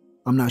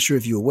 I'm not sure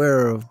if you're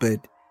aware of,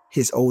 but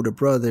his older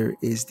brother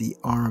is the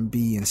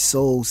R&B and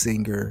soul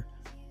singer,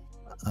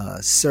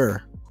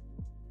 Sir.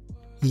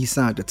 He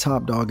signed to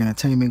Top Dog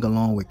Entertainment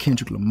along with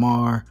Kendrick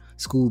Lamar,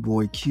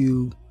 Schoolboy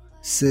Q,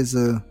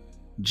 SZA,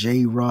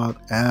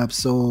 J-Rock,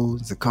 Ab-Soul,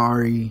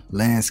 Zakari,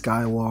 Lance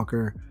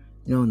Skywalker,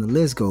 and the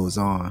list goes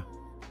on.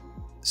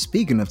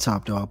 Speaking of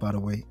Top Dog, by the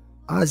way,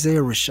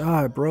 Isaiah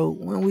Rashad, bro,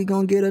 when we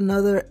gonna get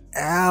another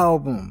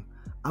album?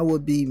 I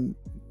would be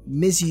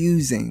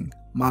misusing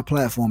my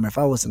platform if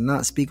I was to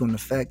not speak on the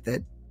fact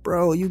that,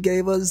 bro, you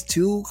gave us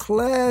 2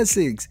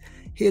 classics.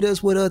 Hit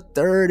us with a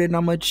 3rd and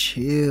I'ma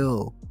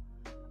chill.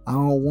 I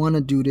don't want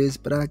to do this,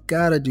 but I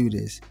gotta do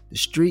this. The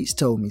streets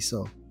told me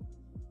so.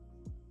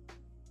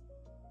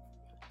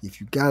 If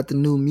you got the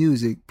new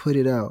music, put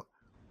it out.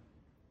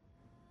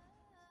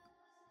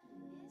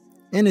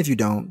 And if you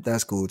don't,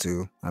 that's cool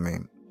too. I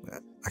mean,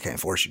 I can't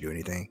force you to do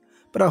anything,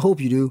 but I hope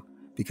you do,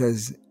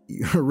 because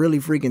you're really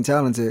freaking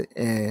talented.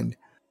 And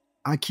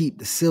I keep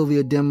the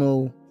Sylvia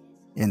demo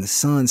and the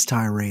Suns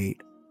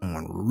Tirade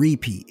on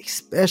repeat,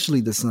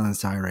 especially the Suns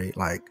Tirade.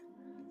 Like,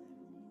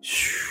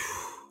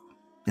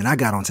 and I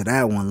got onto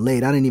that one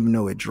late. I didn't even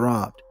know it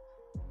dropped.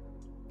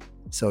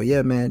 So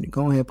yeah, man,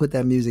 go ahead and put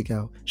that music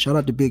out. Shout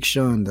out to Big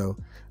Sean though.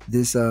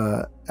 This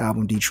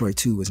album Detroit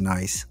 2 was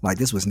nice. Like,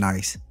 this was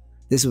nice.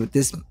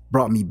 This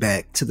brought me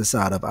back to the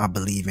side of I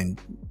believe in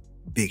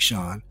Big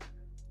Sean.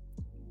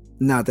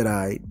 Not that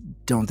I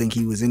don't think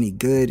he was any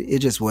good. It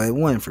just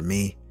wasn't for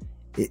me.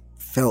 It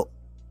felt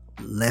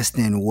less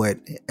than what,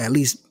 at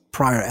least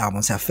prior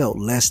albums have felt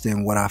less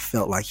than what I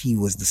felt like he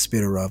was the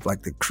spitter of,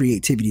 like the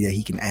creativity that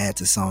he can add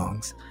to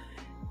songs.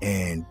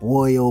 And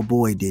boy, oh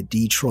boy, did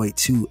Detroit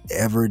 2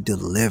 ever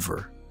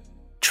deliver.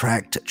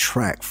 Track to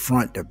track,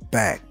 front to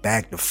back,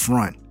 back to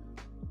front.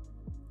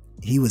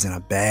 He was in a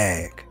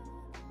bag.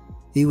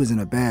 He was in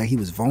a bag. He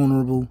was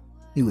vulnerable.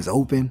 He was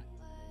open.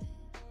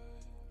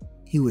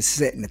 He was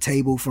setting the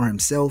table for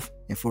himself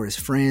and for his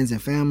friends and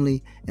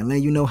family, and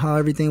letting you know how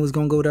everything was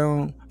going to go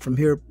down from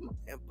here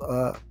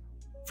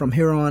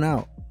on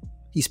out.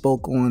 He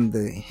spoke on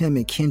the him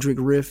and Kendrick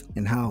riff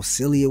and how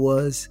silly it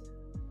was.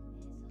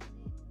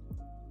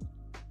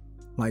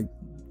 Like,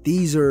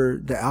 these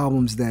are the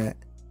albums that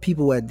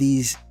people at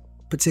these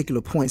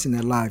particular points in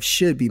their lives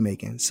should be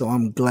making. So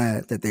I'm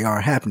glad that they are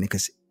happening,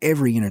 because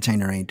every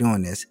entertainer ain't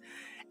doing this.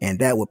 And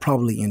that would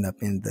probably end up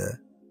in the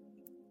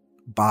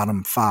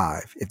bottom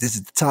 5. If this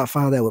is the top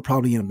 5, that would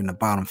probably end up in the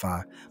bottom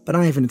 5. But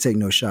I ain't finna take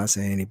no shots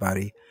at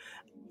anybody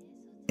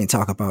and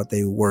talk about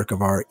their work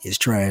of art is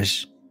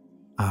trash.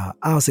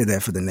 I'll say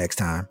that for the next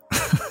time.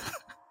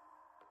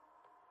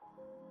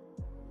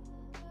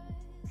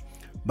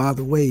 By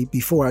the way,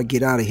 before I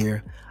get out of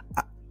here,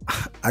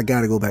 I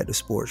gotta go back to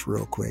sports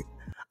real quick.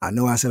 I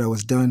know I said I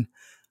was done,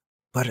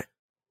 but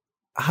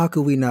how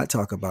could we not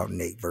talk about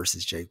Nate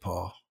versus Jake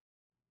Paul?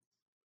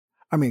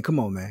 I mean, come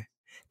on, man.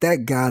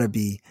 That gotta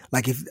be,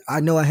 like, if I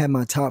know I had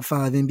my top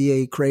 5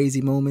 NBA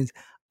crazy moments,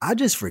 I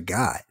just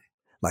forgot.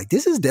 Like,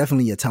 this is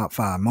definitely a top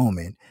 5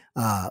 moment.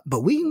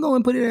 But we can go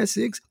and put it at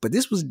 6, but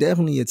this was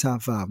definitely a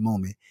top 5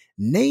 moment.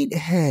 Nate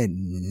had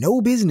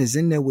no business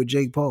in there with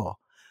Jake Paul.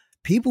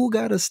 People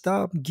gotta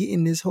stop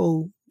getting this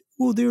whole,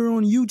 well, they're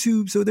on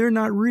YouTube, so they're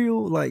not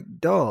real. Like,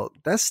 dog,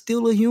 that's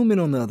still a human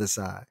on the other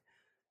side.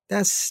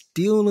 That's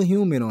still a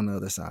human on the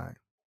other side.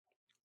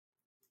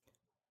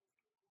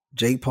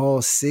 Jake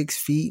Paul 6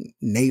 feet,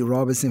 Nate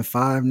Robinson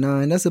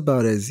 5'9". That's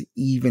about as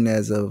even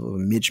as a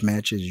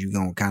mismatch as you're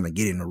gonna kind of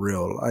get in a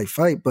real life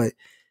fight. But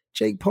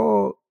Jake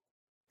Paul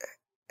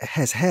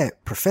has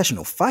had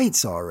professional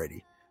fights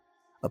already.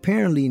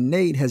 Apparently,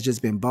 Nate has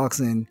just been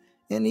boxing,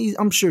 and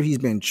I'm sure he's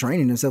been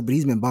training himself, but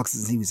he's been boxing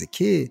since he was a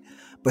kid.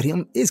 But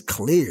it's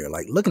clear,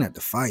 like, looking at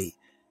the fight,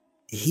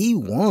 he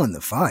won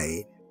the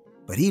fight,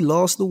 but he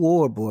lost the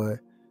war, boy.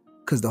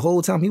 Because the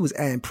whole time he was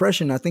adding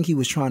pressure, and I think he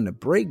was trying to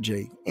break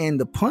Jake. And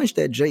the punch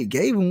that Jake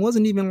gave him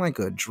wasn't even like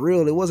a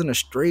drill. It wasn't a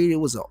straight. It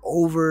was an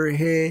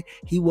overhead.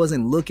 He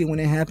wasn't looking when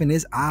it happened.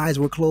 His eyes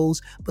were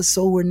closed, but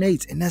so were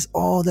Nate's. And that's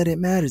all that it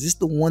matters. It's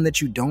the one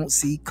that you don't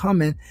see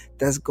coming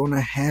that's going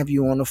to have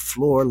you on the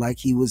floor like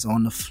he was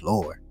on the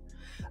floor.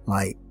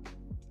 Like,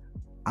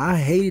 I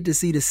hated to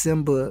see the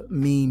Simba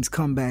memes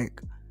come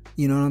back.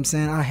 You know what I'm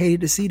saying? I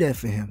hated to see that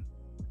for him.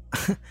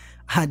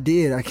 I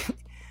did.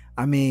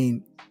 I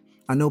mean,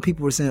 I know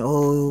people were saying,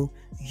 oh,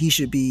 he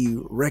should be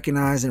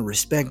recognized and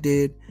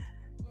respected,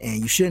 and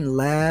you shouldn't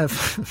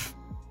laugh.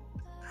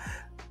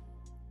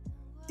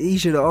 He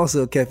should have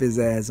also kept his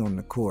ass on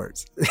the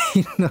courts.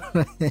 You know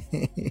what I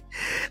mean?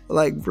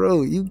 Like,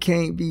 bro, you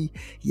can't be,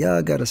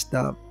 y'all gotta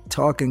stop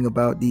talking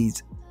about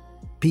these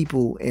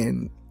people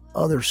in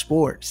other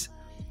sports.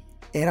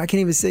 And I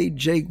can't even say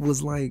Jake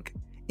was like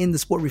in the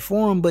sport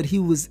reform, but he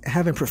was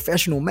having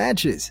professional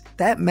matches.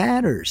 That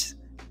matters.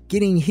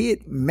 Getting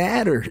hit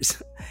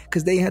matters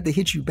because they have to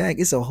hit you back.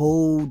 It's a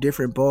whole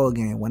different ball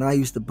game. When I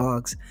used to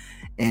box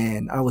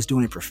and I was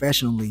doing it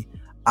professionally,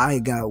 I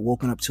got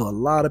woken up to a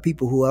lot of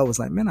people who I was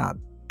like, man, I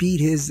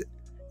beat his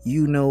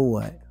you know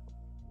what.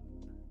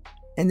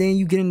 And then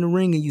you get in the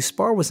ring and you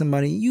spar with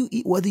somebody,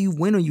 whether you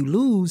win or you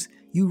lose,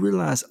 you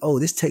realize, oh,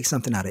 this takes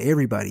something out of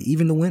everybody,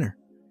 even the winner.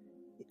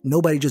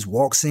 Nobody just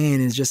walks in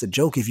and it's just a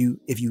joke. If you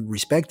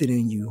respect it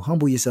and you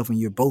humble yourself and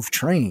you're both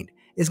trained,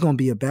 it's going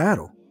to be a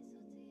battle.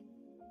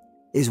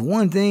 It's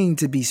one thing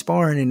to be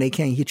sparring and they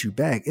can't hit you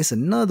back. It's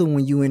another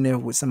when you in there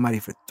with somebody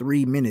for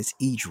 3 minutes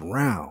each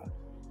round.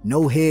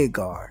 No head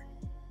guard.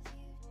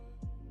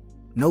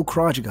 No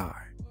crotch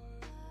guard.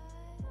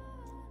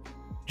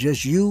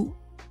 Just you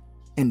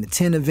and the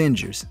 10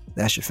 Avengers.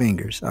 That's your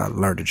fingers. I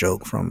learned a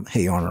joke from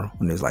Hey Arnold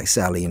when it was like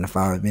Sally and the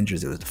 5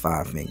 Avengers. It was the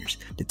 5 fingers.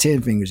 The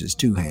 10 fingers is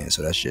 2 hands.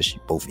 So that's just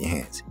both your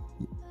hands.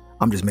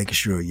 I'm just making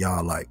sure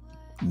y'all like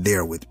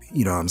there with me.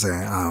 You know what I'm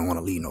saying? I don't want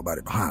to leave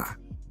nobody behind.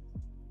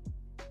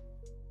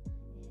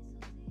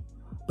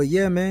 But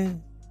yeah,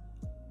 man,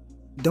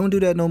 don't do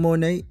that no more,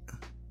 Nate.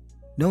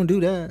 Don't do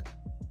that.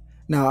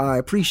 Now, I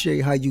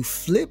appreciate how you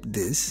flipped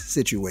this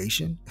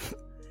situation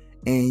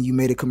and you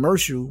made a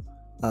commercial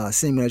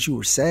seeming that you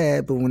were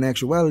sad, but when in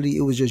actuality,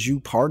 it was just you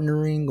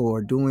partnering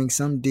or doing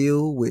some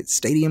deal with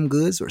Stadium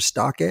Goods or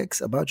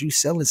StockX about you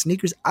selling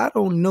sneakers. I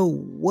don't know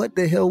what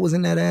the hell was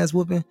in that ass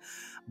whooping,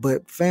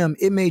 but fam,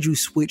 it made you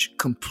switch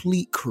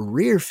complete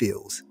career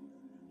fields.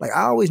 Like,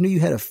 I always knew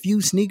you had a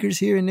few sneakers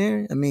here and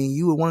there. I mean,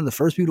 you were one of the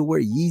first people to wear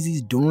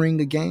Yeezys during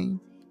the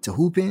game to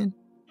hoop in.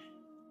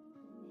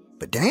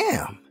 But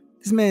damn,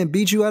 this man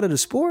beat you out of the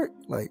sport?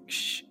 Like,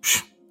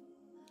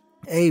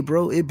 hey,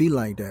 bro, it be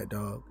like that,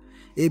 dog.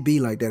 It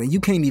be like that. And you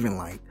can't even,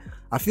 like,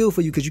 I feel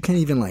for you because you can't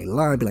even, like,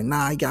 lie and be like,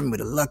 nah, he got me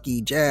with a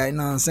lucky jab, you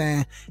know what I'm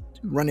saying?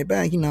 Run it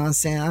back, you know what I'm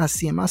saying? I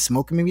see him, I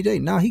smoke him every day.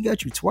 Nah, he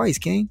got you twice,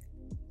 King.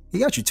 He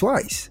got you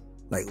twice.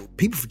 Like,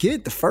 people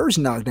forget the first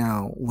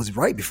knockdown was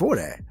right before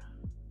that.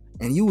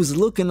 And you was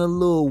looking a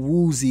little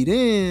woozy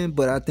then,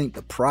 but I think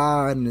the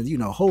pride and, you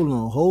know, hold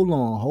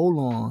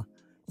on.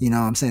 You know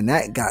what I'm saying?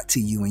 That got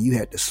to you and you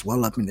had to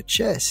swell up in the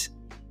chest.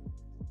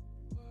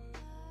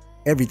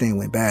 Everything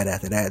went bad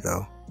after that,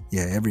 though.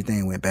 Yeah,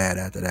 everything went bad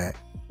after that.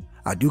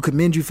 I do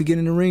commend you for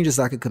getting in the ring, just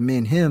like I could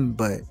commend him,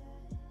 but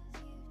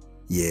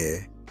yeah,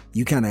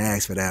 you kind of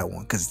asked for that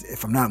one. Because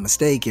if I'm not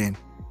mistaken,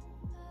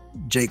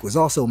 Jake was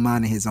also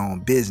minding his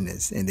own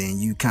business, and then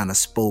you kind of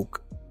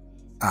spoke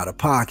out of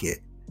pocket.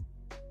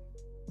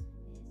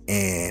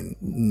 And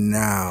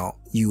now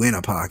you in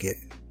a pocket.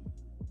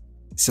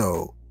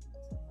 So,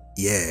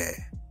 yeah,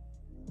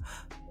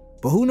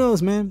 But who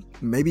knows, man?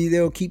 Maybe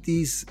they'll keep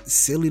these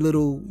silly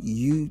little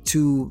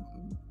YouTube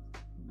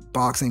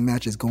boxing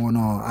matches going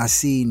on. I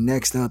see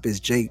next up is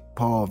Jake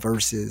Paul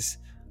versus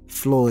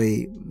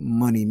Floyd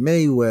Money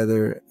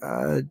Mayweather.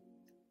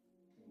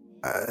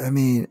 I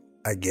mean,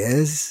 I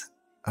guess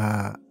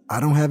I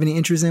don't have any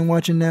interest in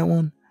watching that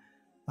one.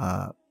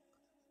 I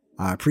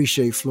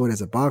appreciate Floyd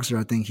as a boxer.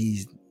 I think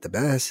he's the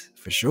best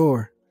for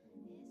sure.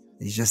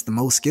 He's just the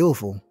most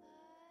skillful.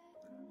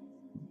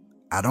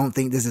 I don't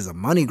think this is a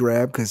money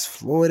grab because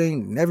Floyd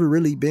ain't never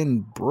really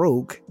been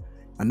broke.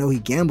 I know he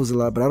gambles a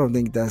lot, but I don't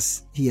think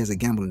he has a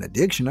gambling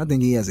addiction. I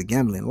think he has a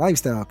gambling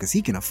lifestyle because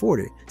he can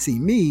afford it. See,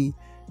 me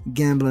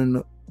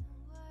gambling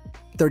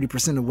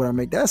 30% of what I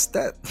make, that's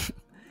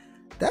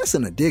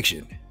an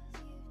addiction.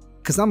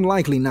 Because I'm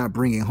likely not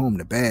bringing home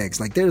the bags.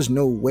 Like, there's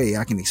no way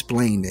I can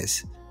explain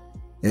this.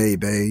 Hey,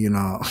 babe,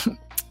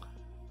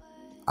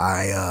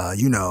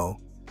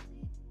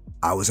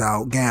 I was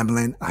out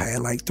gambling. I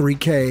had like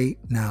 $3K.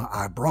 Now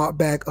I brought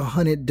back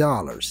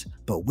 $100.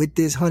 But with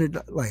this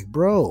 $100, like,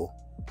 bro,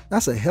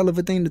 that's a hell of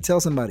a thing to tell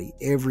somebody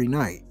every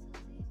night.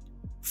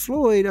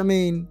 Floyd, I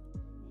mean,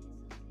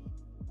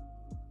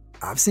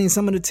 I've seen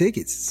some of the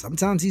tickets.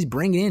 Sometimes he's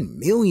bringing in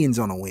millions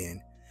on a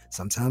win.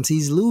 Sometimes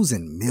he's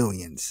losing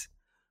millions.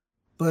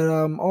 But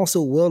I'm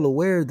also well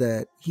aware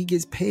that he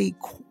gets paid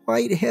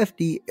quite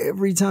hefty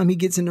every time he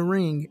gets in the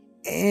ring.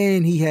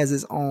 And he has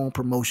his own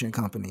promotion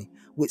company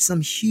with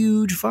some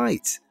huge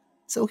fights.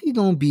 So he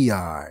gonna be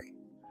all right.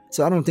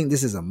 So I don't think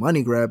this is a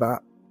money grab.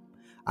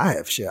 I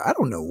have shit. I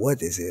don't know what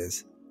this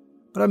is.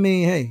 But I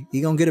mean, hey,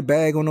 he gonna get a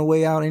bag on the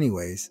way out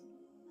anyways.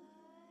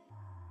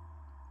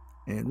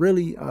 And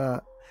really,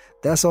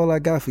 that's all I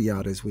got for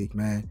y'all this week,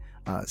 man.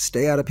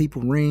 Stay out of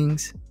people's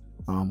rings.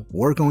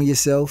 Work on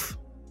yourself.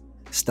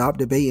 Stop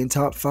debating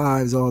top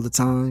fives all the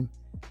time.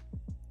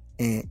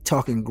 And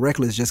talking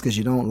reckless just because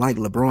you don't like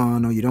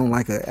LeBron or you don't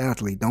like an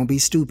athlete. Don't be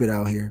stupid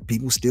out here.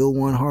 People still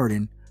want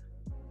Harden.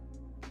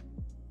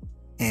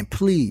 And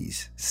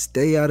please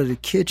stay out of the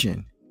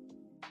kitchen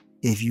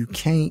if you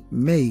can't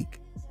make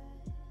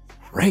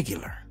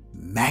regular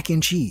mac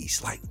and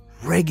cheese. Like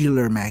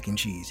regular mac and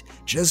cheese.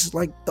 Just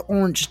like the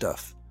orange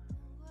stuff.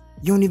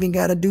 You don't even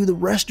got to do the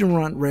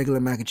restaurant regular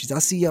mac and cheese. I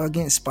see y'all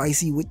getting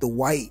spicy with the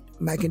white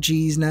mac and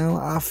cheese now.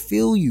 I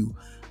feel you.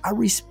 I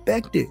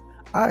respect it.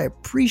 I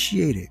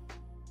appreciate it.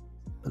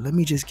 But let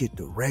me just get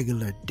the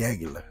regular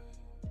degular.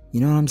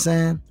 You know what I'm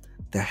saying?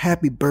 The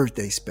happy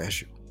birthday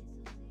special.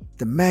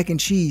 The mac and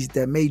cheese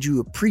that made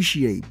you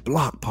appreciate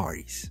block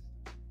parties.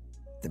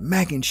 The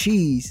mac and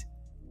cheese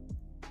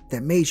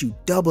that made you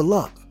double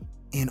up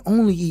and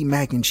only eat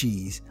mac and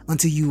cheese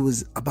until you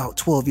was about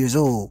 12 years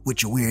old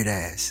with your weird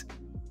ass.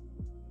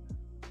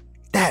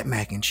 That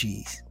mac and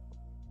cheese.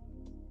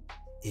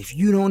 If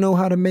you don't know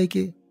how to make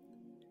it,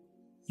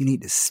 you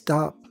need to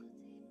stop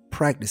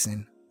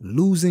practicing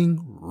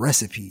losing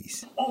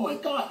recipes. Oh my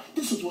God,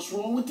 this is what's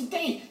wrong with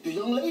today. The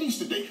young ladies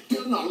today,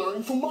 they're not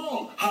learning from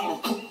mom how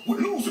to cook with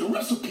losing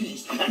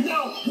recipes. And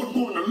now we're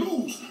going to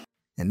lose.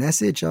 And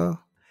that's it, y'all.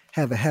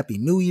 Have a happy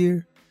new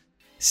year.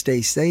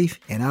 Stay safe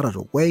and out of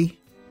the way.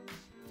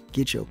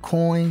 Get your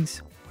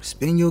coins, or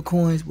spend your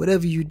coins,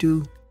 whatever you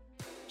do.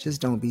 Just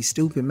don't be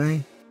stupid,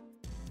 man.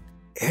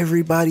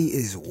 Everybody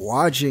is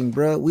watching,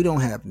 bro. We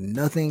don't have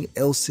nothing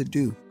else to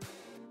do.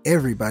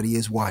 Everybody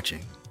is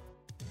watching.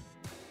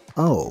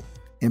 Oh,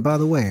 and by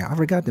the way, I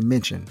forgot to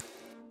mention,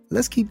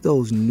 let's keep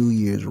those New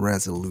Year's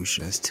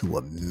resolutions to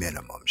a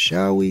minimum,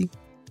 shall we?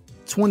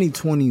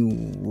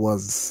 2020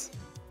 was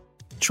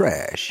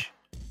trash.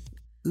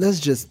 Let's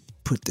just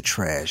put the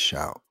trash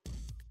out.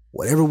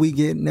 Whatever we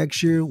get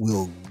next year,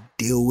 we'll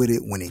deal with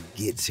it when it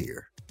gets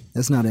here.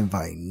 Let's not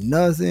invite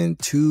nothing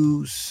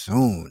too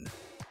soon.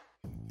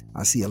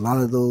 I see a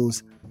lot of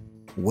those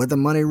where the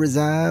money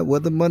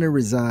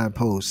reside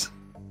posts.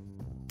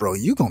 Bro,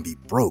 you gonna be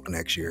broke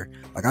next year.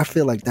 Like, I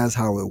feel like that's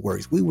how it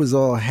works. We was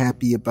all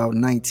happy about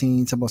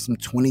 19, talking about some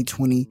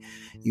 2020,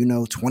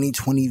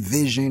 2020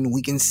 vision.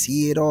 We can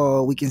see it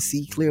all. We can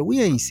see clear.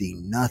 We ain't see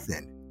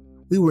nothing.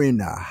 We were in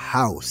the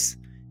house.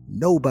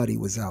 Nobody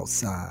was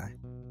outside.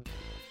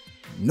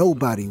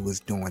 Nobody was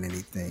doing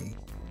anything.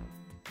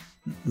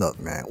 Look,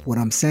 man, what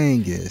I'm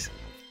saying is,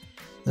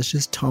 let's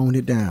just tone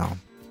it down.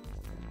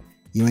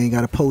 You ain't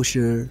got to post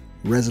your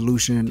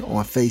resolution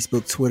on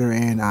Facebook, Twitter,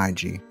 and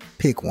IG.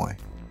 Pick one.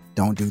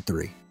 Don't do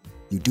three.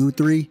 You do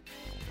three,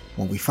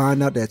 when we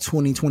find out that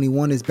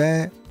 2021 is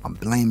bad, I'm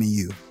blaming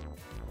you.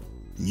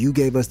 You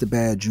gave us the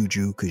bad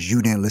juju because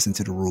you didn't listen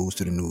to the rules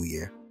to the new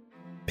year.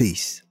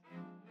 Peace.